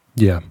her.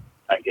 Yeah.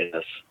 I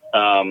guess.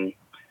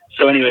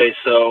 So anyway,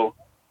 so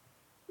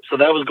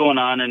that was going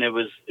on, and it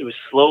was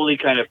slowly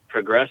kind of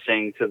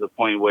progressing to the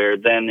point where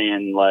then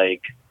in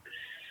like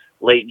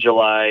late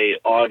July,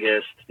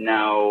 August,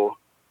 now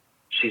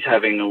she's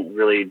having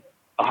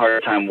a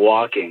hard time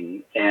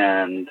walking,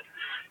 and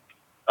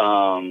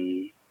her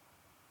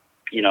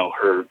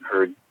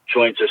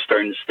joints are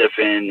starting to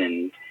stiffen,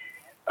 and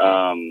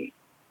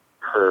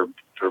her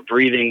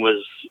breathing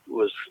was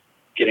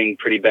getting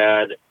pretty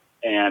bad.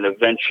 And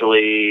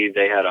eventually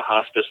they had a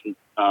hospice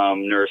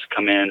nurse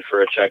come in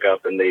for a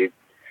checkup, and they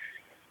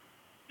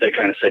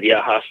kind of said,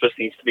 yeah, hospice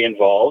needs to be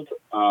involved.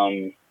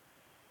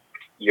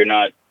 You're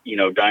not,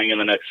 dying in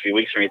the next few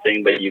weeks or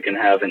anything, but you can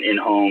have an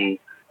in-home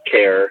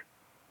care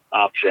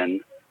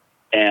option.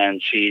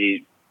 And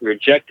she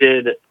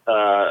rejected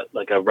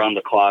like a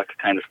round-the-clock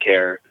kind of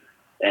care.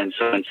 And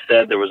so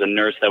instead there was a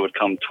nurse that would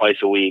come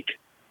twice a week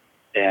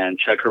and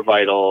check her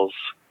vitals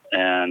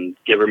and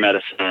give her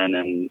medicine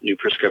and new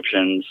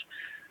prescriptions.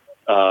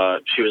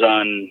 She was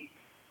on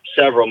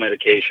several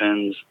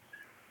medications.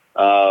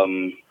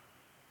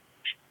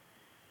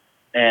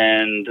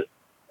 And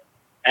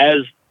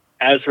as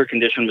her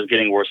condition was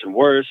getting worse and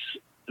worse,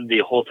 the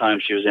whole time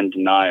she was in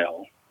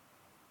denial.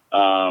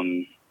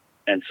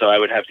 And so I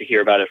would have to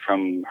hear about it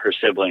from her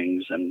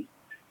siblings, and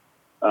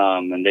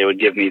they would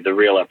give me the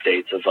real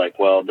updates of like,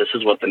 well, this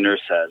is what the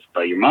nurse says,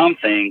 but your mom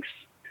thinks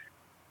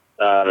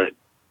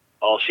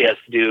all she has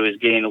to do is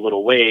gain a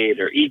little weight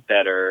or eat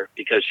better,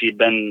 because she'd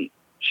been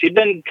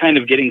kind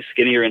of getting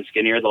skinnier and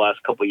skinnier the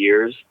last couple of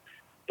years,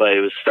 but it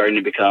was starting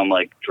to become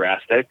like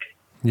drastic.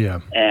 Yeah.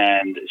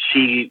 And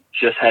she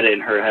just had it in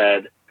her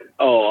head,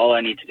 oh, all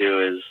I need to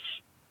do is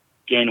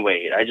gain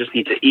weight. I just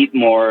need to eat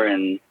more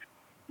and,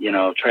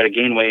 try to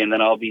gain weight, and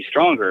then I'll be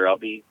stronger. I'll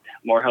be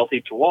more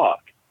healthy to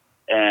walk.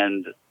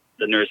 And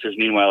the nurses,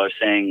 meanwhile, are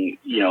saying,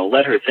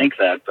 let her think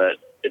that, but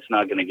it's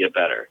not going to get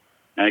better.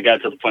 And it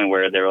got to the point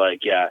where they were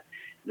like, yeah,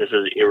 this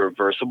is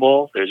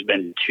irreversible. There's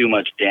been too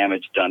much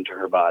damage done to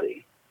her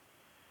body.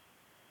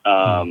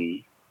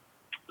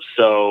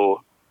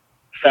 So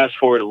fast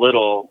forward a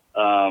little,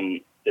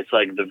 it's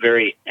like the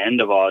very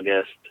end of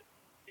August,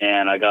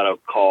 and I got a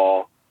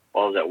call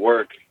while I was at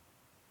work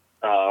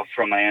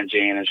from my Aunt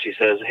Jane, and she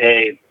says,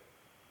 hey,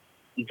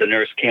 the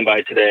nurse came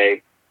by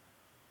today.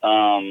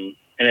 And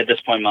at this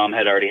point, Mom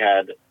had already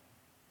had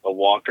a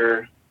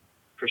walker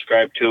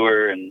prescribed to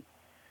her, and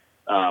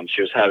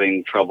she was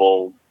having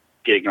trouble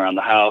getting around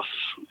the house,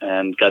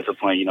 and got to the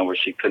point, where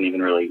she couldn't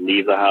even really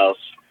leave the house.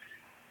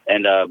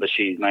 And but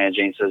my Aunt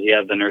Jane says,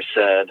 yeah, the nurse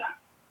said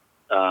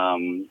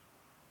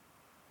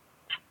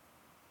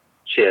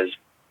she has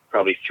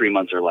probably 3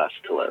 months or less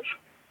to live.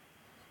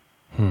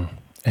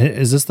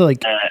 Is this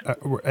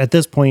at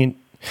this point?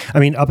 I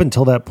mean, up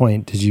until that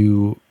point,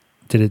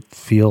 did it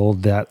feel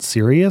that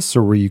serious,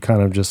 or were you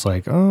kind of just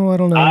like, oh, I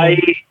don't know? I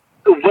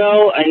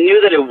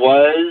knew that it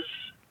was,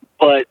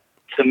 but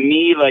to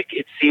me, like,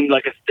 it seemed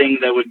like a thing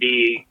that would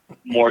be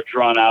more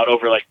drawn out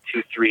over like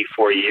 2, 3,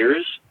 4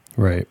 years.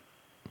 Right.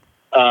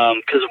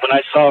 Because when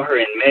I saw her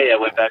in May, I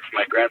went back for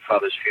my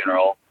grandfather's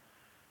funeral,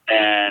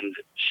 and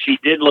she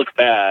did look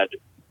bad,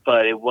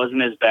 but it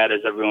wasn't as bad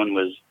as everyone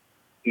was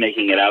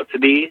making it out to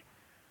be.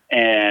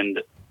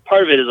 And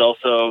part of it is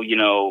also,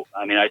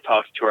 I mean, I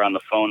talked to her on the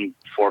phone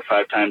 4 or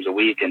 5 times a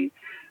week, and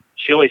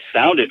she always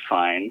sounded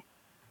fine,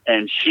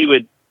 and she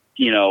would,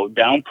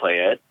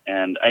 downplay it.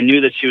 And I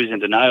knew that she was in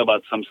denial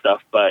about some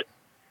stuff, but,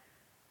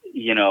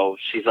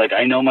 she's like,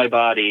 I know my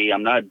body.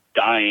 I'm not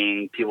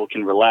dying. People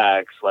can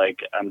relax.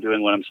 Like, I'm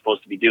doing what I'm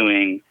supposed to be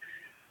doing.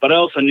 But I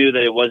also knew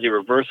that it was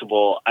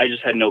irreversible. I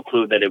just had no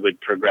clue that it would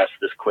progress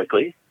this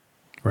quickly.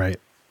 Right.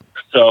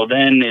 So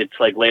then it's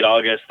like late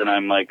August, and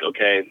I'm like,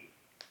 okay,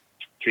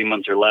 3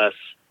 months or less.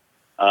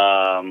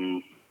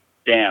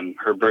 Damn,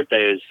 her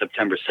birthday is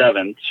September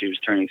 7th. She was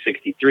turning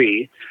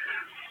 63.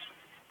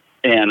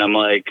 And I'm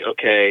like,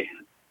 okay,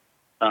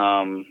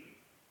 or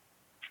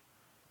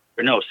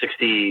no,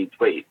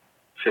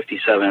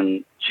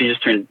 57. She was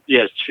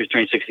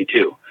turning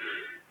 62.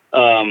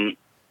 And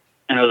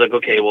I was like,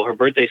 okay, well, her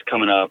birthday's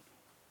coming up.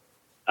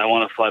 I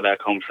want to fly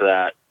back home for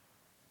that.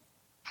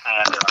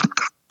 And,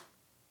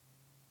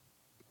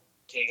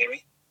 can you hear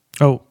me?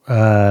 Oh,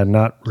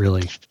 not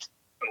really.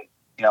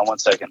 Yeah, 1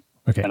 second.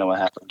 Okay. I know what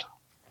happened.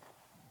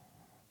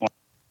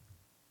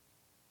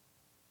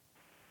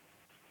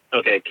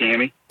 Okay, can you hear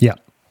me? Yeah.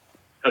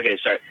 Okay,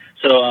 sorry.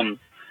 So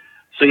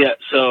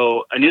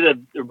I knew that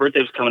her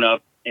birthday was coming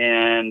up,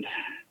 and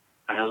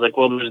I was like,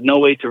 well, there's no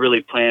way to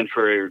really plan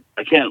for.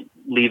 I can't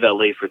leave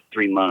LA for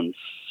 3 months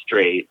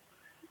straight.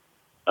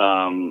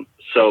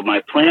 So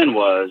my plan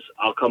was,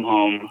 I'll come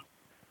home,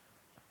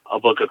 I'll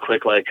book a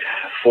quick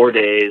 4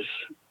 days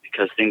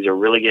because things are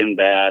really getting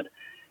bad,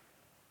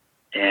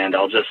 and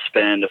I'll just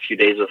spend a few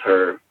days with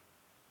her,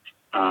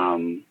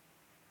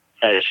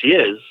 as she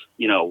is,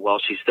 while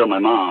she's still my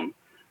mom,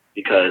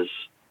 because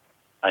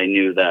I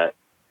knew that,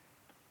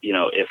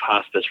 if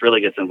hospice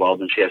really gets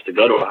involved and she has to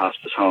go to a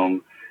hospice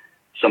home,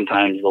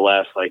 sometimes the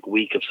last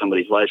week of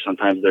somebody's life,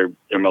 sometimes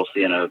they're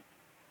mostly in a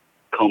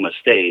coma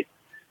state.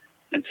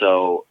 And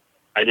so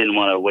I didn't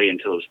want to wait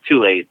until it was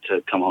too late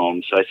to come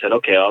home. So I said,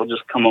 okay, I'll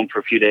just come home for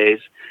a few days.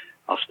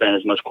 I'll spend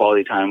as much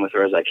quality time with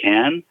her as I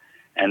can.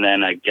 And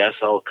then I guess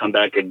I'll come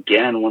back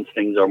again once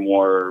things are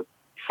more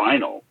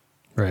final.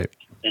 Right.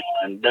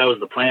 And that was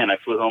the plan. I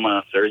flew home on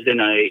a Thursday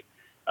night,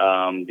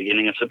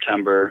 beginning of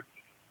September,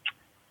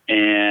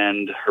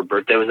 and her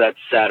birthday was that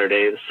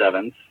Saturday, the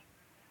 7th.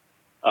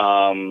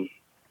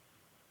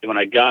 When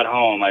I got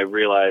home, I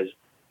realized,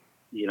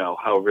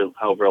 how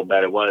real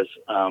bad it was.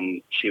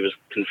 She was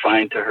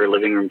confined to her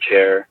living room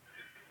chair.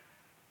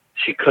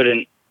 She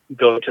couldn't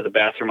go to the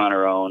bathroom on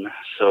her own,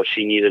 so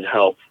she needed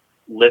help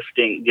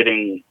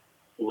getting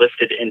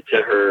lifted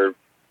into her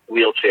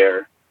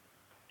wheelchair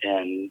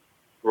and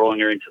rolling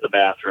her into the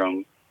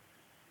bathroom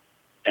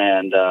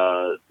and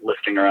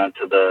lifting her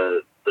onto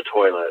the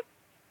toilet.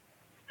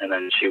 And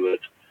then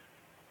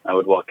I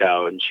would walk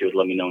out, and she would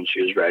let me know when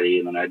she was ready,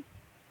 and then I'd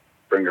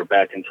bring her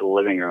back into the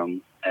living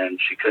room. And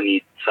she couldn't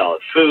eat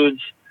solid foods.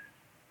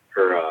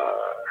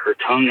 Her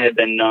tongue had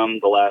been numb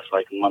the last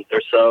month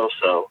or so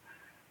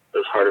it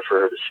was harder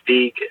for her to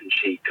speak, and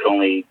she could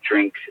only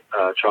drink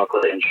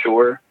chocolate and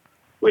Ensure,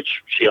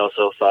 which she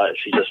also thought if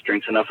she just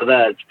drinks enough of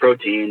that, it's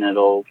protein,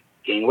 it'll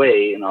gain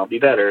weight and I'll be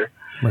better.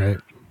 Right.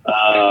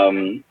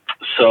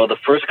 So the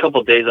first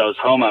couple of days I was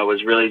home, I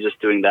was really just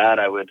doing that.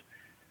 I would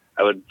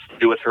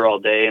do with her all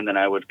day, and then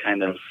I would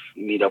kind of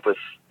meet up with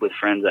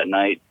friends at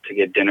night to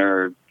get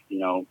dinner,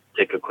 or,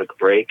 take a quick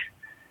break.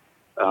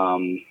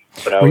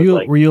 But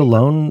were you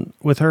alone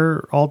with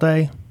her all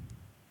day?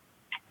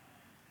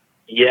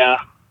 Yeah.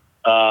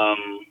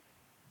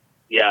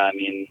 I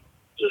mean,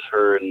 just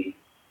her and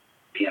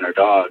me and our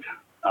dog.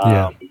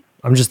 Yeah.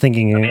 I'm just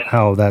thinking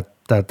how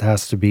that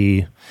has to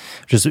be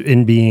just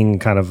in being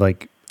kind of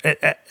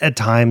at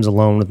times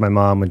alone with my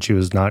mom when she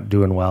was not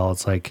doing well.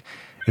 It's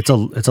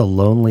it's a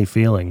lonely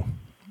feeling,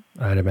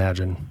 I'd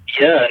imagine.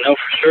 Yeah, no,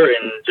 for sure.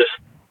 And just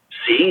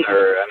seeing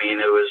her, I mean,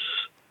 it was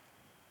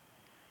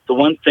the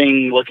one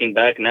thing looking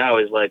back now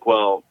is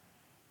well,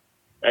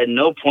 at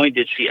no point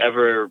did she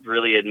ever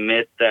really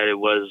admit that it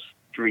was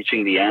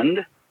reaching the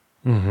end.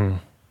 Mm-hmm.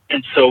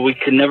 And so we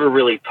could never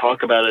really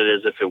talk about it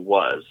as if it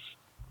was,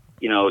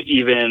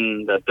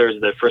 even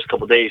the first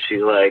couple of days,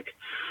 she's like,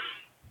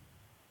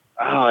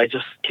 oh, I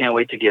just can't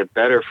wait to get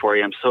better for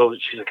you.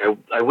 She's like,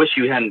 I wish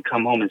you hadn't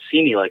come home and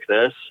see me like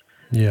this.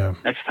 Yeah.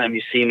 Next time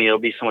you see me, it'll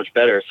be so much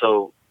better.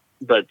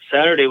 But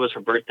Saturday was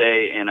her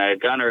birthday, and I had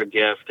gotten her a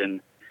gift,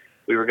 and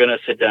we were going to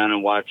sit down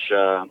and watch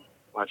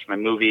my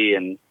movie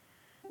and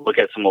look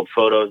at some old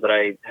photos that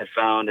I had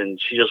found, and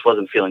she just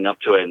wasn't feeling up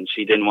to it. And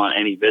she didn't want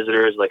any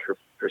visitors, like her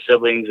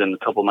siblings and a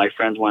couple of my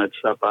friends wanted to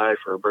stop by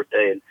for her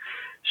birthday. And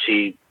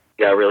she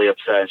got really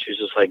upset. She was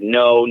just like,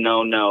 no,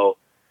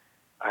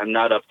 I'm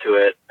not up to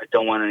it. I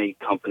don't want any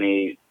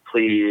company,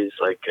 please.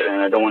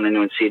 And I don't want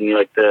anyone seeing me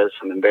like this.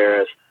 I'm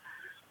embarrassed.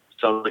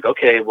 So I was like,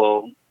 okay,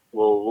 well,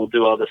 we'll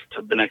do all this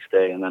the next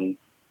day. And then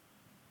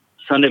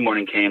Sunday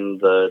morning came,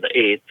 the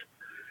 8th.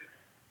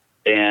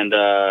 And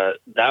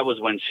that was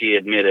when she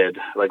admitted,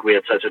 we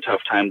had such a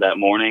tough time that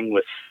morning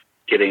with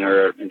getting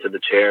her into the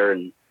chair.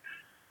 And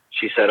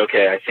she said,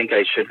 okay, I think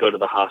I should go to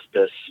the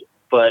hospice,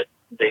 but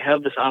they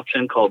have this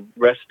option called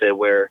respite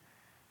where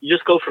you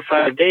just go for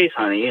 5 days,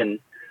 honey. And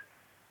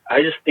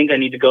I just think I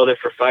need to go there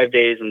for 5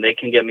 days and they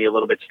can get me a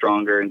little bit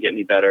stronger and get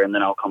me better. And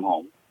then I'll come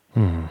home.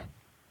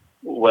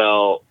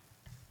 Well,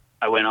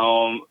 I went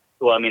home.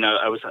 Well, I mean,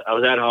 I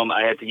was at home.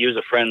 I had to use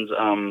a friend's,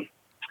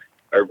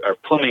 our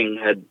plumbing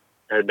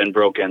had been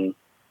broken.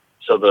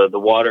 So the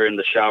water in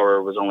the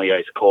shower was only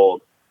ice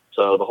cold.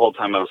 So the whole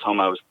time I was home,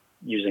 I was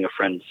using a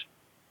friend's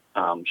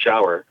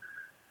shower.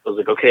 I was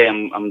like, okay,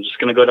 I'm just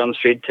going to go down the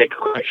street, take a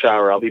quick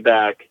shower. I'll be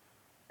back.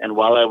 And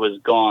while I was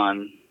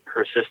gone,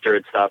 her sister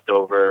had stopped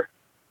over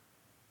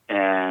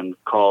and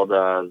called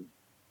an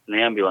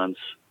ambulance,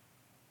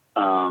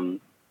 or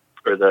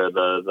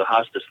the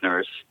hospice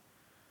nurse,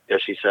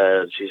 because she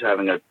said she's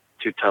having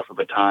too tough of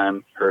a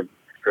time. Her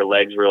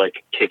legs were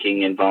like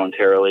kicking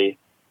involuntarily.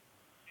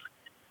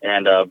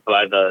 And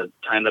by the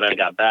time that I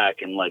got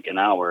back in like an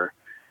hour,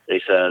 they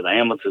said the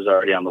ambulance is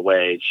already on the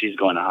way. She's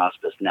going to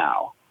hospice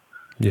now.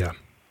 Yeah.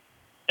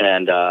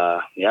 And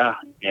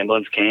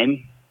ambulance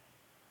came,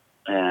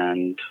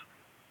 and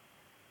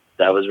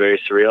that was very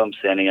surreal. I'm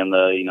standing in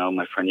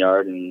my front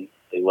yard, and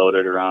they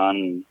loaded her on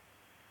and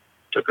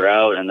took her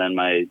out. And then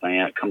my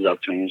aunt comes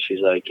up to me and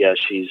she's like, yeah,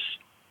 she's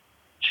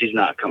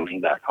not coming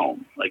back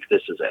home. Like,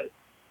 this is it.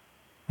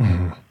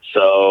 Mm-hmm.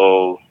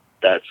 So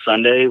that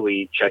Sunday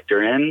we checked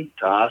her in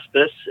to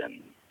hospice,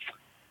 and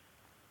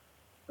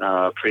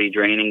pretty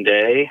draining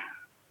day.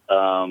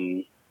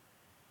 And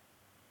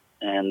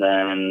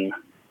then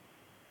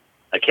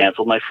I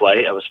canceled my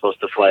flight. I was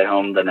supposed to fly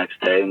home the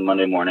next day,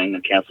 Monday morning. I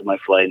canceled my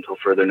flight until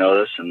further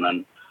notice. And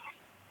then,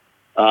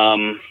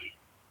 what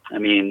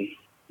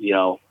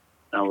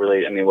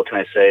can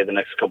I say? The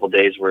next couple of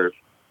days were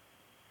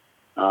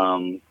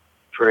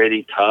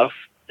pretty tough.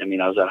 I mean,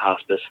 I was at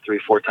hospice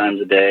 3-4 times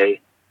a day,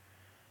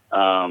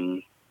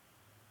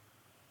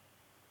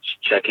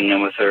 checking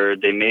in with her.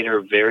 They made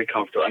her very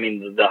comfortable. I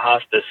mean, the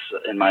hospice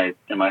in my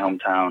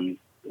hometown,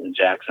 in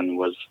Jackson,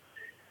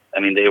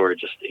 they were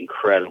just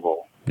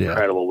incredible. Yeah.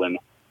 Incredible women.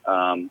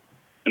 No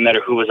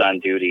matter who was on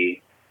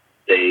duty,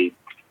 they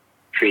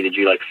treated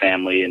you like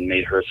family and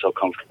made her so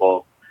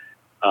comfortable.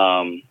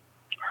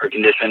 Her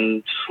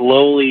condition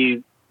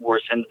slowly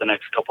worsened the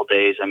next couple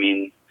days. I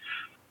mean,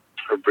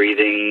 her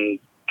breathing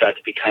got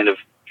to be kind of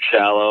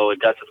shallow. It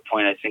got to the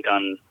point, I think,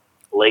 on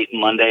late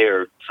Monday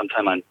or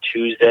sometime on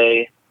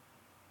Tuesday,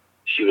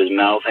 she was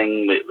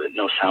mouthing, but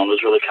no sound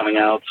was really coming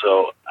out.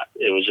 So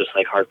it was just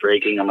like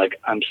heartbreaking. I'm like,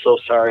 I'm so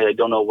sorry. I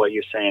don't know what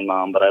you're saying,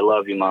 Mom, but I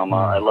love you, Mama.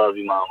 I love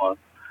you, Mama.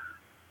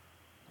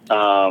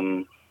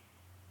 And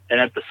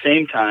at the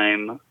same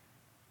time,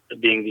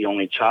 being the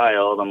only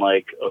child, I'm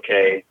like,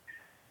 okay,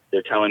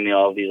 they're telling me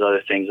all these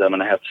other things I'm going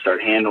to have to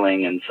start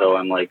handling. And so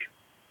I'm like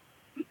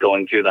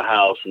going through the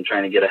house and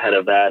trying to get ahead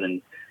of that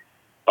and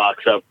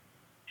box up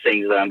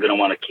things that I'm going to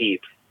want to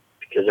keep,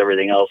 because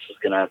everything else is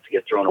going to have to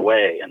get thrown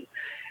away, and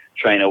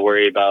trying to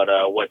worry about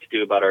what to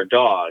do about our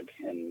dog.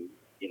 And,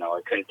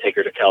 I couldn't take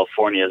her to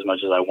California as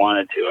much as I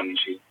wanted to. I mean,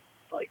 she's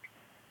like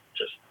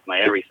just my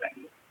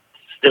everything.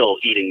 Still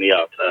eating me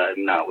up that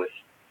I'm not with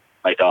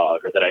my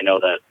dog, or that I know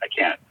that I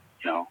can't,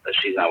 that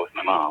she's not with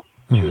my mom.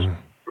 Mm-hmm. She was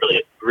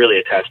really, really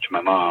attached to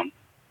my mom.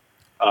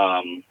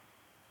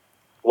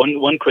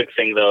 One quick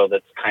thing though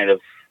that's kind of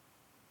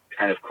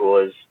cool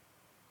is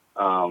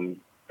I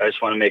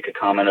just want to make a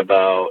comment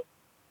about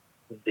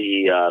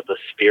the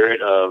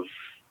spirit of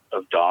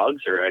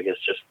dogs, or I guess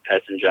just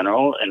pets in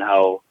general, and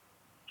how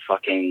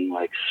fucking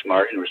like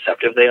smart and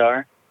receptive they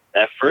are.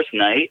 That first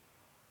night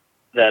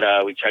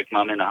that we checked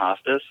Mom into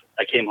hospice,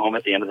 I came home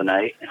at the end of the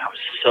night and I was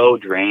so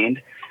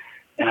drained,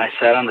 and I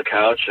sat on the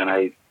couch and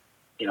I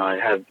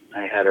had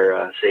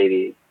her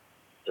Sadie,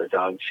 the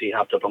dog. She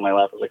hopped up on my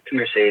lap. I was like, "Come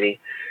here, Sadie."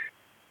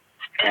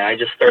 And I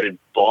just started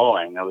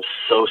bawling. I was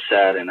so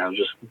sad, and I was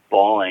just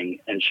bawling.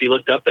 And she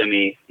looked up at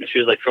me, and she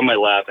was like from my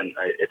lap, and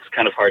it's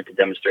kind of hard to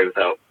demonstrate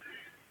without,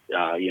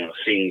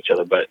 seeing each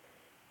other. But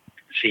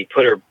she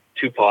put her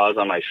 2 paws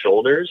on my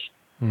shoulders,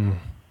 and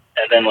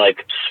then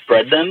like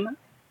spread them,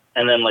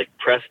 and then like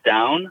pressed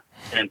down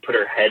and put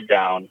her head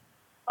down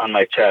on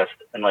my chest,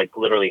 and like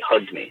literally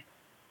hugged me.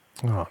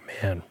 Oh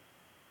man!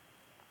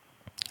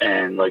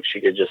 And like she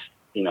could just,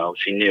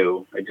 she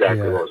knew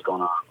exactly what was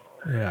going on.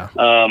 Yeah.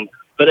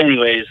 But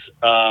anyways,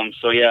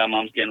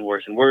 Mom's getting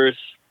worse and worse.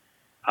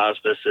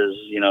 Hospice is,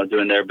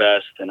 doing their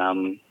best, and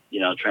I'm,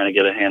 trying to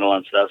get a handle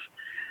on stuff.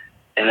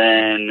 And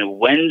then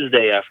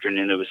Wednesday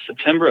afternoon, it was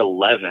September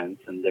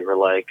 11th, and they were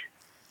like,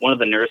 one of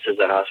the nurses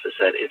at hospice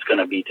said, "It's going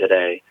to be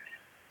today."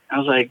 I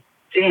was like,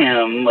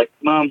 damn, like,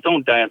 Mom,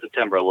 don't die on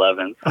September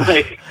 11th.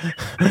 Like,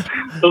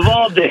 of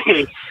all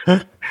days,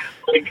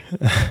 like,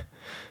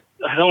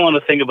 I don't want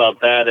to think about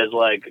that as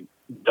like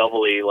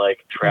doubly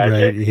like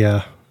tragic. Right,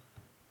 yeah.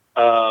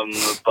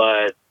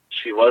 But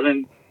she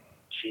wasn't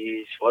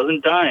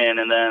dying.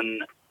 And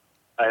then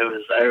I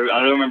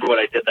don't remember what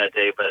I did that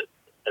day, but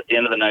at the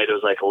end of the night, it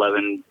was like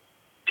 11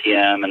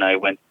 PM, and I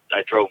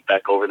drove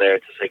back over there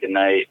to say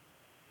goodnight.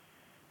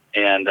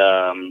 And,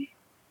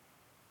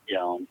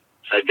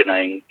 said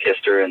goodnight and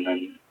kissed her, and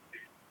then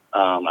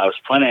I was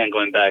planning on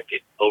going back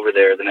over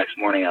there the next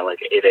morning at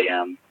like 8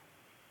 a.m.,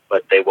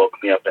 but they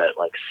woke me up at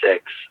like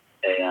 6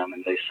 a.m.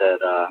 and they said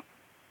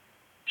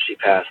she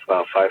passed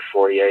about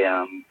 5:40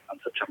 a.m. on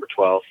September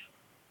 12th.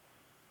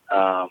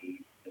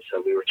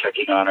 So we were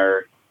checking on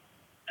her,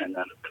 and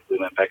then we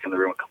went back in the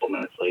room a couple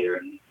minutes later,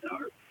 and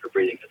her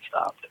breathing had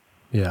stopped.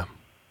 Yeah.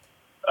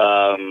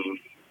 So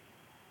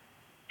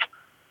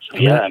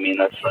yeah, I mean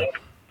that's like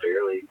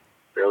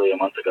barely a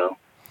month ago.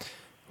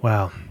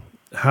 Wow.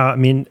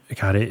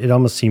 God, it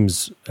almost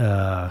seems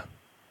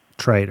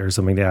trite or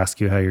something to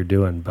ask you how you're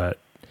doing, but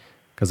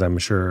because I'm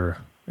sure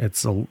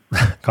it's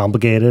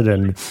complicated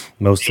and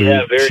mostly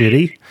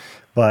shitty.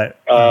 But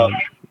I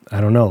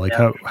don't know, like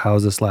how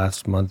has this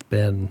last month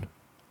been?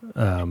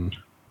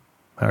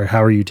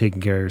 How are you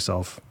taking care of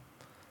yourself?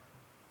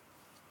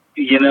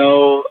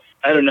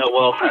 I don't know.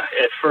 Well,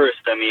 at first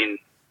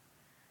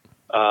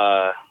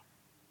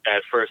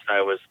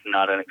I was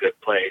not in a good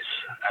place.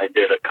 I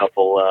did a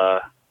couple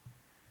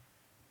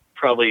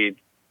probably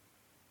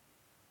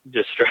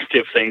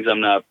destructive things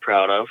I'm not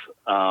proud of.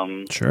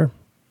 Sure.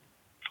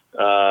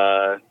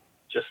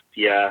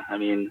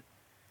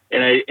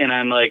 And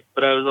I'm like,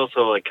 but I was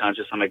also like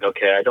conscious. I'm like,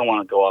 okay, I don't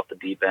want to go off the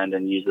deep end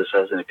and use this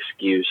as an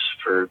excuse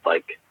for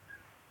like,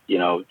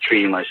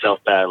 treating myself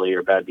badly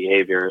or bad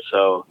behavior.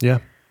 So yeah,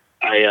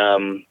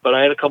 but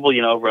I had a couple,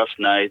 rough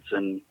nights,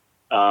 and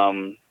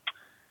a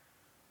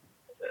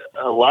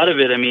lot of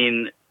it,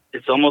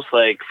 it's almost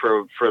like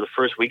for the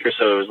first week or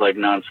so, it was like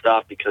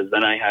nonstop, because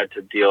then I had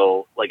to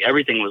deal, like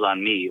everything was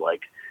on me.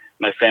 Like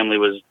my family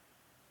was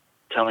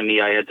telling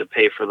me I had to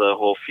pay for the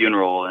whole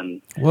funeral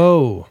and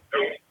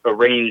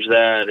arrange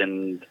that.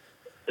 And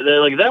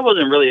like, that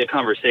wasn't really a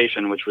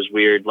conversation, which was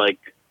weird. Like,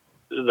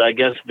 I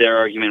guess their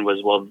argument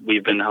was, well,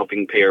 we've been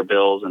helping pay our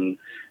bills and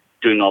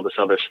doing all this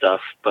other stuff,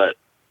 but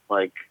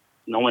like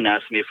no one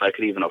asked me if I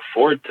could even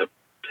afford to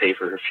pay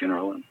for her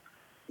funeral, and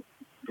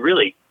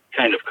really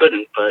kind of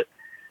couldn't, but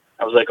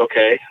I was like,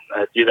 okay,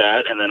 I'd do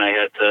that. And then I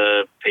had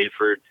to pay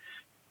for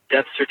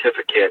death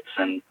certificates,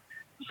 and it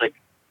was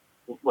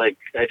like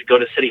I had to go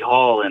to City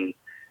Hall, and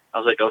I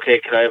was like, okay,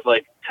 could I have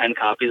like 10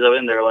 copies of it?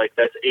 And they're like,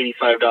 that's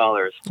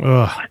 $85.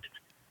 What?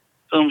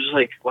 So I'm just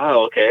like,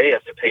 wow, okay, I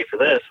have to pay for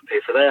this and pay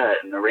for that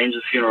and arrange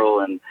the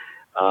funeral. And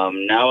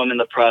now I'm in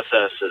the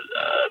process,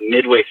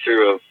 midway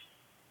through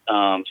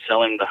of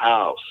selling the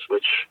house,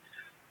 which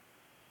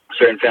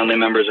certain family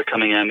members are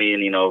coming at me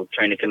and,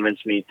 trying to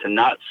convince me to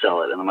not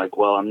sell it. And I'm like,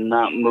 well, I'm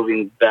not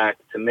moving back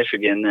to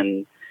Michigan,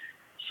 and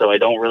so I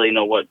don't really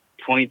know what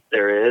point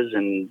there is.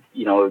 And,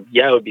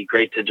 it would be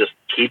great to just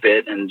keep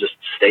it and just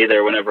stay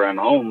there whenever I'm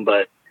home,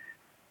 but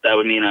that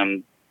would mean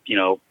I'm,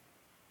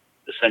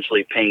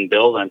 essentially paying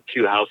bills on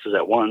 2 houses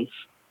at once.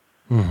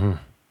 Mm-hmm.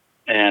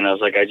 And I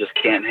was like, I just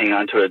can't hang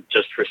on to it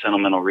just for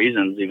sentimental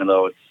reasons, even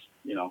though it's,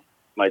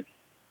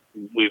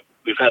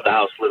 we've had the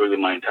house literally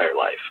my entire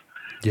life.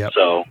 Yeah.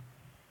 So,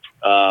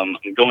 I'm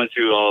going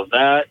through all of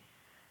that.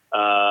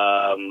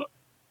 And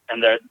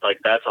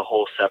that's a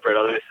whole separate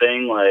other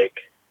thing. Like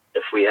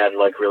if we had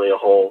like really a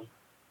whole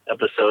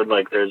episode,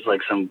 like there's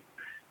like some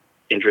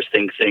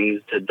interesting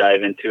things to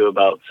dive into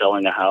about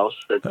selling a house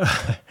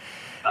that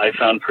I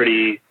found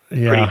pretty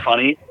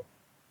funny.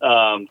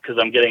 Cause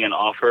I'm getting an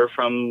offer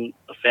from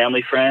a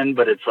family friend,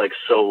 but it's like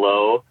so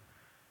low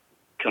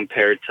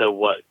compared to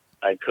what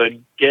I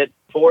could get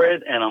for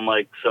it. And I'm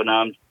like, so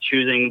now I'm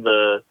choosing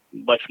the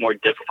much more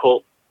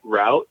difficult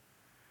route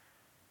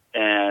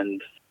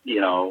and,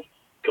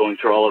 going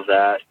through all of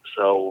that.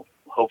 So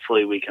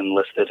hopefully we can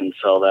list it and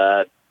sell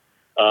that.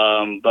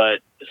 But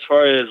as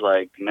far as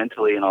like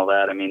mentally and all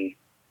that,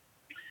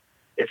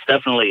 it's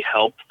definitely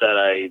helped that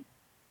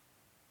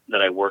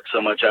I work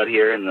so much out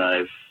here and that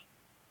I've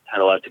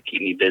had a lot to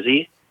keep me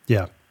busy.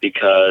 Yeah.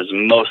 Because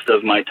most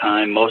of my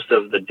time, most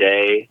of the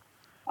day,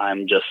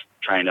 I'm just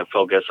trying to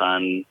focus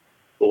on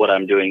what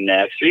I'm doing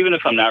next. Or even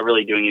if I'm not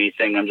really doing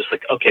anything, I'm just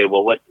like, okay,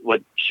 well, what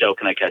show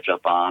can I catch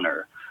up on?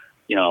 Or,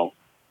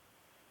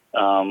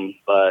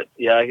 but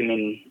yeah, I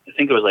think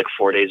it was like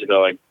 4 days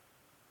ago, I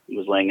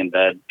was laying in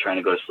bed trying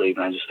to go to sleep,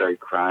 and I just started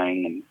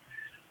crying. And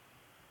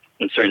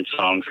when certain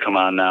songs come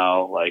on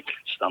now, like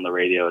just on the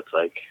radio, it's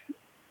like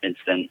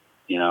instant,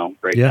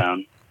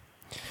 breakdown.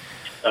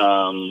 Yeah.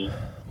 So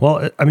Go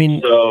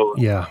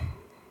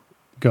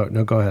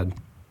ahead.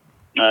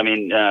 I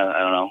don't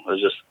know. It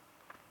was just,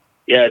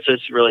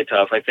 it's really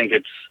tough. I think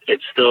it's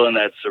still in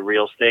that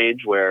surreal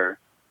stage where,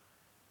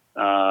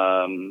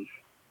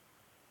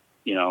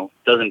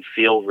 doesn't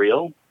feel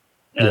real,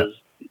 as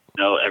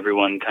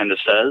everyone kind of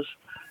says,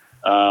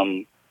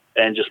 and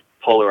just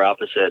polar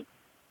opposite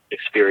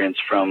experience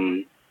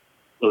from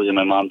losing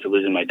my mom to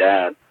losing my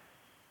dad.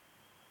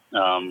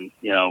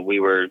 We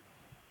were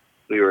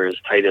as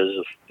tight as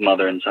a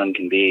mother and son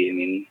can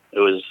be. It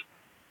was,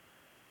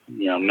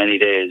 many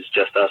days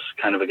just us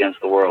kind of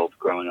against the world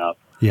growing up.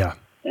 Yeah.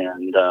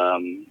 And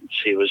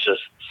she was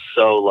just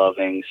so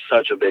loving,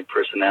 such a big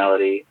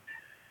personality.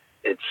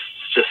 It's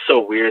just so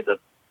weird that,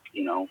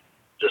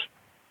 just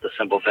the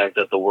simple fact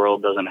that the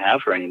world doesn't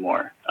have her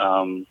anymore.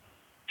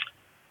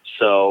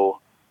 So,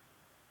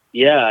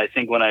 yeah, I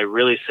think when I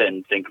really sit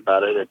and think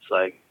about it, it's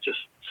like just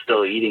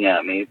still eating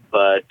at me.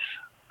 But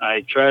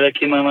I try to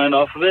keep my mind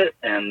off of it,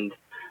 and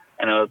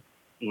I know it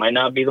might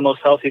not be the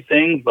most healthy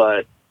thing,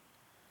 but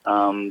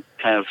kind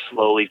of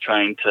slowly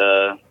trying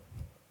to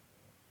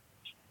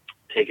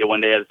take it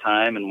one day at a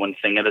time and one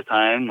thing at a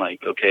time.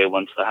 Like, okay,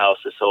 once the house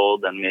is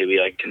sold, then maybe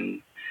I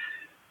can,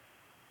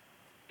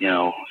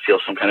 feel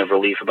some kind of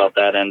relief about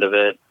that end of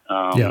it.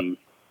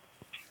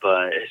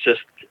 But it's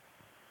just,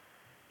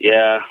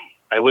 yeah,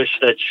 I wish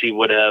that she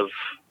would have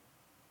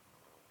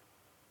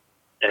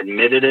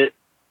admitted it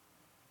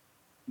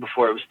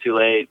before it was too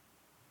late.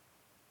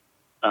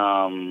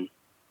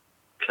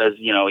 Because,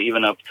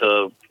 even up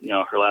to,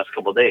 her last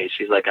couple of days,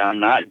 she's like, I'm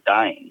not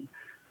dying.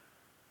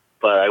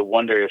 But I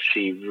wonder if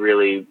she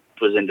really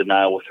was in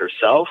denial with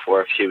herself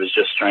or if she was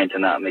just trying to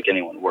not make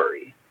anyone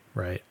worry.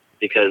 Right.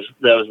 Because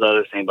that was the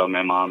other thing about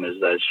my mom, is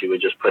that she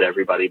would just put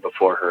everybody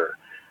before her,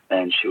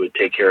 and she would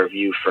take care of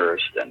you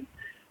first. And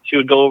she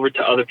would go over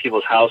to other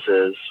people's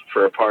houses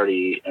for a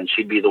party, and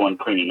she'd be the one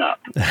cleaning up.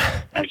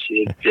 And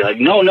she'd be like,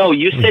 no,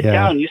 you sit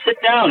down. You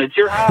sit down. It's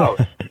your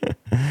house.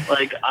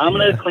 Like, I'm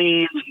going to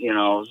clean,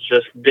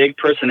 just big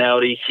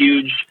personality,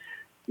 huge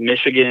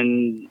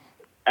Michigan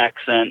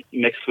accent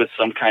mixed with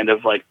some kind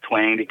of like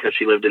twang, because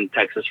she lived in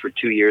Texas for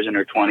 2 years in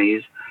her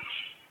 20s.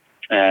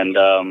 And,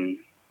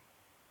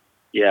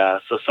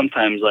 so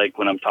sometimes, like,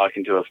 when I'm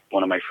talking to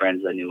one of my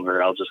friends that knew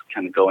her, I'll just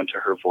kind of go into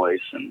her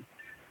voice and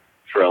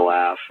for a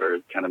laugh or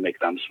kind of make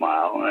them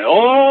smile. And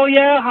oh,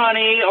 yeah,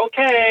 honey.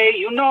 Okay.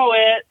 You know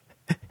it.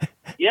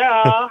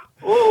 Yeah.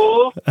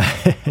 Ooh.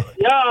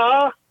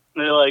 Yeah.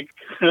 And they're like,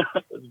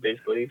 that's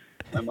basically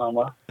my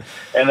mama.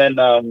 And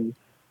then,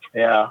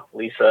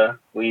 Lisa,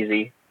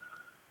 Wheezy.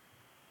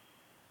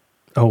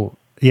 Oh,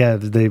 yeah.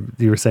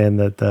 You were saying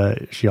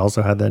that she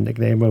also had that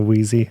nickname of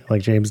Wheezy,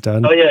 like James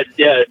Dunn. Oh, yeah.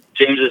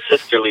 James's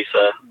sister,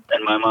 Lisa,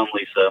 and my mom,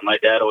 Lisa. My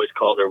dad always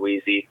called her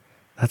Wheezy.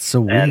 That's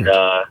so weird.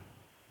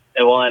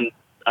 And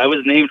I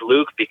was named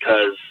Luke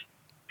because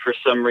for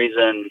some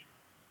reason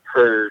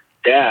her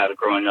dad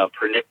growing up,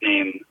 her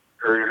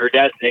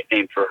dad's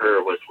nickname for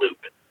her was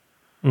Luke.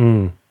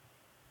 Mm.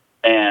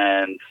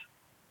 And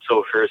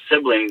so her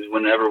siblings,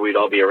 whenever we'd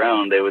all be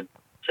around, they would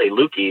say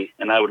Lukey,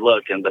 and I would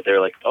look, but they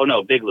were like, oh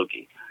no, Big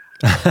Lukey.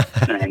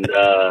 And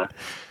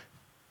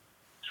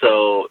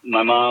so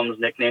my mom's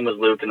nickname was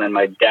Luke, and then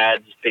my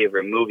dad's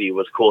favorite movie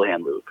was Cool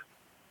Hand Luke.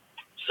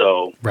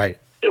 So right.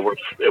 It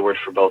worked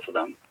for both of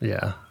them.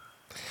 Yeah.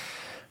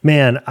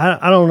 Man,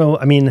 I don't know.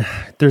 I mean,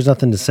 there's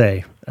nothing to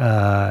say.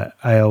 I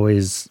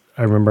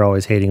remember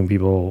always hating when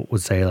people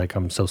would say, like,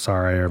 I'm so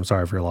sorry, or I'm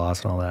sorry for your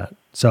loss and all that.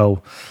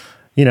 So,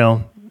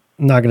 I'm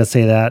not going to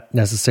say that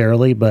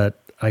necessarily, but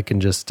I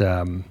can just,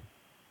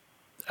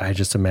 I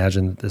just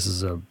imagine that this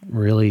is a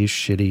really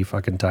shitty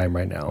fucking time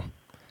right now.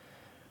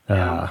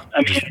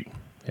 It's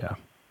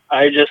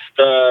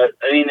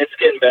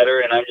getting better,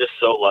 and I'm just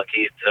so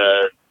lucky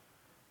to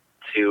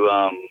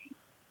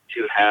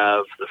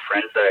have the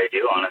friends that I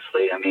do,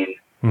 honestly. I mean,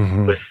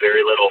 with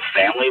very little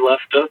family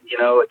left up,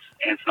 it's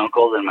aunts and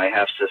uncles and my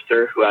half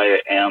sister, who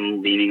I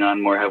am leaning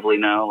on more heavily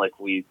now. Like,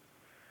 we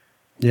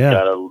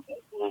got a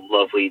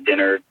lovely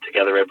dinner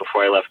together right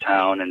before I left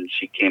town, and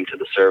she came to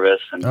the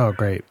service. And oh,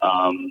 great.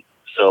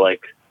 So,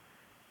 like,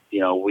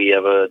 we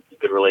have a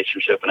good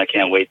relationship, and I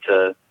can't wait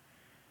to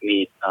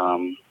meet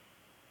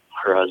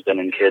her husband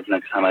and kids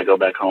next time I go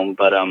back home.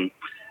 But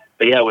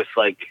yeah, with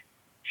like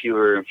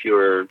fewer and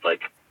fewer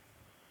like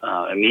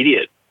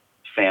immediate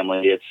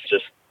family, it's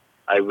just,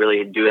 I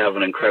really do have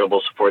an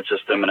incredible support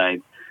system, and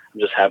I'm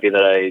just happy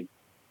that I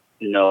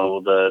know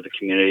the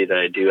community that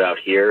I do out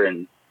here.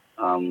 And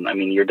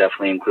you're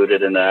definitely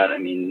included in that. I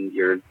mean,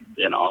 you're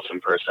an awesome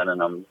person,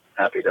 and I'm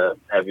happy to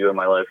have you in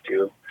my life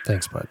too.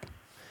 Thanks, bud.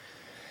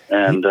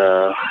 And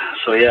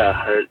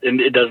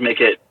it does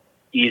make it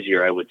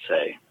easier, I would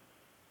say.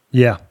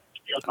 Yeah.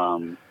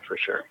 For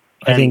sure.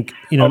 I think,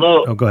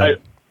 although, go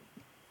ahead.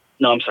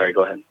 No, I'm sorry.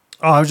 Go ahead.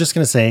 Oh, I was just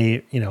going to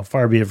say,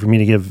 far be it for me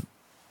to give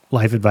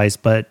life advice,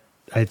 but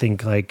I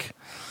think I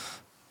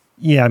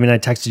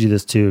texted you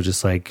this too.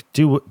 Just like,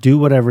 do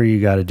whatever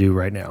you got to do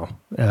right now.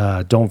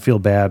 Don't feel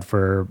bad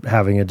for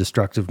having a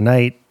destructive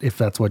night, if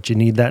that's what you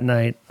need that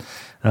night.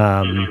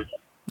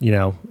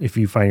 If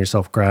you find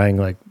yourself crying,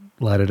 like,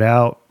 let it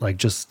out. Like,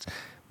 just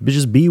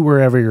be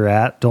wherever you're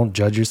at. Don't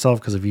judge yourself,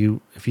 because if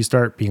you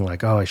start being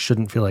like, oh, I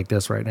shouldn't feel like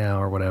this right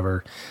now, or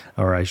whatever,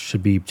 or I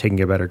should be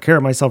taking a better care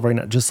of myself right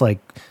now, just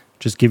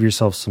give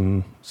yourself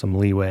some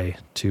leeway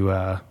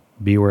to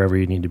be wherever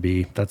you need to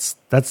be. That's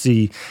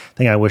the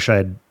thing I wish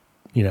I'd,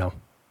 I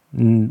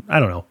don't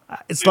know.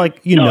 It's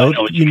like,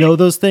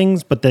 those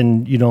things, but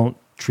then you don't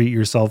treat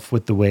yourself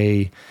with the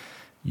way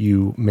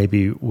you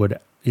maybe would,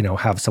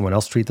 have someone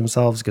else treat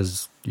themselves,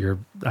 because I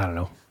don't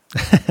know.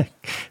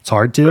 It's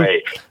hard to,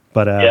 right.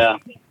 But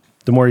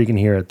the more you can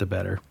hear it, the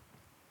better.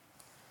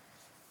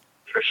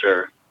 For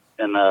sure.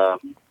 And I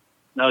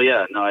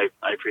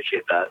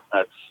appreciate that.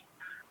 That's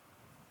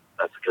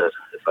good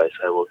advice.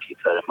 I will keep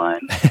that in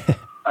mind.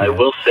 I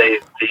will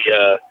say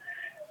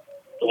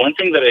The one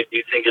thing that I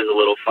do think is a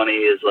little funny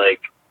is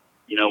like,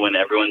 you know, when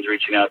everyone's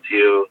reaching out to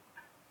you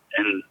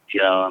and, you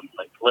know,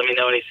 like, let me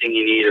know anything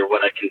you need or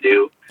what I can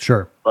do.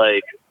 Sure.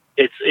 Like,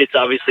 it's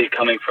obviously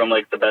coming from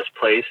like the best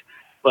place,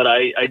 but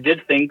I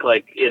did think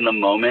like in the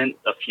moment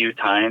a few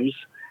times,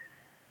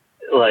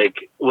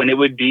 like when it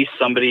would be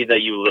somebody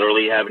that you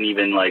literally haven't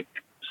even like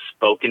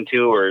spoken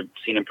to or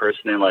seen in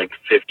person in like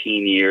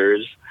 15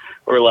 years,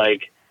 or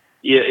like,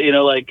 you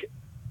know, like,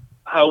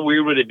 how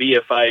weird would it be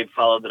if I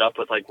followed it up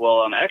with like,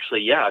 well,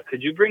 actually, yeah,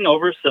 could you bring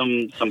over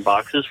some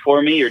boxes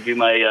for me or do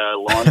my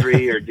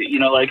laundry or do, you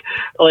know, like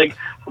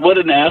what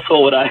an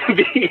asshole would I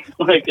be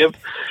like if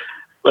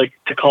like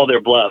to call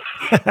their bluff,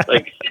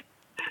 like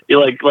you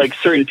like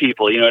certain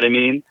people, you know what I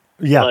mean?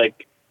 Yeah.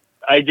 Like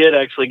I did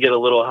actually get a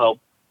little help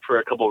for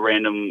a couple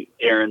random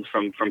errands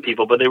from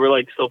people, but they were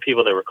like still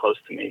people that were close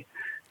to me.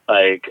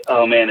 Like,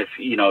 oh man, if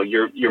you know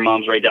your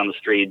mom's right down the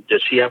street,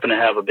 does she happen to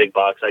have a big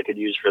box I could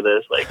use for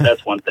this? Like,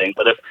 that's one thing.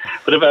 But if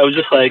I was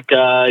just like,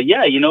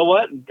 yeah, you know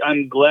what?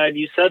 I'm glad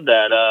you said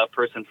that,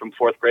 person from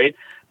 4th grade.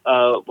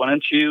 Why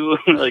don't you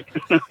like?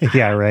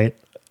 Yeah, right.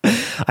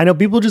 I know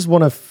people just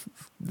want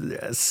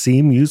to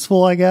seem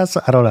useful, I guess.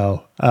 I don't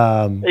know.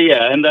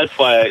 Yeah, and that's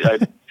why I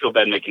feel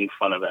bad making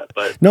fun of that.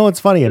 But no,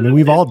 it's funny. I mean,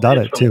 we've all done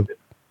it too.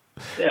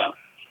 Yeah.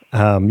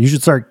 You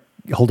should start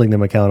holding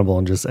them accountable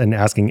and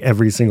asking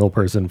every single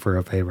person for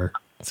a favor.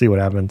 See what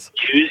happens.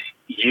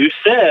 You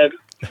said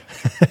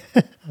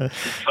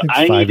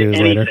I 5 need years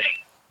anything. later.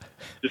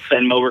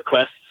 Venmo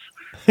requests.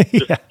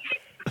 Yeah.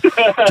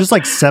 Just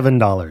like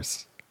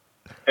 $7.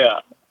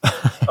 Yeah.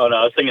 Oh no,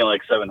 I was thinking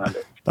like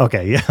 700.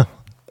 Okay. Yeah.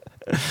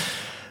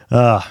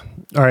 All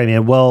right,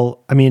 man.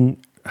 Well, I mean,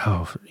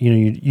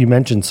 you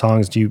mentioned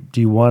songs. Do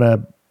you want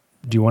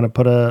to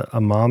put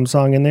a mom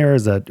song in there? Or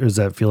does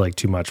that feel like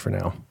too much for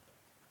now?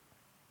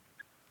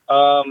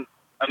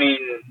 I mean,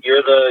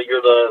 you're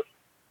the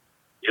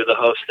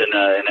host and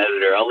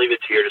editor. I'll leave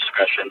it to your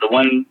discretion.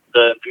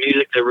 The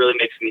music that really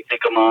makes me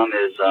think of mom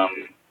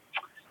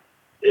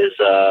is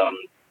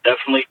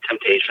definitely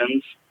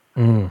Temptations.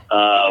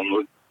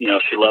 You know,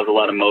 she loved a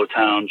lot of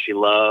Motown. She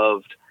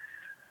loved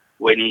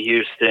Whitney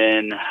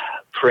Houston,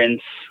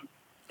 Prince,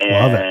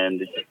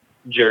 and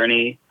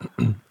Journey.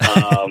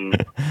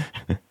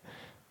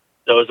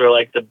 Those are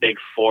like the big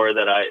four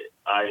that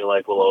I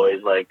like will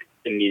always like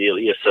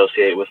immediately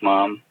associate with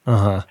mom.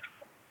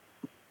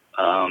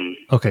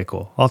 Okay,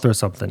 cool. I'll throw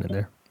something in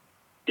there.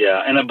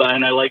 Yeah, and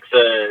I like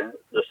the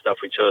stuff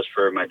we chose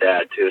for my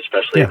dad too,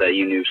 especially that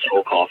You Knew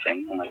Soul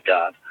Coughing. Oh my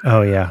god.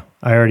 Oh yeah,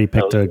 I already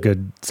picked a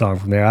good song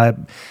from there.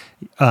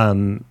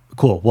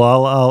 Cool.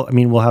 Well,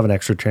 we'll have an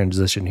extra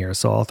transition here,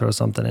 so I'll throw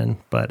something in.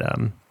 But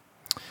all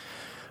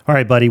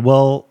right, buddy.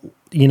 Well,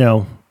 you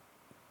know,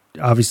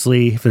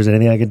 obviously, if there's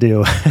anything I could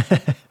do,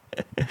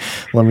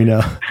 let me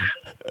know.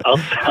 I'll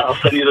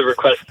send you the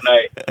request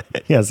tonight.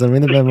 Yeah, send me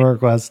the memo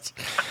requests.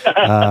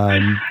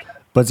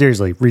 But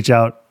seriously, reach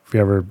out if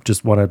you ever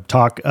just want to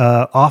talk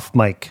off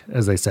mic,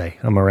 as they say.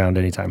 I'm around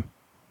anytime.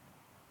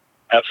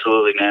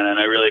 Absolutely, man, and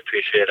I really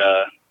appreciate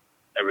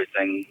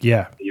everything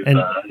you've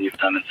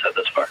done and said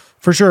this far.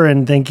 For sure,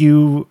 and thank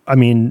you. I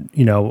mean,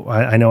 you know,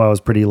 I know I was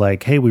pretty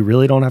like, hey, we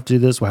really don't have to do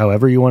this,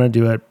 however you want to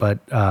do it,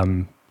 but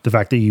the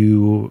fact that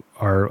you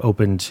are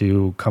open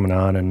to coming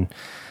on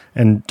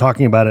and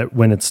talking about it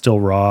when it's still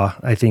raw,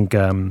 I think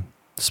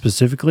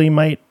specifically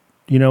might,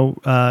 you know,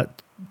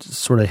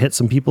 sort of hit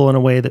some people in a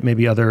way that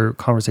maybe other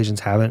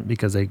conversations haven't,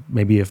 because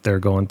if they're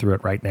going through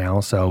it right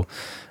now. So,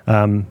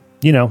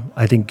 you know,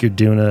 I think you're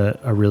doing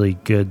a really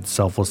good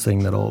selfless thing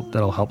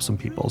that'll help some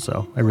people.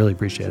 So I really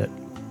appreciate it.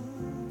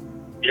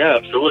 Yeah,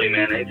 absolutely,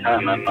 man.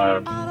 Anytime. I'm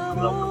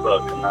open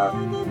book.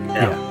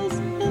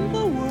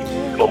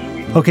 Cool.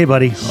 Okay,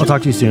 buddy. I'll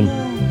talk to you soon.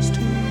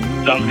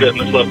 Sounds good.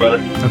 Much love, brother.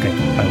 Okay.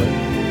 Bye, Lee.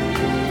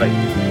 Bye.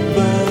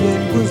 But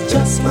it was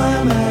just my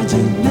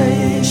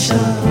imagination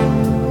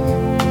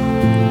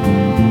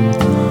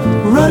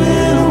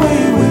running away.